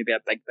Trust is going to be a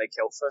big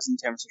help for us in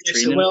terms of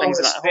training and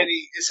things like that.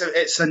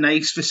 It's a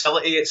nice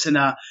facility. It's in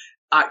a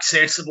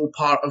accessible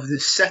part of the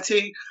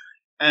city.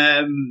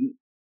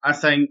 I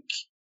think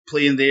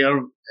playing there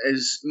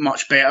is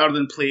much better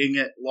than playing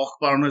at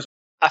Lochburn.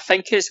 I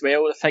think as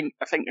well, I think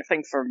the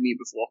thing for me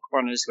with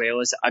Lochburn as well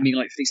is, I mean,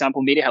 like, for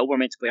example, Maryhill were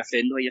meant to play a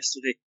friendly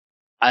yesterday,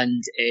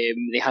 and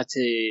they had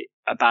to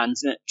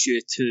abandon it due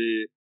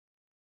to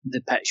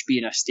the pitch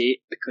being a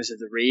state because of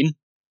the rain.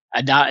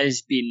 And that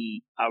has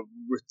been a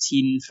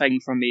routine thing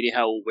for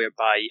Maryhill,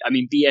 whereby, I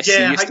mean,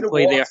 BSC used to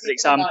play there, for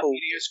example. That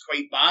area is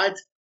quite bad.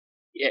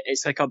 Yeah,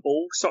 it's like a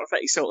bowl sort of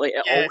thing, so like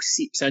it all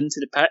seeps into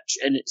the pitch,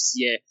 and it's,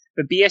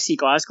 but BSC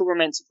Glasgow were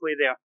meant to play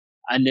there,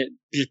 and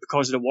just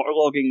because of the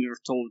waterlogging, they were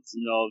told,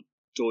 no,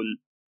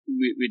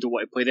 we don't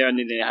want to play there, and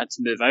then they had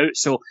to move out.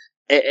 So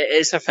it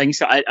is a thing.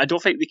 So I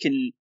don't think we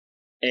can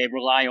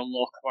rely on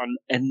Lochburn,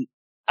 and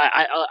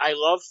I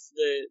love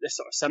the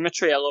sort of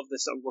symmetry. I love the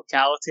sort of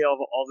locality of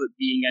it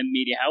being in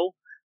Maryhill,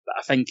 but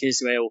I think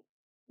as well,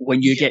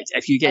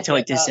 if you get to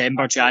like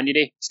December,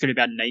 January, it's going to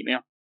be a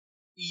nightmare.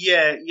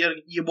 Yeah,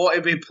 you want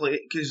to be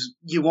because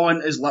you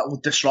want as little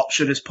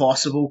disruption as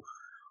possible,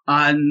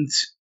 and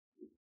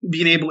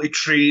being able to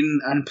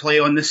train and play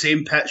on the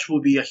same pitch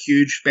will be a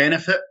huge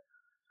benefit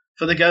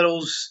for the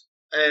girls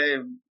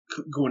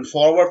going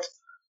forward.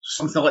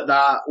 Something like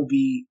that will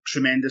be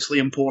tremendously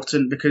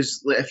important,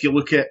 because if you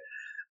look at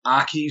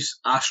Accies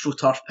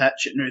AstroTurf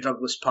pitch at New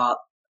Douglas Park,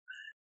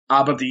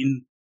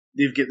 Aberdeen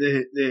they've got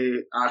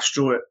the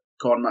Astro at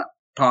Cormac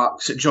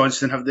Park. St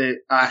Johnstone have the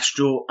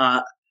Astro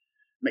at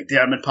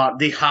McDermott Park.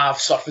 They have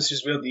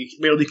surfaces where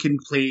they can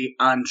play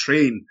and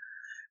train.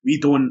 We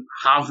don't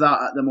have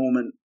that at the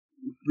moment.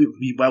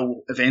 We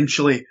will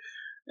eventually,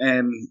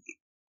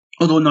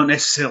 although not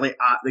necessarily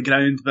at the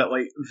ground, but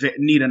like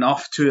near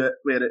enough to it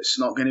where it's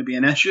not going to be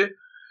an issue.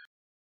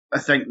 I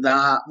think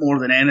that more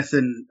than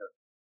anything,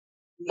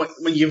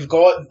 when you've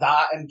got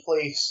that in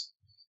place,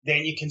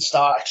 then you can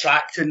start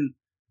attracting.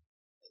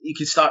 You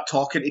can start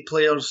talking to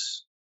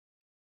players,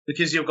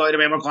 because you've got to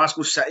remember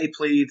Glasgow City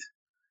played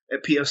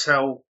at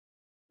Petershill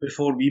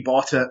before we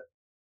bought it,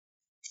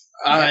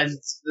 and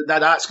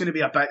that's going to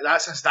be a big.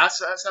 That's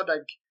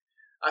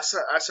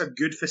a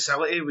good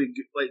facility.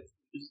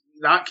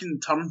 That can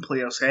turn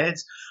players'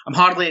 heads. I'm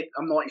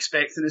not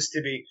expecting us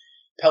to be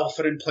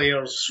pilfering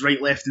players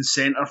right, left, and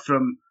centre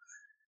from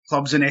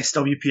clubs in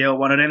SWPL1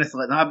 or anything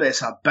like that, but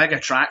it's a big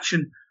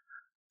attraction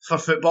for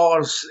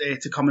footballers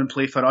to come and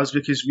play for us,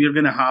 because we're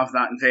going to have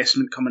that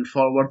investment coming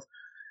forward.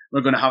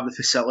 We're going to have the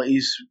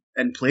facilities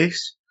in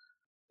place.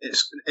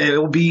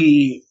 It'll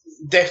be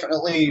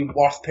definitely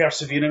worth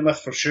persevering with,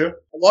 for sure.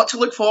 A lot to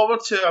look forward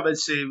to, I would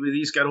say, with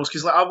these girls,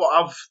 because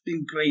I've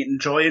been quite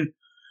enjoying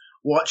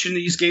watching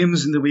these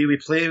games and the way we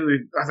play.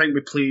 I think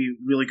we play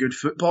really good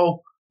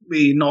football.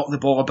 We knock the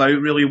ball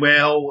about really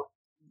well.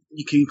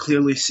 You can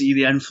clearly see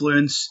the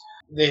influence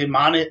the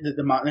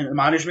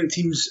management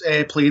team's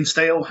playing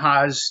style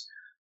has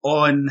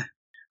on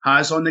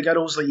the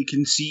girls. Like, you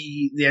can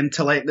see the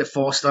intellect that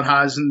Foster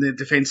has in the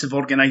defensive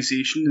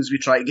organisation as we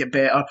try to get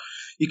better.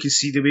 You can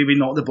see the way we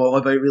knock the ball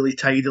about really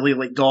tidily,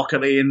 like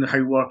Dockery, and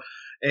how we're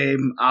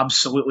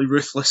absolutely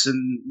ruthless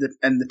in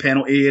the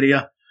penalty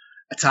area,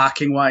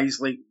 attacking wise,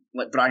 like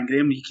Brian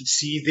Graham. You can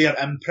see their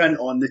imprint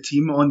on the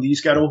team, on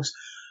these girls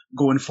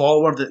going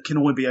forward. It can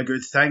only be a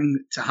good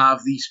thing to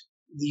have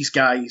these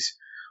guys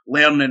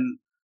learning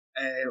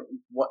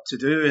what to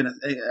do, and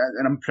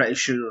I'm pretty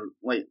sure,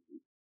 like,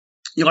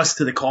 you listen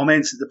to the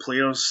comments that the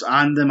players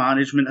and the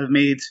management have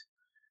made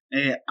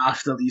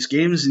after these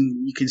games,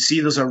 and you can see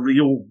there's a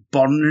real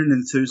burning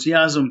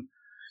enthusiasm.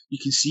 You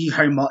can see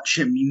how much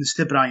it means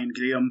to Brian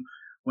Graham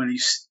when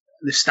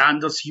the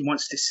standards he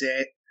wants to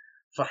set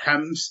for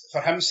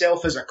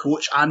himself as a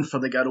coach and for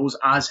the girls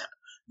as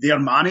their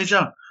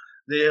manager.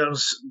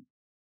 There's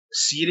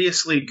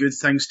seriously good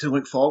things to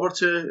look forward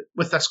to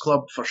with this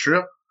club, for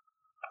sure.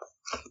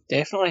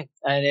 Definitely,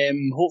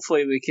 and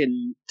hopefully we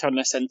can turn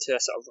this into a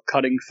sort of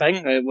recurring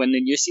thing when the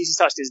new season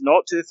starts. It's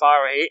not too far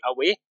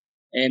away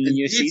in the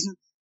new season.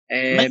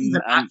 Might even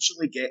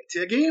actually get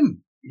to a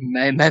game.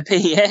 Maybe,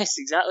 yes,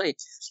 exactly.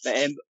 But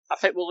I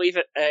think we'll leave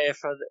it there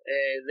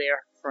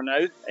for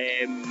now,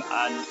 and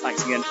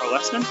thanks again for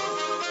listening.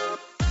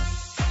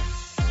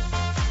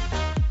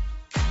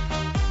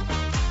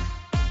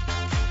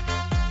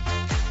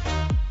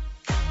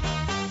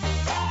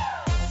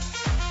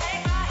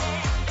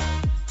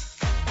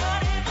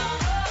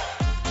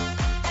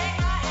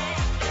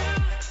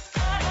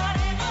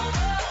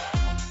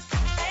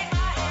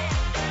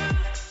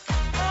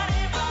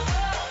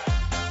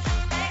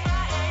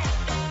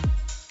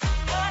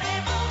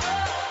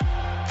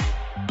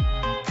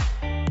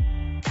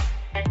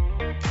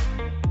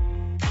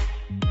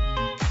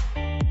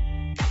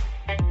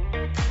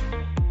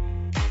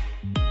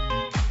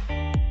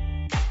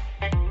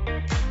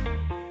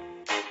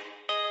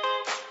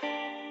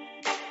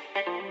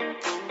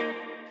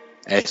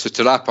 So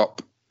to wrap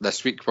up,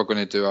 this week we're going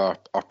to do our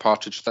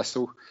Partridge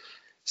Thistle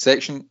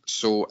section.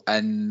 So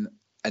in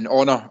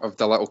honour of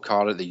the little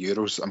car at the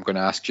Euros, I'm going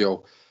to ask you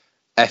all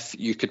if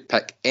you could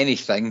pick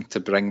anything to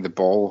bring the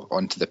ball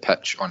onto the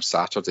pitch on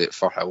Saturday at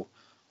Firhill,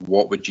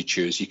 what would you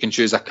choose? You can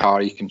choose a car,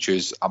 you can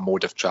choose a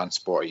mode of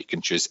transport, you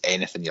can choose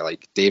anything you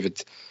like.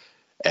 David,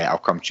 I'll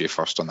come to you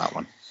first on that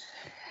one.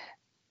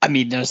 I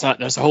mean, there's a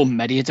whole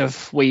myriad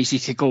of ways you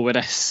could go with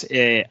this.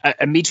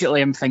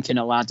 Immediately I'm thinking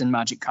Aladdin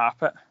Magic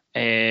Carpet.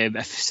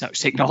 If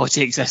such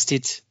technology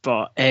existed,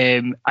 but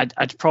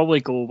I'd probably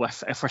go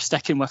with, if we're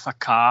sticking with a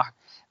car,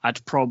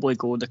 I'd probably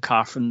go the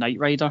car from Knight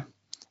Rider,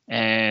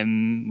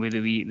 with the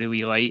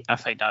wee light. I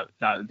think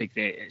that would be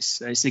great.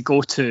 It's the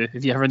go-to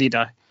if you ever need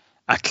a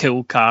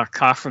cool car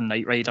from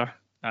Knight Rider.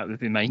 That would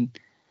be mine.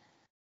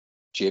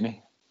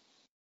 Jamie,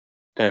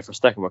 if we're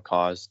sticking with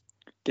cars,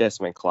 get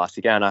something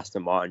classic. Get an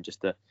Aston Martin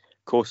just to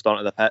coast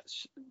onto the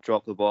pitch,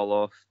 drop the ball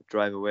off,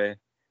 drive away.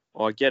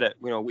 Or get it,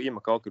 Ian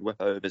McCall could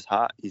whip out of his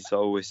hat. He's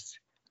always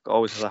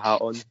has a hat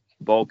on. The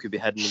ball could be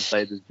hidden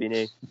inside his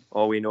beanie.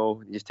 All we know,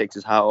 he just takes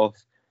his hat off.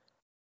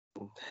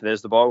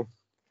 There's the ball.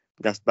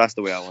 That's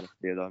the way I want it to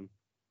be done.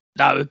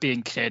 That would be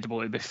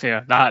incredible, to be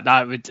fair.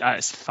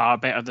 That's far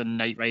better than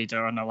Knight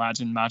Rider and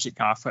Aladdin Magic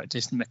Carpet,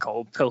 just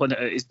McCall pulling it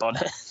out his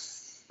bonnet.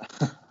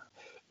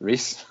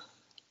 Reese?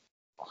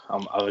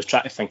 I was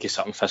trying to think of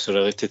something Thistle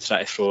related to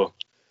try to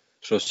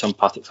throw some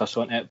Partick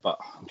Thistle on it, but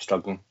I'm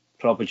struggling.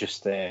 Probably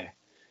just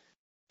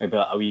maybe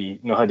like a wee,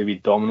 how the wee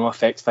domino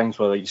effect things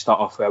where you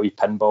start off with a wee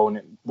pinball and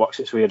it works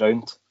its way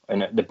around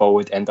and the ball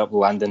would end up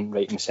landing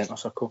right in the centre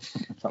circle.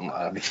 Something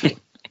like that.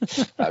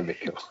 That'd be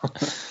cool.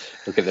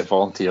 Look at the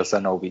volunteers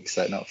in all week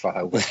setting up for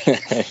Hill.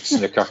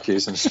 Snooker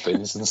cues and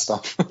spoons and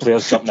stuff.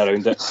 Players jumping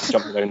around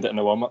it in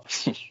the warm up.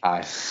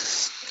 Aye.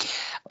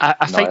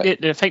 I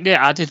think the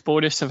added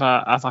bonus of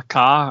a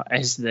car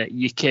is that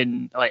you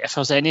can, like, if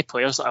there's any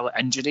players that are like,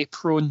 injury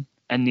prone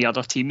in the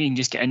other team, you can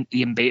just get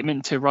the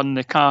embankment to run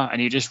the car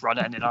and you just run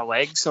it into their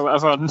legs or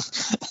whatever. And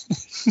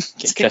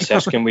get Chris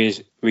Erskine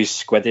with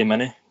Squiddy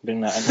Mini,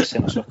 bring that into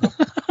centre circle.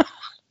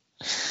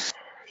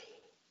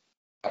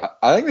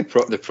 I think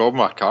the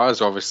problem with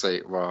cars,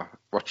 obviously, we're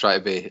trying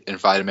to be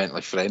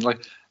environmentally friendly.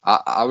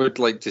 I would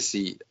like to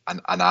see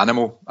an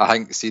animal. I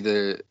think see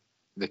the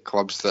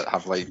clubs that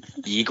have like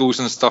eagles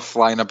and stuff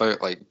flying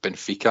about, like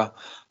Benfica.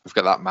 We've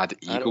got that mad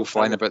eagle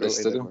flying about the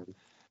stadium.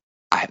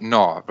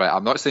 No, right.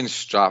 I'm not saying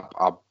strap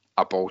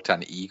a ball to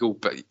an eagle,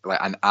 but like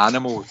an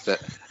animal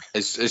that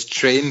is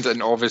trained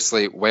and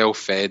obviously well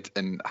fed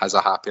and has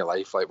a happy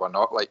life. Like, we're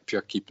not like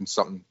pure keeping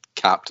something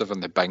captive in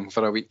the Bing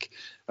for a week,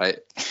 right?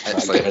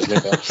 It's like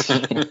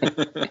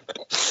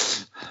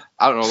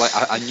I don't know, like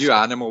a new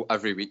animal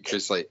every week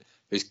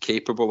who's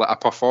capable, like a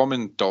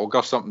performing dog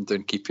or something,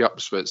 doing keepy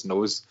ups with its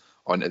nose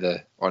onto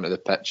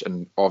the pitch,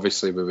 and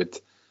obviously we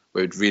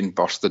would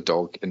reimburse the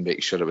dog and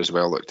make sure it was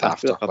well looked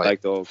after. Like a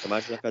big dog.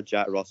 Imagine like a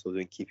Jack Russell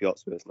doing keepy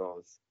ups with his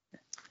nose.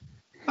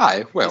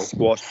 Aye, well,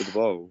 squash with the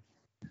ball.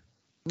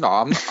 No,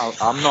 I'm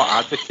not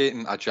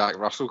advocating a Jack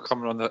Russell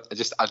coming on the.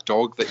 Just a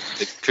dog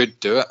that could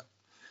do it.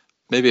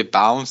 Maybe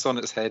balance on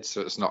its head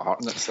so it's not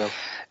hurting itself.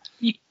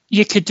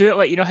 You could do it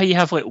like, you know how you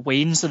have like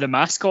Waynes are the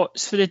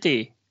mascots for the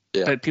day,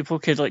 yeah. But people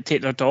could like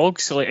take their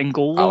dogs. So like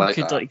N'Golo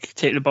could that. Like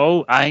take the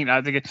ball. I think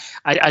that'd be good.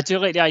 I do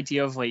like the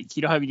idea of like,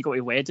 you know how when you go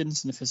to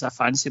weddings and if it's a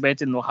fancy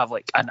wedding they'll have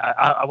like, and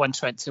I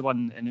once went to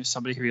one and there was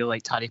somebody who really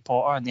liked Harry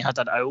Potter and they had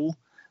an owl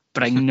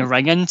bringing the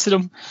ring into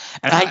them,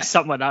 and I think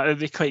something like that would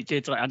be quite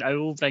good, like an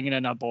owl bringing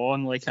in a ball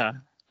and like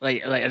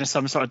in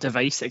some sort of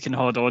device it can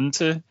hold on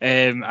to.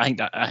 I think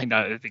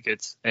that would be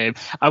good.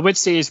 I would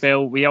say as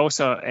well, we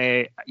also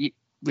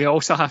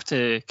have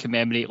to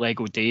commemorate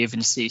Lego Dave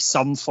and say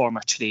some form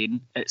of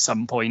train at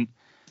some point.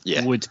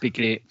 Yeah, would be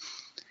great.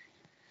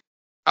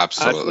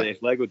 Absolutely. Actually,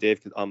 if Lego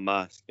Dave could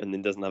unmask and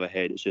then doesn't have a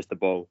head, it's just a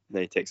ball, and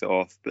then he takes it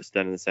off, puts it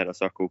down in the centre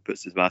circle,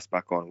 puts his mask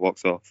back on,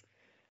 walks off.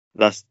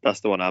 That's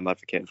the one I'm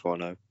advocating for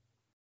now.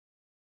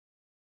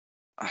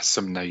 That's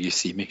some now you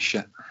see me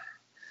shit.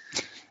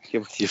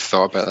 You've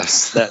thought about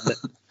this.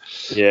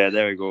 Yeah,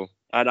 there we go.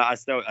 And I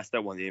still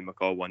want the Ian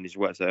McCall one. He's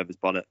worked out of his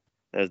bonnet.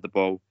 There's the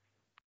ball.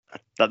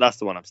 That's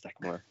the one I'm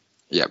sticking with.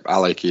 Yep, I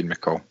like Ian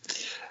McCall.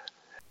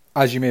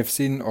 As you may have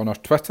seen on our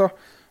Twitter,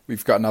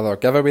 we've got another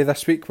giveaway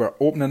this week. We're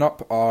opening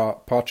up our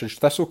Partridge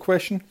Thistle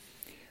question,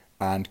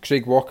 and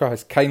Craig Walker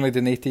has kindly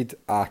donated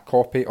a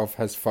copy of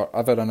his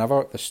Forever and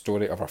Ever, the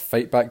Story of Our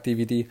Fight Back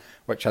DVD,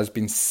 which has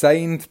been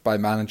signed by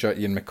manager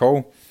Ian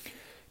McCall.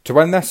 To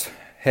win this,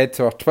 head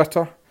to our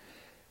Twitter,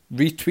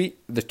 retweet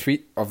the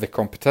tweet of the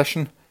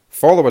competition,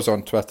 follow us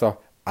on Twitter,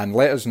 and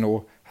let us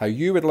know how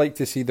you would like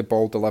to see the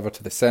ball delivered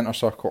to the centre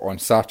circle on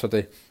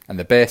Saturday, and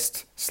the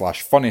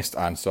best/funniest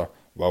answer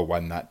will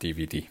win that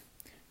DVD.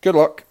 Good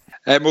luck.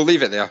 We'll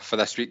leave it there for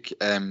this week.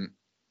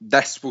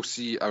 This will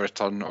see a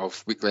return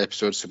of weekly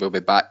episodes, so we'll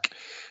be back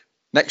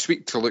next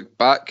week to look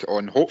back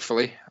on,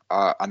 hopefully,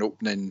 an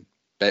opening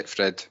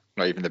Betfred.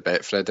 Not even the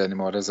Betfred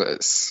anymore, is it?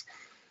 It's...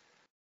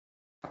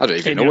 I don't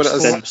even know what it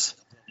is.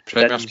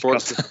 Premier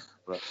Sports. Is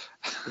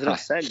it a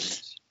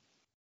Cinch?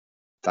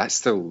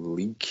 That's the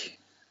league.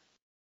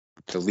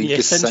 The league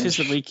is Cinch is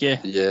the league, yeah.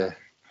 Yeah.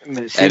 I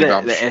mean, see the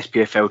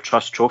SPFL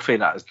Trust Trophy,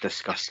 that is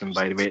disgusting,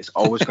 by the way. It's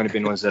always going to be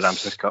known as the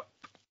Ramses Cup.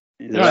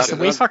 No, it's the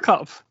Wafer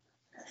Cup.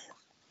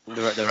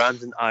 The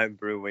Rams and Iron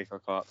Brew Wafer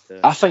Cup.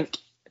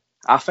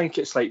 I think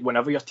it's like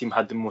whenever your team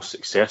had the most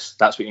success,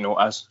 that's what you know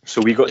it as.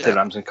 So we got to the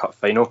Ramsden Cup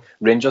final.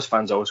 Rangers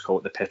fans always call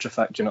it the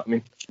Petrofac, do you know what I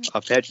mean?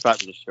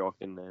 Petrofac is a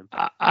shocking name.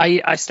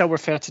 I still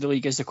refer to the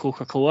league as the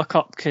Coca-Cola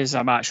Cup because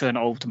I'm actually an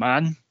old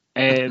man.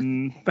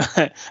 And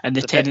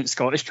the Tennant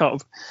Scottish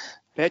Cup.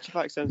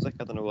 Petrofac sounds like,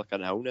 I don't know, like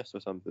an illness or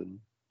something.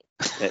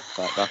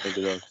 Petrofac, I think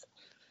it is.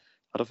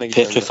 I don't think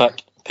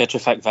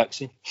Petrofac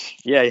vaccine.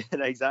 Yeah,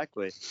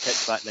 exactly.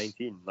 Petrofac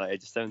 19. Like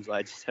it just sounds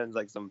like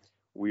some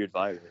weird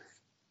virus.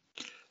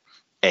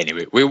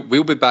 Anyway,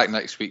 we'll be back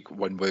next week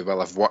when we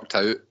will have worked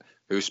out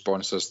who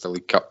sponsors the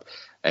League Cup.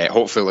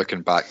 Hopefully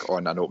looking back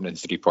on an opening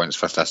 3 points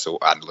for Thistle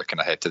and looking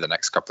ahead to the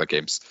next couple of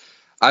games.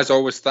 As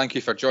always, thank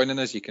you for joining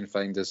us. You can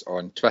find us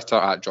on Twitter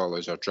at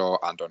JawLoserDraw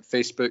and on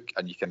Facebook,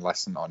 and you can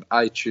listen on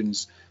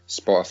iTunes,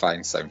 Spotify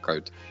and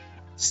SoundCloud.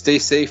 Stay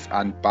safe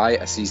and buy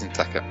a season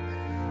ticket.